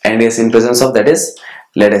 and yes, in presence of that is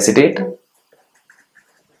lead acetate,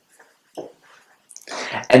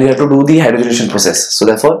 and we have to do the hydrogenation process. So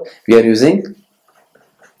therefore we are using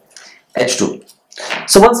H2.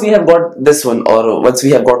 So once we have got this one, or once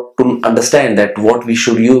we have got to understand that what we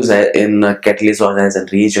should use in catalyst or as a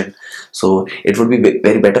reagent, so it would be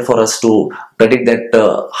very better for us to predict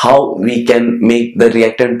that how we can make the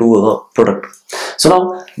reactant to a product. So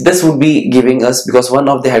now this would be giving us, because one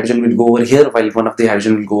of the hydrogen will go over here while one of the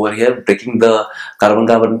hydrogen will go over here, breaking the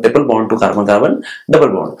carbon-carbon triple bond to carbon-carbon double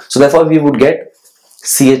bond. So therefore we would get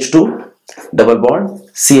CH2 double bond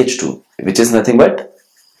CH2, which is nothing but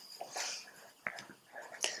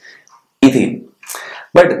ethene.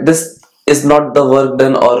 But this is not the work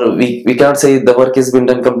done, or we cannot say the work has been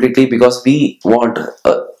done completely, because we want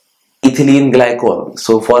ethylene glycol.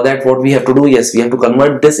 So for that what we have to do, yes, we have to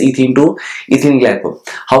convert this ethene to ethylene glycol.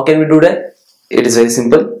 How can we do that? It is very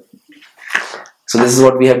simple. So this is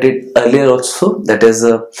what we have did earlier also, that is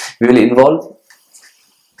we will involve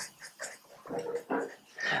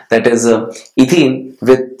that is ethene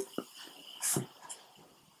with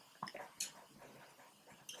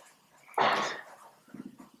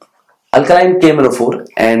alkaline KMnO4,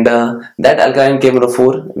 and that alkaline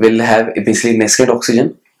KMnO4 will have basically nested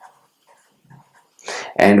oxygen,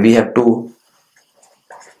 and we have to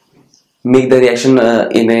make the reaction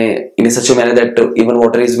in a such a manner that even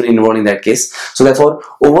water is been involved in that case. So therefore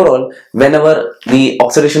overall, whenever the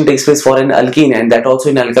oxidation takes place for an alkene, and that also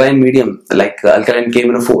in alkaline medium like alkaline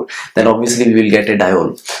KMnO4, then obviously we will get a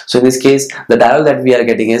diol. So in this case the diol that we are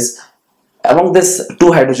getting is among this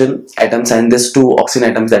two hydrogen atoms and this two oxygen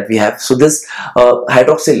atoms that we have. So this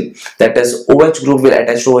hydroxyl, that is OH group, will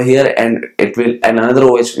attach over here, and it will, and another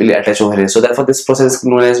OH will attach over here. So therefore this process is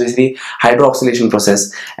known as basically hydroxylation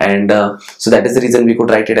process, and so that is the reason we could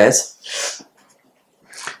write it as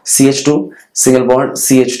CH2 single bond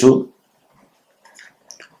CH2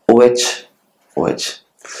 OH OH.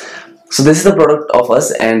 So this is the product of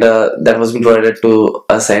us, and that was been provided to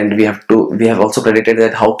us, and we have also predicted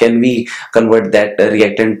that how can we convert that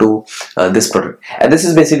reactant to this product, and this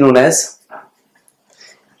is basically known as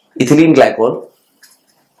ethylene glycol.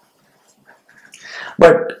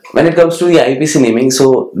 But when it comes to the IUPAC naming,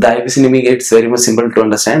 so the IUPAC naming, it's very much simple to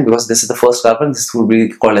understand, because this is the first carbon, this would be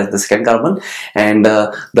called as the second carbon, and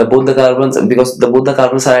both the carbons, because both the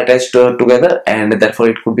carbons are attached together, and therefore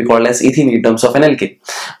it could be called as ethene in terms of an alkane.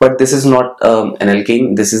 But this is not an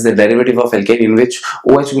alkane, this is the derivative of alkane, in which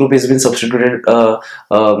OH group has been substituted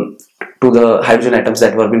to the hydrogen atoms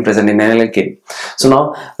that were being present in an alkane. So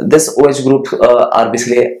now this OH group are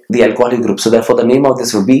basically the alcoholic group, so therefore the name of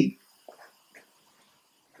this would be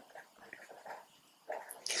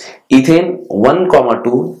ethane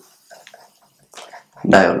 1,2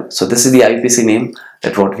 diol. So this is the IUPAC name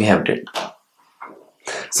that what we have did.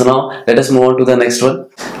 So now let us move on to the next one.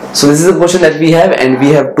 So this is a question that we have, and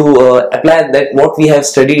we have to apply that what we have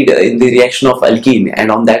studied in the reaction of alkene, and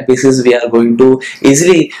on that basis we are going to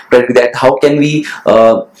easily predict that how can we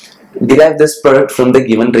derive this product from the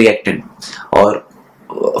given reactant or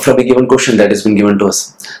from a given question that has been given to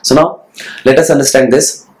us. So now let us understand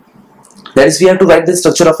this. That is, we have to write the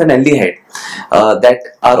structure of an aldehyde that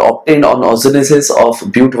are obtained on ozonolysis of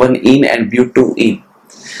but1-ene and but2-ene.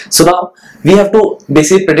 So now we have to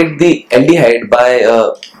basically predict the aldehyde by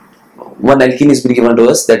one alkene is been given to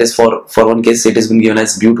us, that is for one case it has been given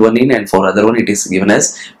as but1-ene, and for other one it is given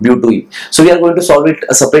as but2-ene. So we are going to solve it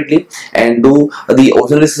separately and do the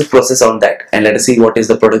ozonolysis process on that, and let us see what is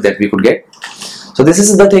the product that we could get. So this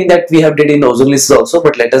is the thing that we have did in ozonolysis also,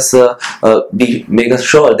 but let us make us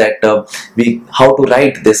sure that we how to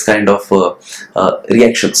write this kind of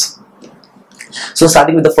reactions. So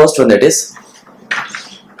starting with the first one, that is,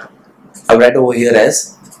 I write over here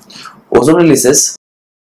as ozonolysis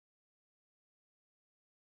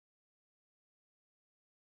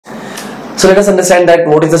So let us understand that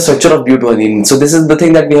what is the structure of but1-ene. So this is the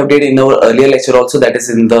thing that we have did in our earlier lecture also, that is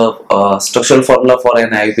in the structural formula for an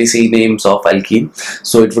IUPAC names of alkene.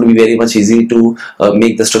 So it would be very much easy to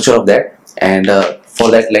make the structure of that, and for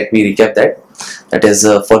that let me recap that. That is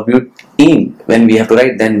for but-ene, when we have to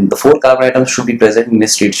write, then the 4 carbon atoms should be present in a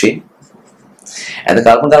straight chain, and the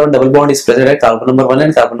carbon-carbon double bond is present at carbon number 1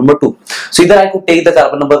 and carbon number 2. So either I could take the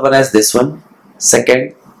carbon number 1 as this one,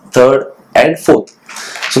 second, third and fourth.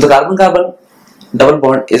 So the carbon-carbon double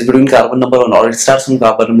bond is between carbon number 1, or it starts from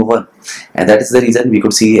carbon number 1, and that is the reason we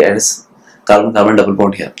could see as carbon-carbon double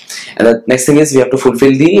bond here. And the next thing is we have to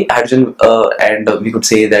fulfill the hydrogen, and we could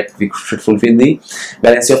say that we should fulfill the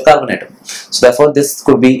valency of carbon atom. So therefore this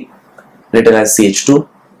could be written as CH2,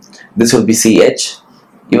 this would be CH,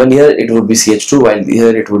 even here it would be CH2, while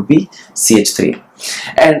here it would be CH3.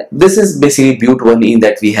 And this is basically but1-ene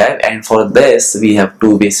that we have, and for this we have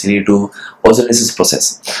to basically do ozonolysis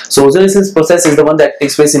process. So ozonolysis process is the one that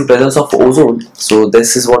takes place in presence of ozone. So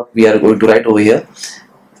this is what we are going to write over here,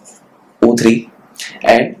 O3,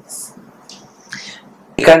 and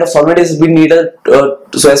a kind of solvent is being needed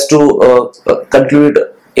so as to conclude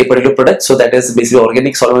a particular product. So that is basically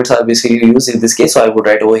organic solvents are basically used in this case. So I would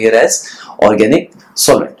write over here as organic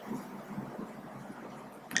solvent.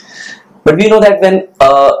 But we know that when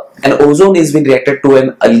an ozone is being reacted to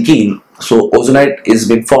an alkene, so ozonide is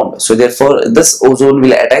being formed. So therefore this ozone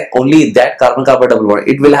will attack only that carbon-carbon double bond.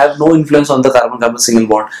 It will have no influence on the carbon-carbon single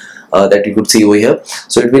bond that you could see over here.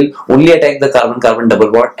 So it will only attack the carbon-carbon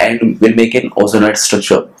double bond and will make an ozonide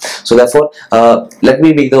structure. So therefore let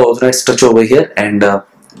me make the ozonide structure over here, and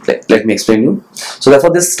let me explain you. So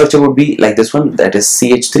therefore this structure would be like this one, that is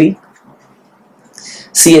CH3,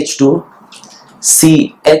 CH2,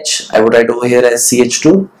 CH, I would write over here as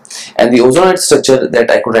CH2, and the ozonide structure that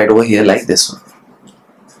I could write over here like this one.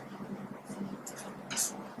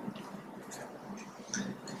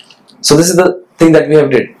 So this is the thing that we have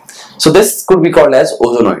did. So this could be called as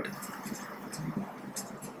ozonoid.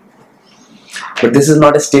 But this is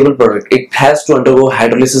not a stable product. It has to undergo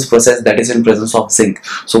hydrolysis process, that is in presence of zinc.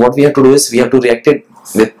 So what we have to do is we have to react it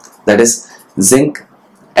with, that is zinc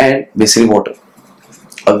and basically water.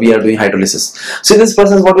 We are doing hydrolysis. So in this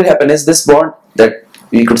process what will happen is this bond that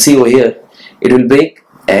we could see over here, it will break,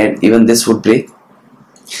 and even this would break,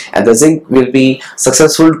 and the zinc will be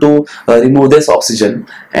successful to remove this oxygen,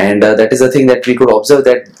 and that is the thing that we could observe,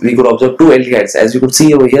 that we could observe 2 aldehydes as we could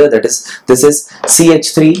see over here, that is, this is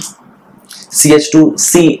CH3, CH2,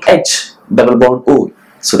 CH double bond O.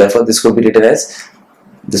 So therefore this could be written as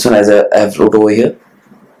this one, as I have wrote over here.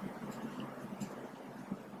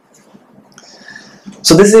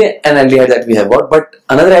 So this is an aldehyde that we have got, but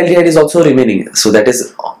another aldehyde is also remaining. So that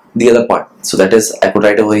is the other part. So that is, I could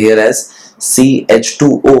write over here as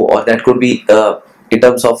CH2O, or that could be in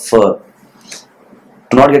terms of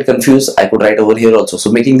to not get confused, I could write over here also.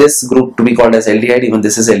 So making this group to be called as aldehyde, even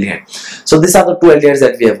this is aldehyde. So these are the 2 aldehydes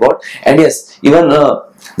that we have got, and yes, even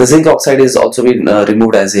The zinc oxide is also been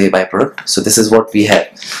removed as a byproduct. So this is what we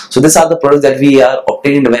have. So these are the products that we are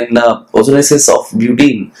obtained when ozonolysis of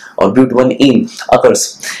butene or but1ene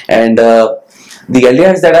occurs. And the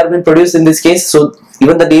aldehydes that are being produced in this case, so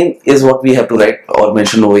even the name is what we have to write or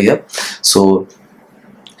mention over here. So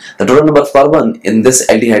the total number of carbon in this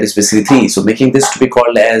aldehyde is basically 3, so making this to be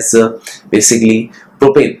called as basically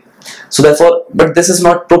propane. So therefore, but this is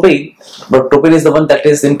not propane, but propane is the one that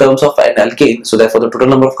is in terms of an alkane. So therefore the total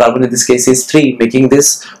number of carbon in this case is 3, making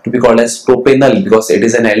this to be called as propanal, because it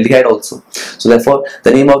is an aldehyde also. So therefore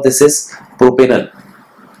the name of this is propanal.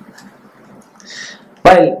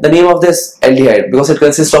 While the name of this aldehyde, because it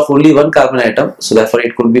consists of only one carbon atom, so therefore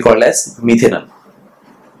it could be called as methanol.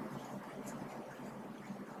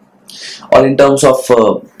 Or in terms of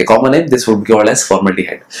a common name, this would be called as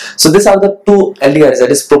formaldehyde. So these are the two aldehydes, that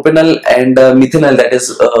is propanol and methanol, that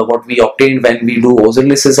is what we obtained when we do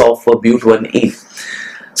ozonolysis of but1ene.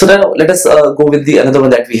 So now let us go with the another one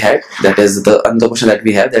that we had, that is the another question that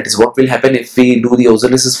we have, that is what will happen if we do the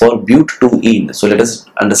ozonolysis for but2ene. So let us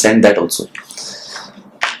understand that also.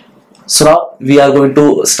 So now we are going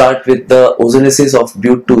to start with the ozonolysis of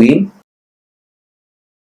but2ene.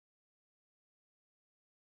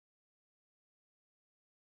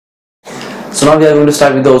 So now we are going to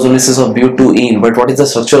start with the ozonolysis of but2ene. But what is the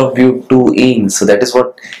structure of but2ene? So that is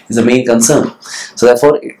what is the main concern. So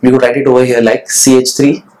therefore we could write it over here like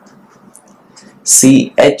CH3,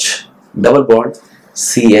 CH double bond,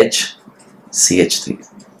 CH, CH3.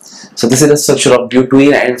 So this is the structure of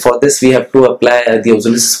but2ene, and for this we have to apply the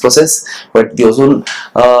ozonolysis process. But the ozone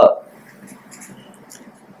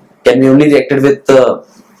can be only reacted with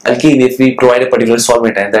alkene if we provide a particular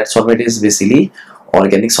solvent, and that solvent is basically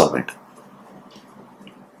organic solvent.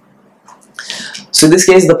 So in this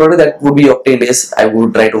case the product that would be obtained is, I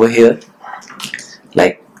would write over here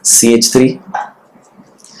like CH3,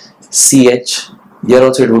 CH, here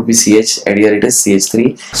also it would be CH, and here it is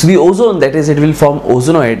CH3. So the ozone, that is, it will form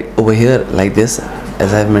ozonoid over here like this,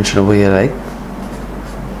 as I have mentioned over here, right?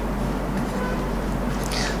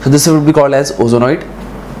 So this would be called as ozonoid,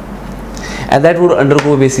 and that would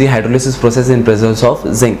undergo basically hydrolysis process in presence of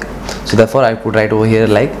zinc. So therefore I could write over here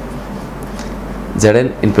like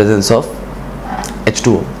Zn in presence of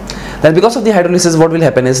H2O. Then because of the hydrolysis, what will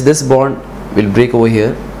happen is this bond will break over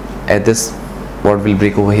here, and this bond will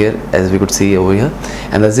break over here, as we could see over here,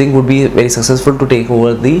 and the zinc would be very successful to take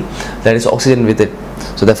over the, that is, oxygen with it.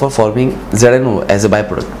 So therefore forming ZNO as a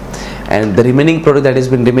byproduct, and the remaining product that has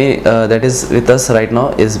been that is with us right now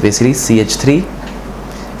is basically CH3,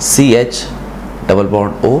 CH double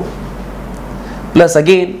bond O plus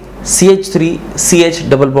again CH3, CH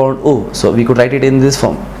double bond O. So we could write it in this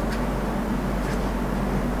form,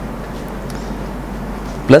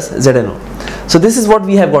 plus ZNO. So this is what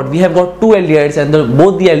we have got. We have got two aldehydes, and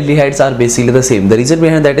both the aldehydes are basically the same. The reason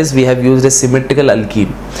behind that is we have used a symmetrical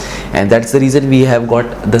alkene, and that's the reason we have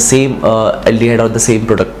got the same aldehyde or the same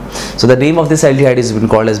product. So the name of this aldehyde is been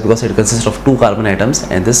called as, because it consists of 2 carbon atoms,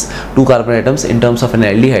 and this 2 carbon atoms in terms of an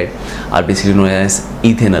aldehyde are basically known as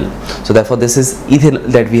ethanol. So therefore this is ethanol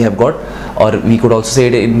that we have got, or we could also say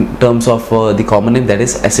it in terms of the common name, that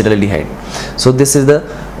is acetaldehyde. So this is the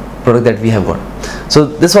product that we have got. So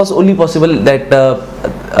this was only possible that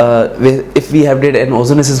if we have did an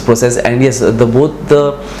ozonolysis process, and yes, both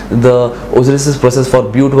the ozonolysis process for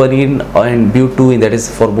but1ene and but2ene, that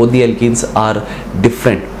is for both the alkenes, are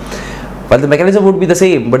different. While the mechanism would be the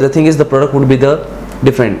same, but the thing is the product would be the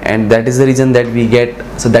different, and that is the reason that we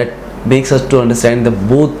get, so that makes us to understand that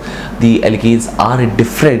both the alkenes are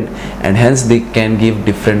different, and hence they can give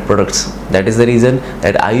different products. That is the reason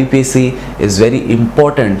that IUPAC is very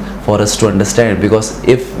important for us to understand, because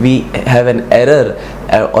if we have an error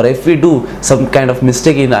or if we do some kind of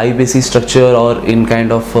mistake in IUPAC structure or in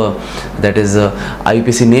kind of that is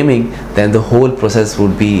IUPAC naming, then the whole process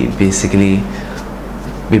would be basically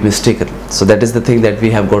be mistaken. So that is the thing that we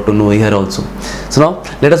have got to know here also. So now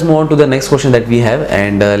let us move on to the next question that we have,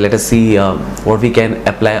 and let us see what we can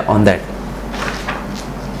apply on that.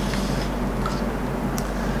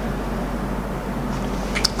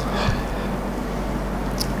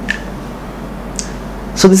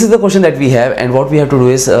 So this is the question that we have, and what we have to do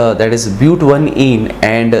is that is but1ene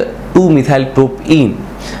and 2-methylpropene,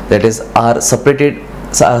 that is, are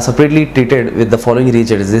separately treated with the following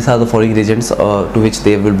reagents. These are the following reagents to which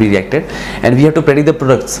they will be reacted, and we have to predict the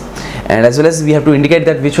products, and as well as we have to indicate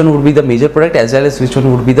that which one would be the major product as well as which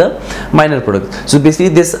one would be the minor product. So basically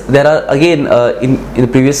this, there are again in the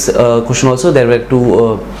previous question also there were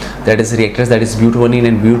two that is reactants, that is but1ene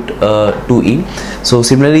and but2ene. So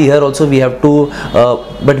similarly here also we have to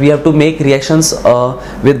but we have to make reactions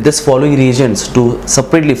with this following reagents to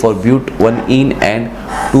separately for but1ene and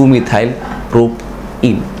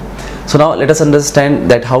 2-methyl-propene. So now let us understand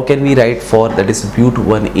that how can we write for that is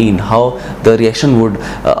but1ene, how the reaction would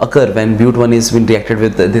occur when but1 is been reacted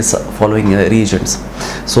with this following reagents.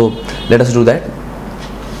 So let us do that.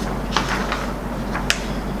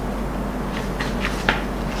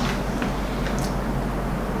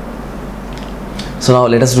 So now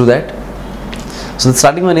let us do that. So the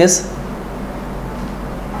starting one is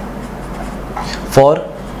for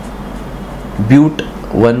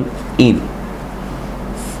but1ene.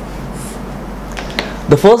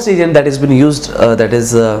 The first reagent that has been used, that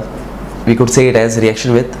is we could say it as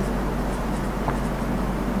reaction with,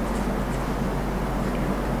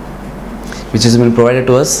 which has been provided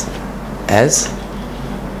to us as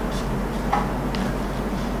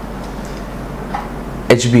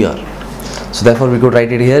HBr. So therefore we could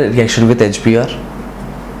write it here, reaction with HBr.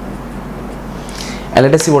 And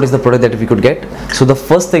let us see what is the product that we could get. So the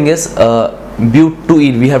first thing is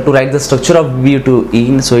but2ene. We have to write the structure of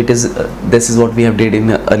but2ene. So it is this is what we have did in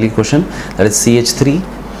the early question, that is CH3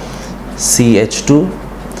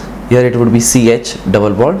 CH2. Here it would be CH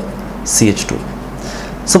double bond CH2.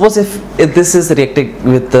 Suppose if this is reacting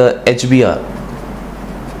with the HBr,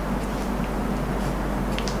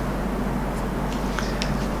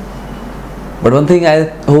 but one thing I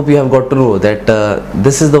hope you have got to know that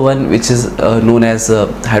this is the one which is known as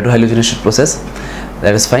hydrohalogenation process.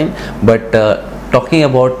 That is fine, but talking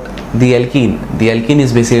about the alkene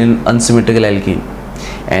is basically an unsymmetrical alkene,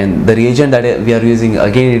 and the reagent that we are using,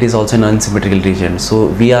 again it is also an unsymmetrical reagent. So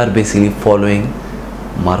we are basically following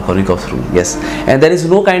Markovnikov's rule. Yes, and there is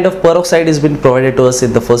no kind of peroxide has been provided to us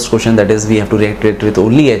in the first question, that is we have to react it with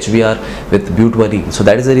only HBr with but1ene. So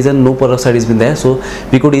that is the reason no peroxide has been there. So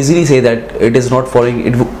we could easily say that it is not following,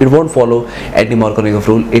 it won't follow anti-Markovnikov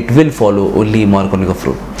rule, it will follow only Markovnikov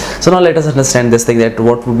rule. So now let us understand this thing, that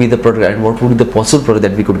what would be the product and what would be the possible product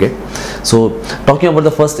that we could get. So talking about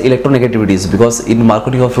the first electronegativities, because in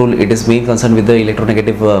Markovnikov rule it is main concerned with the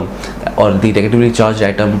electronegative or the negatively charged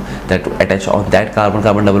atom that attach on that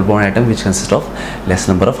carbon-carbon double bond atom, which consists of less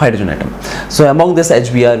number of hydrogen atom. So among this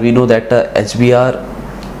HBr, we know that HBr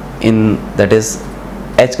in that is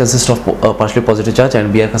H consists of partially positive charge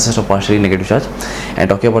and Br consists of partially negative charge. And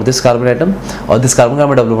talking about this carbon atom or this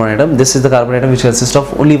carbon-carbon double bond atom, this is the carbon atom which consists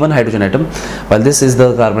of only one hydrogen atom, while this is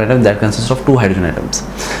the carbon atom that consists of two hydrogen atoms.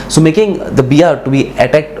 So making the Br to be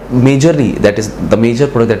attacked majorly, that is the major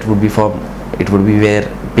product that would be formed, it would be where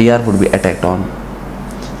Br would be attacked on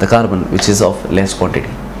the carbon which is of less quantity,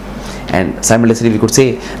 and simultaneously we could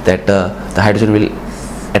say that the hydrogen will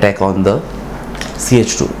attack on the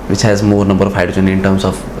CH2 which has more number of hydrogen in terms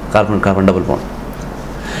of carbon-carbon double bond.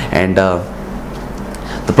 And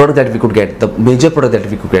the product that we could get, the major product that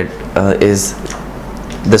we could get is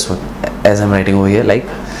this one, as I'm writing over here, like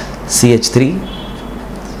CH3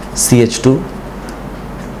 CH2.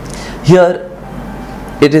 Here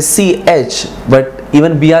it is CH, but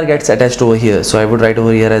even Br gets attached over here, so I would write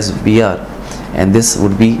over here as Br, and this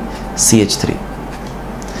would be CH3.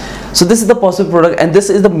 So this is the possible product, and this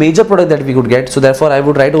is the major product that we could get. So therefore I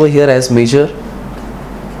would write over here as major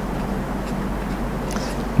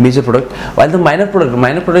product, while the minor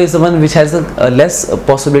product is the one which has a less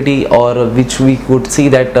possibility, or which we could see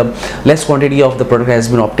that less quantity of the product has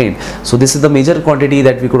been obtained. So this is the major quantity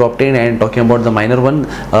that we could obtain, and talking about the minor one,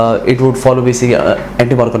 it would follow basically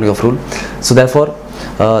anti-Markovnikov rule. So therefore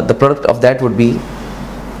the product of that would be,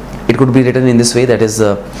 it could be written in this way, that is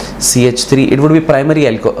CH3, it would be primary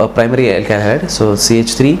alkyl, so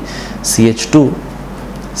CH3 CH2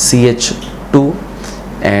 CH2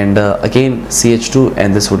 and again CH2,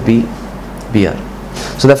 and this would be Br.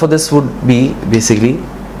 So therefore this would be basically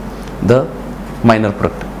the minor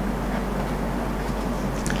product.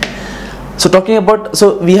 So talking about,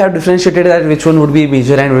 so we have differentiated that which one would be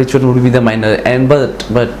major and which one would be the minor, and but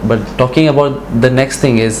talking about the next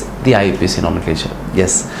thing is the IUPAC nomenclature.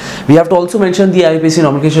 Yes, we have to also mention the IUPAC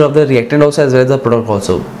nomenclature of the reactant also, as well as the product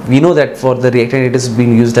also. We know that for the reactant it is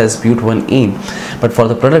being used as but1ene, but for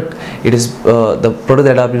the product it is the product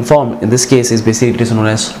that have been formed in this case is basically it is known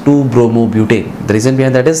as 2-bromobutane. The reason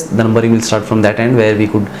behind that is the numbering will start from that end where we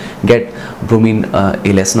could get bromine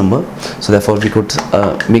a less number. So therefore we could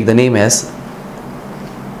make the name as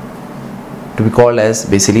to be called as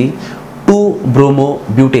basically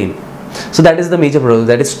 2-bromobutane. So that is the major product,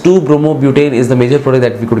 that is 2-bromobutane is the major product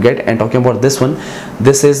that we could get. And talking about this one,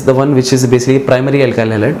 this is the one which is basically primary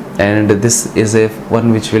alkyl halide, and this is a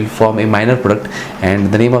one which will form a minor product,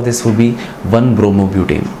 and the name of this would be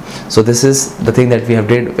 1-bromobutane. So this is the thing that we have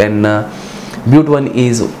did when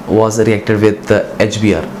but1 was reacted with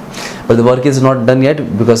HBr, but the work is not done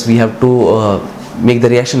yet because we have to make the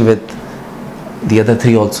reaction with the other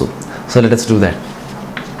three also. So let us do that.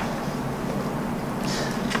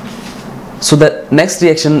 So the next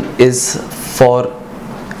reaction is for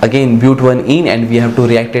again but1 and we have to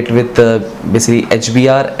react it with basically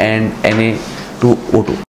HBr and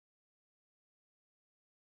Na2O2.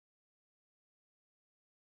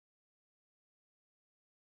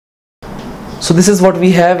 So this is what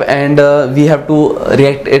we have, and we have to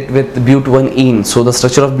react it with but1. So the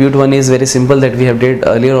structure of but1 is very simple, that we have did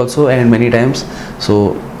earlier also and many times.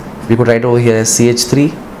 So we could write over here as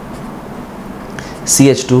CH3,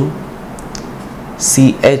 CH2,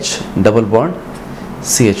 CH double bond,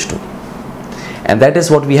 CH2, and that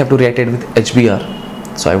is what we have to react it with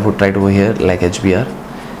HBr. So I would write over here like HBr,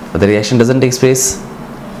 but the reaction doesn't take place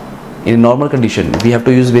in normal condition. We have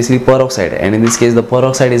to use basically peroxide, and in this case the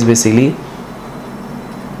peroxide is basically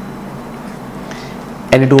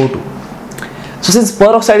Na2O2. So since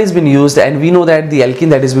peroxide has been used, and we know that the alkene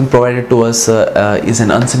that is being provided to us is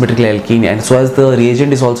an unsymmetrical alkene, and so as the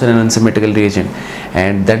reagent is also an unsymmetrical reagent,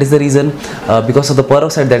 and that is the reason because of the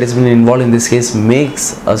peroxide that has been involved in this case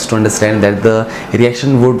makes us to understand that the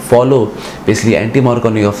reaction would follow basically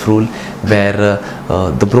anti-Markovnikov rule, where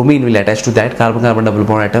the bromine will attach to that carbon-carbon double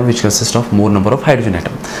bond atom which consists of more number of hydrogen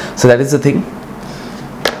atom. So that is the thing,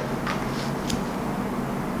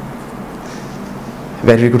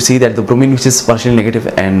 where we could see that the bromine which is partially negative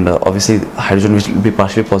and obviously hydrogen which will be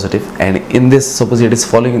partially positive, and in this, suppose it is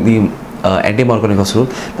following the anti-Markovnikov rule,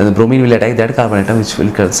 then the bromine will attack that carbon atom which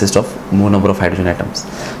will consist of more number of hydrogen atoms.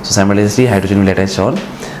 So simultaneously hydrogen will attach on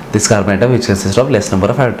this carbon atom which consists of less number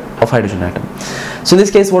of hydrogen atom. So in this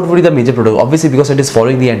case, what would be the major product? Obviously because it is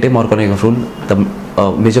following the anti-Markovnikov rule,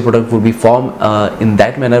 the major product would be formed in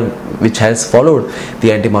that manner which has followed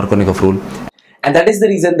the anti-Markovnikov rule. And that is the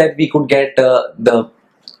reason that we could get the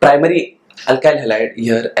primary alkyl halide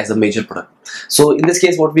here as a major product. So in this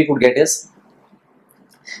case, what we could get is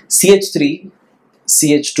CH3,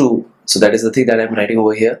 CH2. So that is the thing that I am writing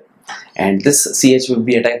over here. And this CH will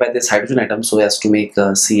be attacked by this hydrogen atom so as to make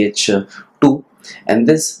CH2. And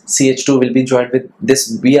this CH2 will be joined with this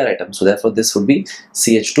Br atom. So therefore, this would be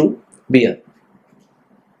CH2Br.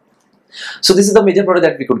 So this is the major product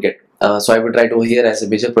that we could get. So I would write over here as a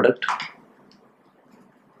major product.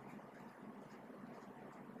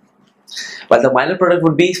 While the minor product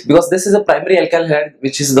would be, because this is a primary alkyl halide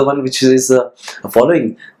which is the one which is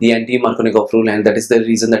following the anti-Markovnikov rule, and that is the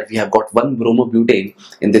reason that we have got 1-bromobutane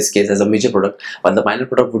in this case as a major product, while the minor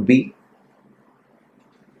product would be,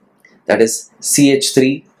 that is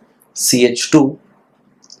CH3, CH2,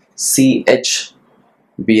 CHBr,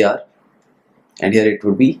 and here it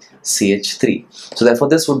would be CH3. So therefore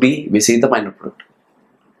this would be basically the minor product.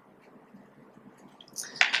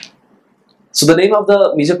 So the name of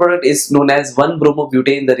the major product is known as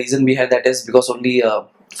 1-bromobutane. The reason behind that is because only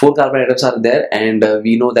 4 carbon atoms are there, and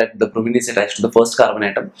we know that the bromine is attached to the first carbon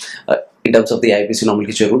atom in terms of the IPC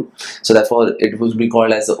nomenclature rule. So therefore it would be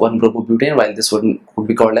called as 1-bromobutane, while this one would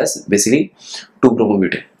be called as basically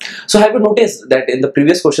 2-bromobutane. So have you noticed that in the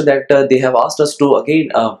previous question that they have asked us to again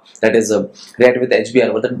that is react with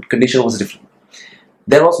HBr, but the condition was different.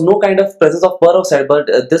 There was no kind of presence of peroxide, but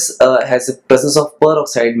this has a presence of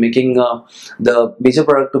peroxide, making the major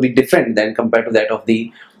product to be different than compared to that of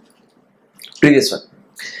the previous one.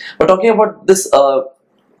 But talking about this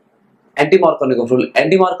anti-Markovnikov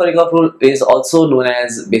rule is also known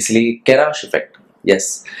as basically Karash effect.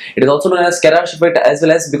 Yes, it is also known as Karash effect, as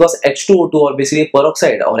well as because H2O2 or basically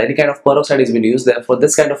peroxide or any kind of peroxide is being used. Therefore,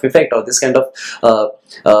 this kind of effect or this kind of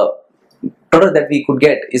product that we could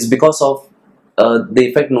get is because of the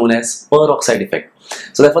effect known as peroxide effect.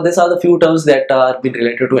 So therefore these are the few terms that are being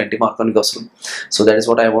related to anti-Markovnikov rule. So that is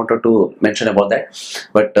what I wanted to mention about that.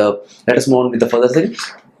 But let us move on with the further thing.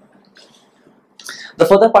 The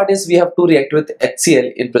further part is we have to react with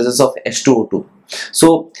HCl in presence of H2O2.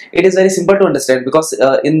 So it is very simple to understand, because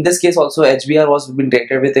in this case also HBr was been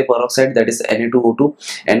reacted with a peroxide, that is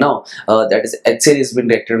Na2O2, and now that is HCl is been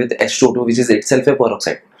reacted with H2O2, which is itself a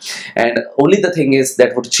peroxide. And only the thing is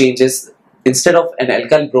that would change is, instead of an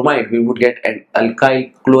alkyl bromide we would get an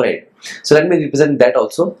alkyl chloride. So let me represent that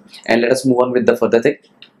also, and let us move on with the further thing.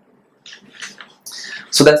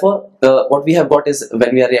 So therefore what we have got is,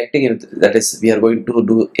 when we are reacting, that is we are going to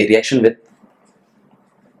do a reaction with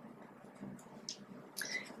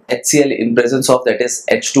HCl in presence of, that is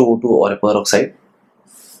H2O2 or a peroxide.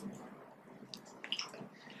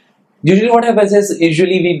 Usually what happens is,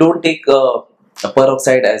 usually we don't take a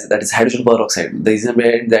peroxide as, that is hydrogen peroxide. The reason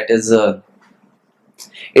behind that is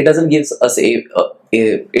it doesn't give us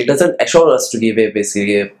it doesn't assure us to give a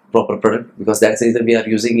basically a proper product, because that's the reason we are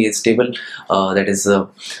using a stable that is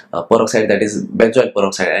peroxide, that is benzoyl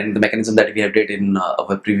peroxide. And the mechanism that we have did in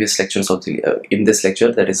our previous lectures, or in this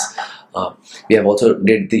lecture, that is we have also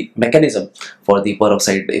did the mechanism for the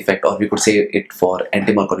peroxide effect, or we could say it for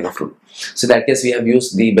anti-Markovnikov rule. So in that case we have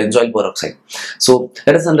used the benzoyl peroxide. So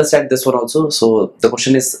let us understand this one also. So the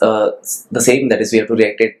question is the same, that is we have to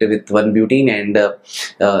react it with 1-butene and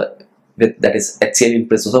with, that is HCl in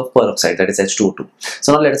presence of peroxide, that is H2O2.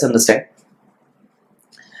 So now let us understand.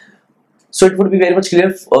 So it would be very much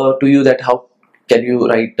clear to you that how can you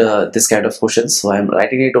write this kind of questions. So I am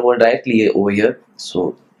writing it over directly over here.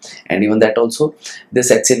 So, and even that also,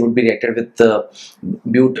 this HCl would be reacted with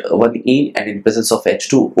but1ene and in presence of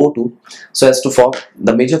H2O2, so as to form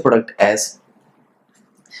the major product as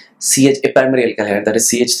a primary alkyl halide, that is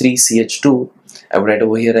CH3CH2. I would write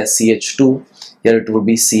over here as CH2. Here it would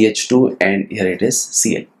be CH2 and here it is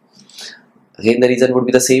Cl. Again the reason would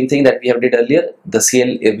be the same thing that we have did earlier. The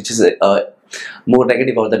Cl, which is more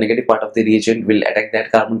negative, or the negative part of the reagent, will attack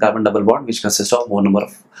that carbon-carbon double bond, which consists of more number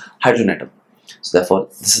of hydrogen atom. So therefore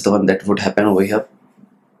this is the one that would happen over here,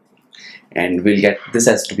 and we'll get this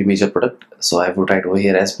as to be major product. So I would write over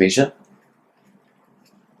here as major,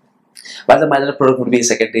 while the minor product would be a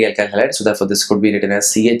secondary alkyl halide. So therefore this could be written as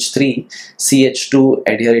CH3, CH2,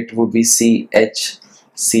 and here it would be CHCl,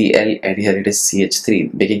 and here it is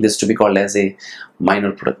CH3, making this to be called as a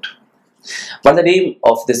minor product. While the name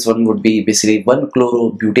of this one would be basically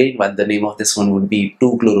 1-chlorobutane, while the name of this one would be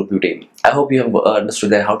 2-chlorobutane. I hope you have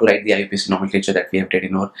understood that how to write the IUPAC nomenclature that we have did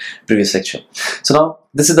in our previous lecture. So now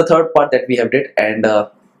this is the third part that we have did, and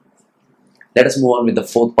let us move on with the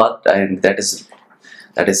fourth part, and that is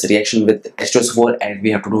reaction with H2SO4, and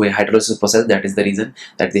we have to do a hydrolysis process. That is the reason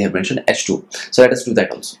that they have mentioned H2. So let us do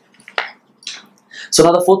that also. So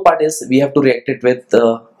now the fourth part is we have to react it with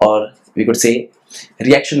or we could say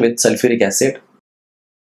reaction with sulfuric acid.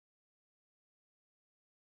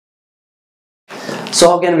 So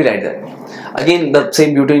how can we write that? Again the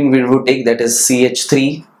same butane we would take, that is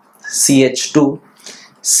CH3, CH2,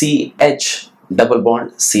 CH double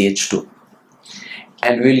bond CH2.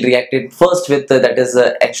 And we will react it first with that is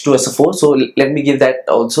H2SO4. So let me give that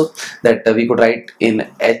also, that we could write in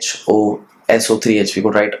HOSO3H, we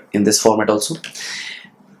could write in this format also.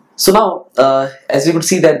 So now as you could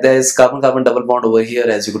see that there is carbon-carbon double bond over here,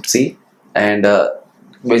 as you could see, and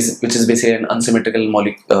which is basically an unsymmetrical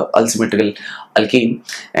unsymmetrical alkene,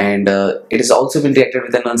 and it is also been reacted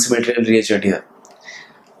with an unsymmetrical reagent here.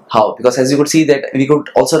 How? Because as you could see that we could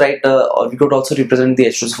also write or we could also represent the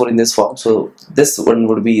H2SO4 in this form. So this one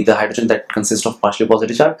would be the hydrogen that consists of partially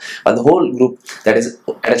positive charge, and the whole group that is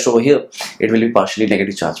attached over here, it will be partially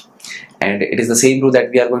negative charge. And it is the same rule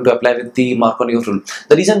that we are going to apply with the Markovnikov rule.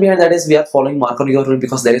 The reason behind that is we are following Markovnikov rule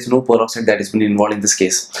because there is no peroxide that has been involved in this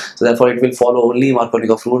case. So therefore it will follow only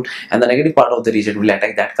Markovnikov rule, and the negative part of the reagent will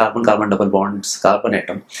attack that carbon-carbon double bonds carbon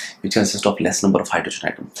atom, which consists of less number of hydrogen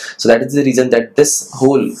atom. So that is the reason that this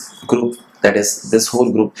whole group, that is this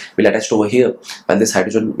whole group, will attach over here, while this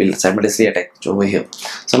hydrogen will simultaneously attach over here.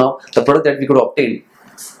 So now the product that we could obtain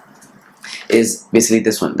is basically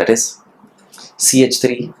this one, that is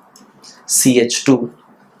CH3, CH2,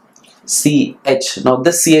 CH. Now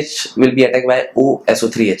this CH will be attacked by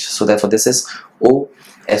OSO3H. So therefore this is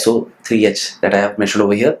OSO3H that I have mentioned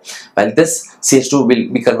over here, while this CH2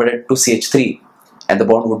 will be converted to CH3, and the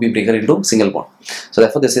bond would be broken into single bond. So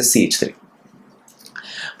therefore this is CH3.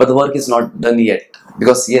 But the work is not done yet,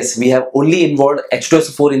 because yes, we have only involved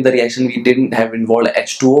H2SO4 in the reaction, we didn't have involved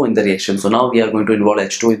H2O in the reaction. So now we are going to involve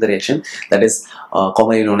H2O in the reaction, that is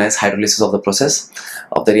commonly known as hydrolysis of the process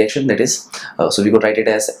of the reaction, that is so we could write it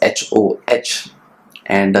as HOH.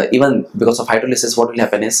 And even because of hydrolysis, what will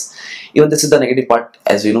happen is, even this is the negative part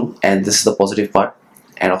as you know, and this is the positive part,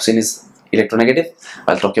 and oxygen is electronegative,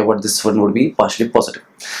 while talking about this one would be partially positive.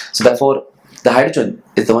 So therefore the hydrogen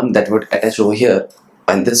is the one that would attach over here,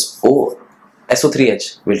 and this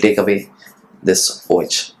SO3H will take away this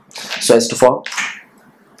OH, so as to form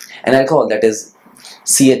an alcohol, that is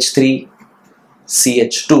CH3,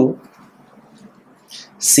 CH2,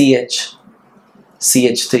 CH,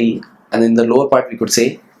 CH3, and in the lower part we could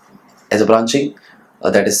say as a branching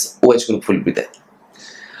that is OH group will be there.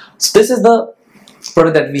 So this is the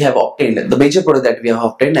product that we have obtained, the major product that we have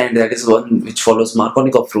obtained, and that is one which follows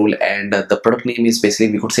Markovnikov rule, and the product name is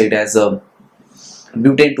basically, we could say it as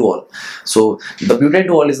butane to all. So the butane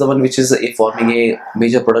 2-ol is the one which is forming a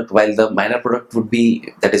major product, while the minor product would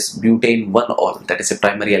be, that is butane 1-ol, that is a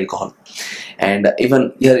primary alcohol. And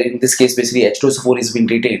even here in this case basically H2SO4 is being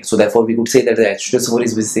retained, so therefore we could say that the H2SO4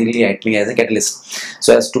 is basically acting as a catalyst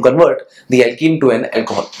so as to convert the alkene to an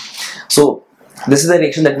alcohol. So this is the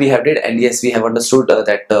reaction that we have did, and yes, we have understood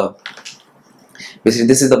that basically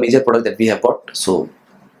this is the major product that we have got. So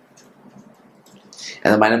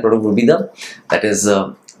and the minor product will be the, that is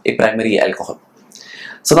a primary alcohol.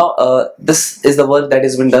 So now this is the work that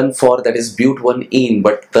has been done for, that is but-1-ene,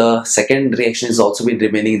 but the second reaction is also been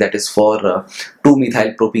remaining, that is for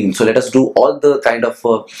 2-methylpropene. So let us do all the kind of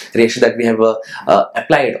reaction that we have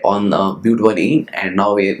applied on but-1-ene, and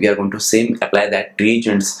now we are going to same apply that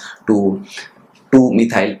reagents to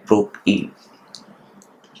 2-methylpropene.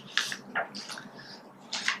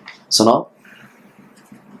 So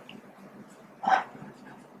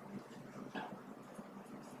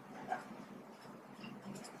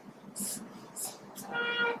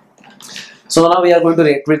now we are going to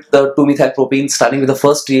react with the 2-methylpropene, starting with the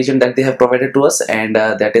first reagent that they have provided to us, and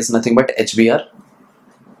that is nothing but HBr.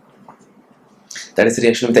 That is the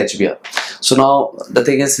reaction with HBr. So now the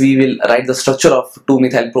thing is, we will write the structure of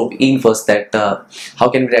 2-methylpropene first. That how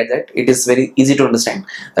can we write that? It is very easy to understand.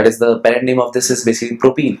 That is, the parent name of this is basically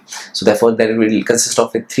propene. So therefore there will consist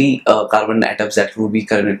of 3 carbon atoms that will be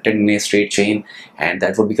connected in a straight chain, and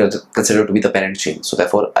that would be considered to be the parent chain. So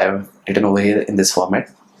therefore I have written over here in this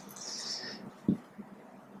format.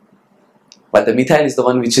 While the methyl is the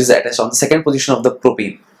one which is attached on the second position of the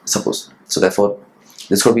propane, suppose. So therefore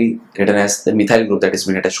this could be written as the methyl group that is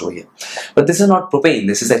being attached over here. But this is not propane,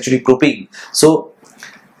 this is actually propene. So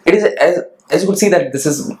it is, as you could see, that this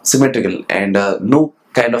is symmetrical, and no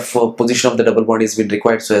kind of position of the double bond is been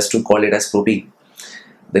required so as to call it as propene.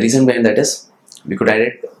 The reason behind that is, we could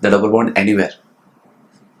add the double bond anywhere.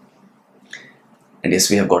 And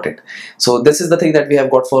yes, we have got it. So this is the thing that we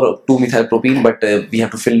have got for 2-methylpropene, but we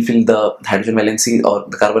have to fill the hydrogen valency or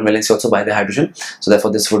the carbon valency also by the hydrogen. So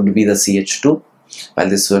therefore this would be the CH2, while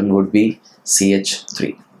this one would be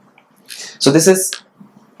CH3. So this is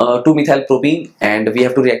 2-methylpropene, and we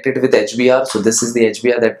have to react it with HBr. So this is the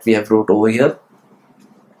HBr that we have wrote over here.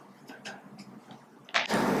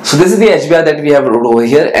 So this is the HBr that we have wrote over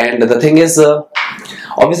here, and the thing is,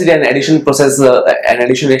 obviously an addition process, an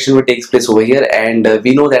addition reaction will take place over here, and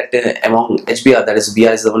we know that among HBr, that is Br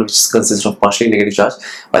is the one which consists of partially negative charge,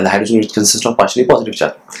 while the hydrogen which consists of partially positive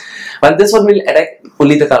charge. While this one will attack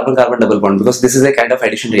only the carbon-carbon double bond, because this is a kind of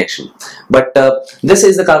addition reaction. But this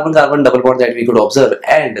is the carbon-carbon double bond that we could observe,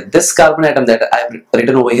 and this carbon atom that I have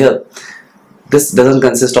written over here, this doesn't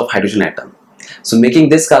consist of hydrogen atom. So making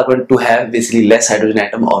this carbon to have basically less hydrogen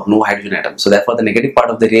atom or no hydrogen atom. So therefore the negative part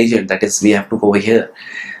of the reagent, that is we have to go over here.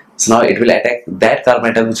 So now it will attack that carbon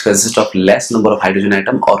atom which consists of less number of hydrogen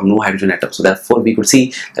atom or no hydrogen atom. So therefore we could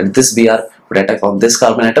see that this Br would attack on this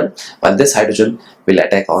carbon atom, while this hydrogen will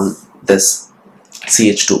attack on this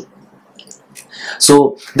CH2.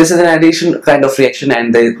 So this is an addition kind of reaction,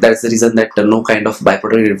 and that's the reason that no kind of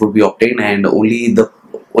byproduct would be obtained, and only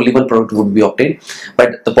one product would be obtained,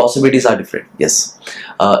 but the possibilities are different. Yes,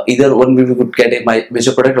 either one we could get a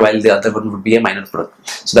major product, while the other one would be a minor product.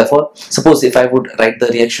 So therefore, suppose if I would write the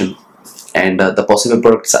reaction and the possible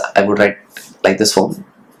products, I would write like this form.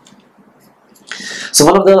 So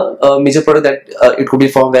one of the major product that it could be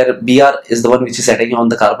formed, where Br is the one which is attacking on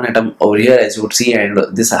the carbon atom over here, as you would see, and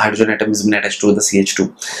this hydrogen atom is been attached to the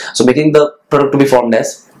CH2. So making the product to be formed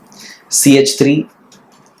as CH3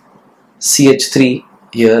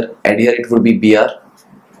 here, and here it would be Br,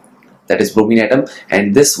 that is bromine atom,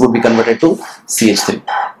 and this would be converted to CH3.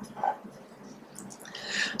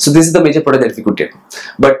 So this is the major product that we could get.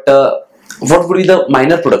 But what would be the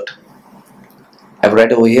minor product? I would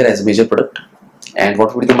write over here as a major product. And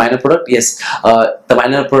what would be the minor product? Yes, the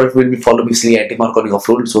minor product will be follow basically anti-Markovnikov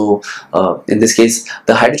rule. So in this case,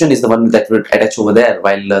 the hydrogen is the one that will attach over there,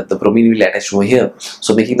 while the bromine will attach over here.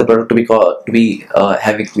 So making the product to be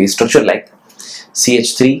having a structure like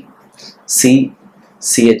CH3,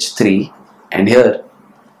 CH3, and here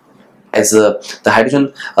as the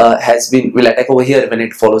hydrogen will attack over here when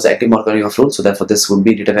it follows anti-Markovnikov rule. So therefore this would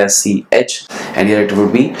be written as CH, and here it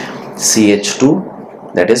would be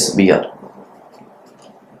CH2, that is Br.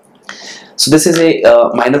 So this is a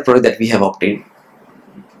minor product that we have obtained.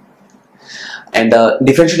 And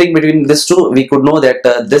differentiating between these two, we could know that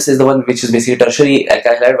this is the one which is basically tertiary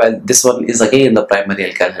alkyl halide, while this one is again the primary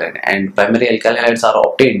alkyl halide. And primary alkyl halides are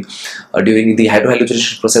obtained during the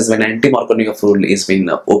hydrohallucination process when anti-Markovnikov rule is being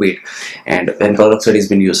obeyed, and when peroxide is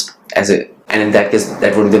being used as a and in that case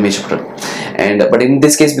that would be the major product. And but in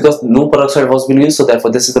this case, because no peroxide was being used, so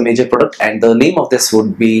therefore this is the major product, and the name of this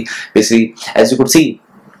would be basically, as you could see,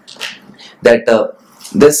 that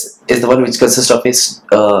this is the one which consists of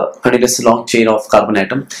a continuous long chain of carbon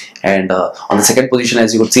atom, and on the second position,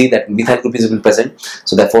 as you could see, that methyl group is been present.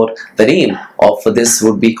 So therefore the name of this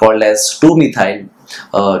would be called as 2-methyl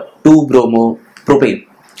 2-bromo-propane,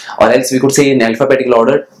 or else we could say in alphabetical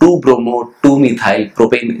order 2-bromo 2-methyl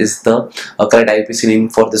propane is the correct IUPAC name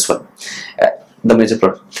for this one, the major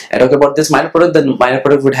product. And talking about this minor product, the minor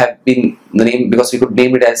product would have been the name, because we could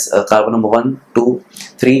name it as carbon number 1, 2,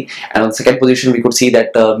 3, and on the second position we could see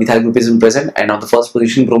that methyl group is been present, and on the first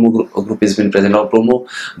position bromo group is been present, or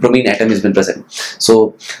bromine atom has been present.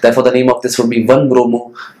 So therefore the name of this would be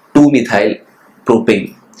 1-bromo 2-methyl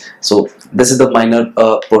propane. So this is the minor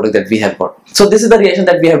product that we have got. So this is the reaction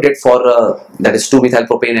that we have did for that is 2-methyl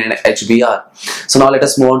propane and HBr. So now let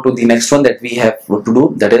us move on to the next one that we have to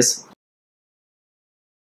do, that is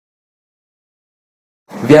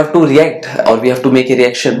we have to react, or we have to make a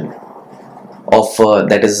reaction of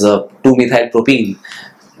that is 2-methyl propene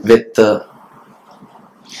with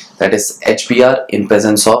that is HBr in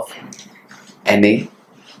presence of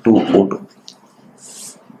Na2O2.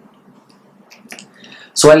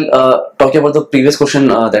 So while talking about the previous question,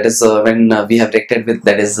 that is when we have reacted with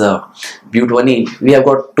that is but-1-ene, we have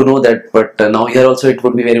got to know that, but now here also it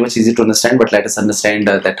would be very much easy to understand, but let us understand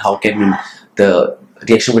that how can the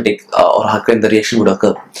reaction would take or how can the reaction would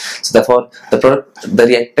occur. So therefore the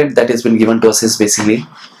reactant that has been given to us is basically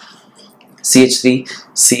CH3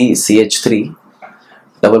 CH3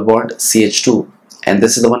 double bond CH2, and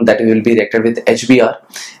this is the one that will be reacted with HBr,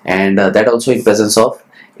 and that also in presence of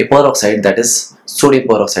a peroxide, that is sodium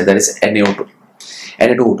peroxide, that is Na2O2.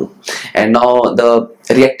 And now the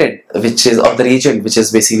reactant which is, or the reagent which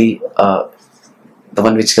is basically the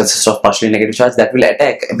one which consists of partially negative charge, that will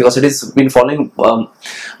attack, because it is been following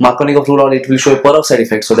Markovnikov rule, or it will show a peroxide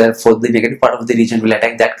effect. So therefore the negative part of the reagent will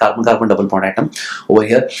attack that carbon-carbon double bond atom over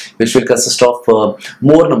here, which will consist of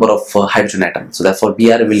more number of hydrogen atoms. So therefore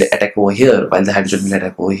Br will attack over here while the hydrogen will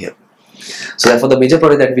attack over here. So therefore the major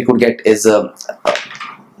product that we could get is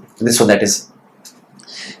this one, that is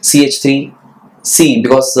CH3C,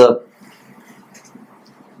 because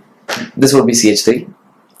this would be CH3.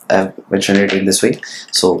 I have mentioned it in this way.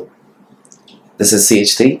 So this is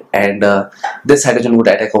CH3, and this hydrogen would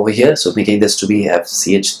attack over here, so making this to be have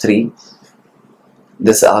CH3.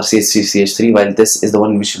 This are CH3, while this is the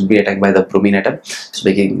one which should be attacked by the bromine atom, so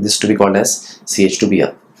making this to be called as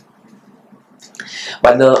CH2Br.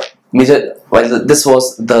 This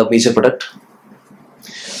was the major product.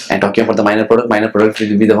 And talking about the minor product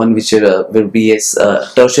will be the one which will be a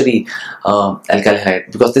tertiary alkyl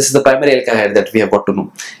halide, because this is the primary alkyl halide that we have got to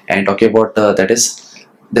know. And talking about that is,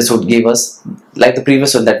 this would give us like the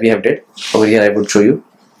previous one that we have did over here. I would show you.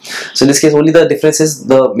 So in this case only the difference is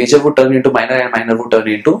the major would turn into minor and minor would turn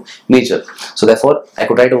into major. So therefore I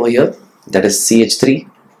could write over here, that is CH3.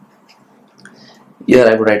 Here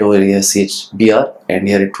I would write over here CHBr, and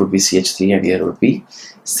here it would be CH3, and here would be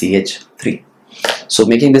CH3. So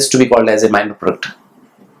making this to be called as a minor product.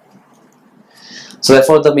 So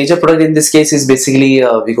therefore the major product in this case is basically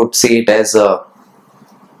we could say it as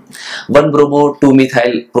 1-bromo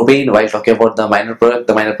 2-methyl propane. While talking about the minor product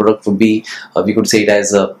would be we could say it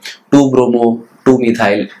as 2-bromo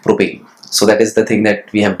 2-methyl propane. So that is the thing that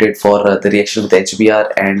we have did for the reaction with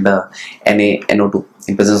HBr and NaNO2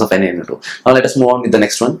 in presence of NaNO2. Now let us move on with the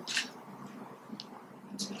next one.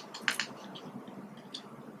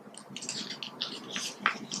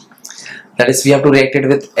 That is, we have to react it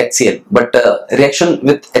with HCl, but reaction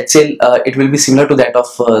with HCl it will be similar to that of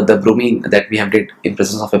the bromine that we have did in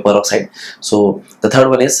presence of a peroxide. So the third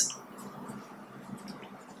one is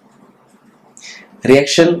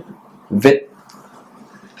reaction with,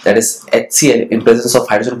 that is HCl in presence of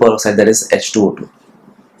hydrogen peroxide, that is H2O2.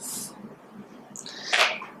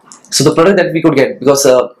 So the product that we could get, because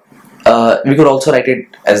we could also write it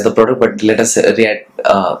as the product, but let us react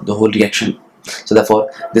the whole reaction. So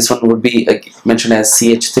therefore this one would be mentioned as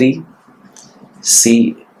CH3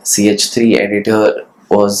 CH3, and it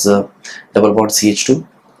was double bond CH2,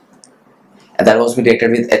 and that was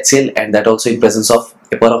reacted with HCl, and that also in presence of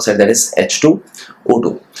a peroxide, that is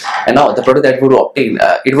H2O2. And now the product that we would obtain,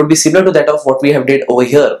 it would be similar to that of what we have did over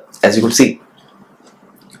here, as you could see,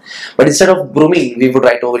 but instead of bromine we would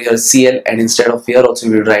write over here Cl, and instead of here also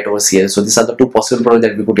we would write over Cl. So these are the two possible products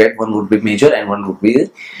that we could get. One would be major and one would be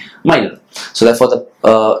minor. So therefore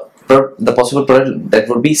the possible product that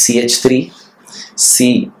would be CH3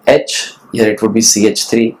 CH, here it would be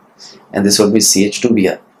CH3, and this would be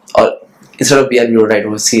CH2Br, or instead of Br we would write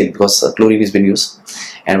over Cl because chlorine is being used.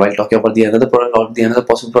 And while talking about the another product, or the another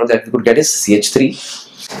possible product that we could get is CH3,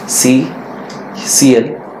 C, Cl,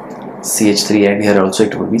 CH3, and here also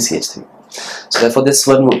it would be CH3. So therefore this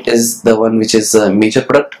one is the one which is a major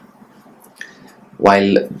product,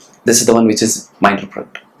 while this is the one which is minor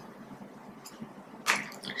product.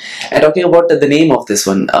 And talking about the name of this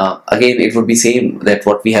one, again it would be same that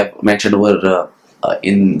what we have mentioned over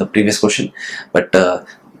in the previous question, but the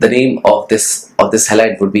name of this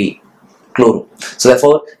halide would be chloro. So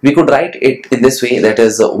therefore we could write it in this way, that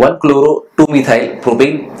is 1-chloro 2-methyl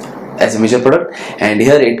propane as a major product, and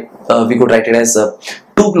here it we could write it as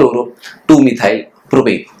 2-chloro 2-methyl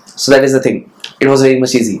propane. So that is the thing. It was very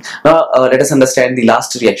much easy. Now let us understand the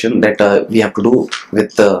last reaction that we have to do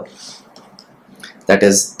with that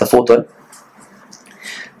is the fourth one.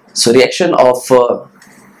 So reaction of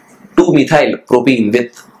 2-methyl propene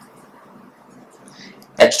with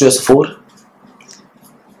H2SO4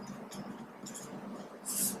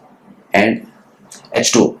 and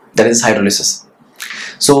H2O, that is hydrolysis.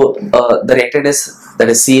 So the reactant is, that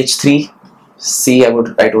is CH3, C I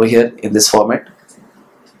would write over here in this format,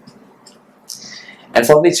 and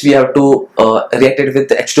for which we have to react it with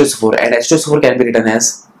H2SO4, and H2SO4 can be written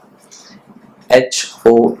as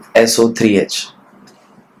HOSO3H.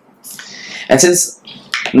 And since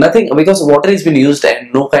nothing, because water has been used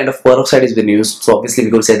and no kind of peroxide has been used, so obviously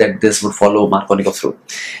we could say that this would follow Markovnikov rule,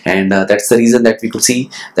 and that's the reason that we could see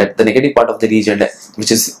that the negative part of the reagent,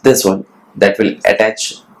 which is this one, that will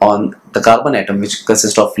attach on the carbon atom which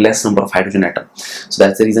consists of less number of hydrogen atom. So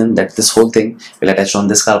that's the reason that this whole thing will attach on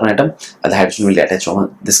this carbon atom and the hydrogen will attach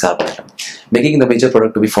on this carbon atom, making the major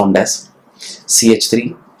product to be formed as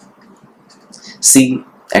CH3, C,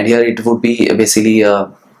 and here it would be basically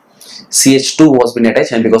CH2 was been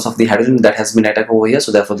attached, and because of the hydrogen that has been attached over here,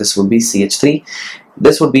 so therefore this would be CH3,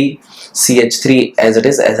 this would be CH3 as it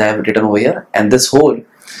is, as I have written over here, and this whole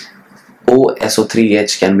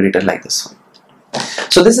OSO3H can be written like this.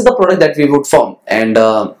 So this is the product that we would form, and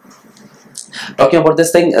talking about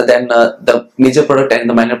this thing, then the major product and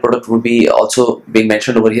the minor product would be also being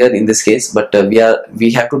mentioned over here in this case, but we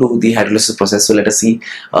have to do the hydrolysis process. So let us see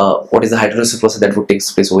what is the hydrolysis process that would take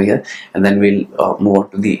place over here, and then we'll move on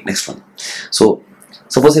to the next one. So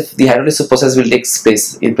suppose if the hydrolysis process will take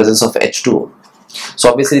place in presence of H2O, so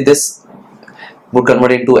obviously this would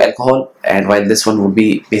convert into alcohol, and while this one would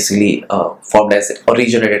be basically formed as or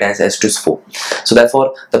regenerated as H2SO4. So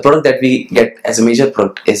therefore the product that we get as a major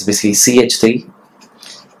product is basically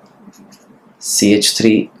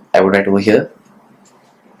CH3 I would write over here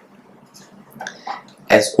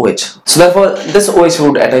as OH. So therefore this OH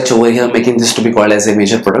would attach over here, making this to be called as a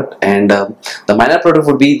major product, and the minor product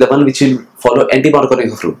would be the one which will follow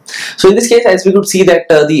anti-Markovnikov rule. So in this case, as we could see that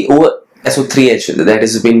the SO3H that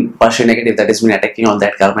is been partially negative, that is been attacking on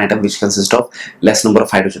that carbon atom which consists of less number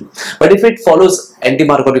of hydrogen. But if it follows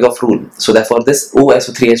anti-Markovnikov rule, so therefore this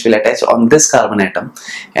OSO3H will attach on this carbon atom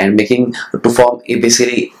and making to form a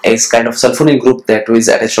basically a kind of sulfonyl group that is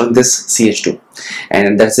attached on this CH2,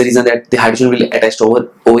 and that's the reason that the hydrogen will attach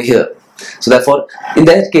over here. So therefore in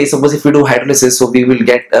that case, suppose if we do hydrolysis, so we will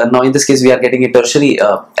get now in this case we are getting a tertiary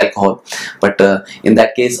alcohol, but in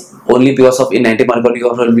that case only because of in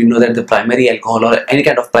anti-Markovnikov rule we know that the primary alcohol or any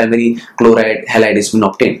kind of primary chloride halide is been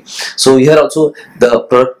obtained. So here also the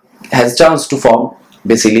product has a chance to form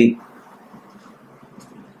basically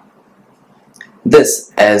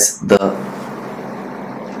this as the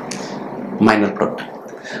minor product.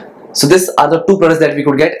 So these are the two products that we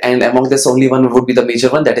could get, and among this only one would be the major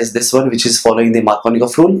one, that is this one which is following the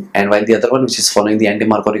Markovnikov rule, and while the other one which is following the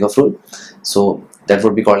anti-Markovnikov rule, so that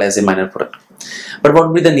would be called as a minor product. But what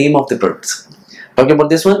would be the name of the products? Talking about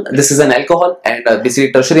this one, this is an alcohol and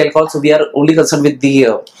basically tertiary alcohol, so we are only concerned with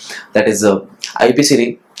the that is IUPAC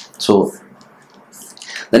name. So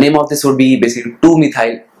the name of this would be basically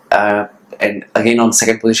 2-methyl and again on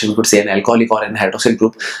second position we could say an alcoholic or an hydroxyl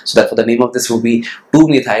group, so therefore the name of this would be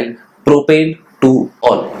 2-methyl propane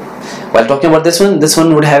 2-ol. While talking about this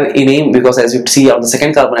one would have a name because as you see on the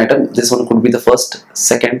second carbon atom, this one could be the first,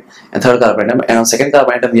 second and third carbon atom, and on second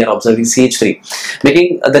carbon atom we are observing CH3,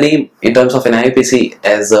 making the name in terms of an IUPAC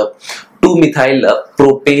as 2-methyl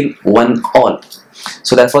propane 1-ol.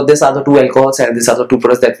 So therefore these are the two alcohols and these are the two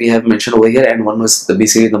products that we have mentioned over here, and one was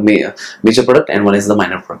basically the major product and one is the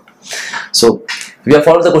minor product. So we have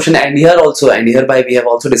followed the question, and here also and hereby we have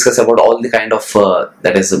also discussed about all the kind of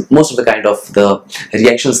that is most of the kind of the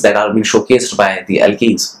reactions that are being showcased by the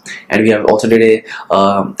alkenes, and we have also did a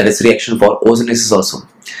that is reaction for ozonolysis also.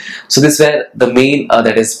 So this were the main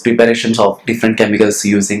that is preparations of different chemicals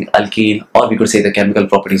using alkene, or we could say the chemical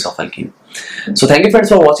properties of alkene. So thank you friends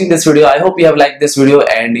for watching this video. I hope you have liked this video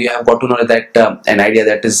and you have got to know that an idea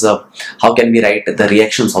that is how can we write the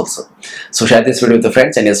reactions also. So share this video with your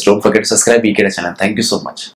friends, and yes, don't forget to subscribe Ekeeda channel. Thank you so much.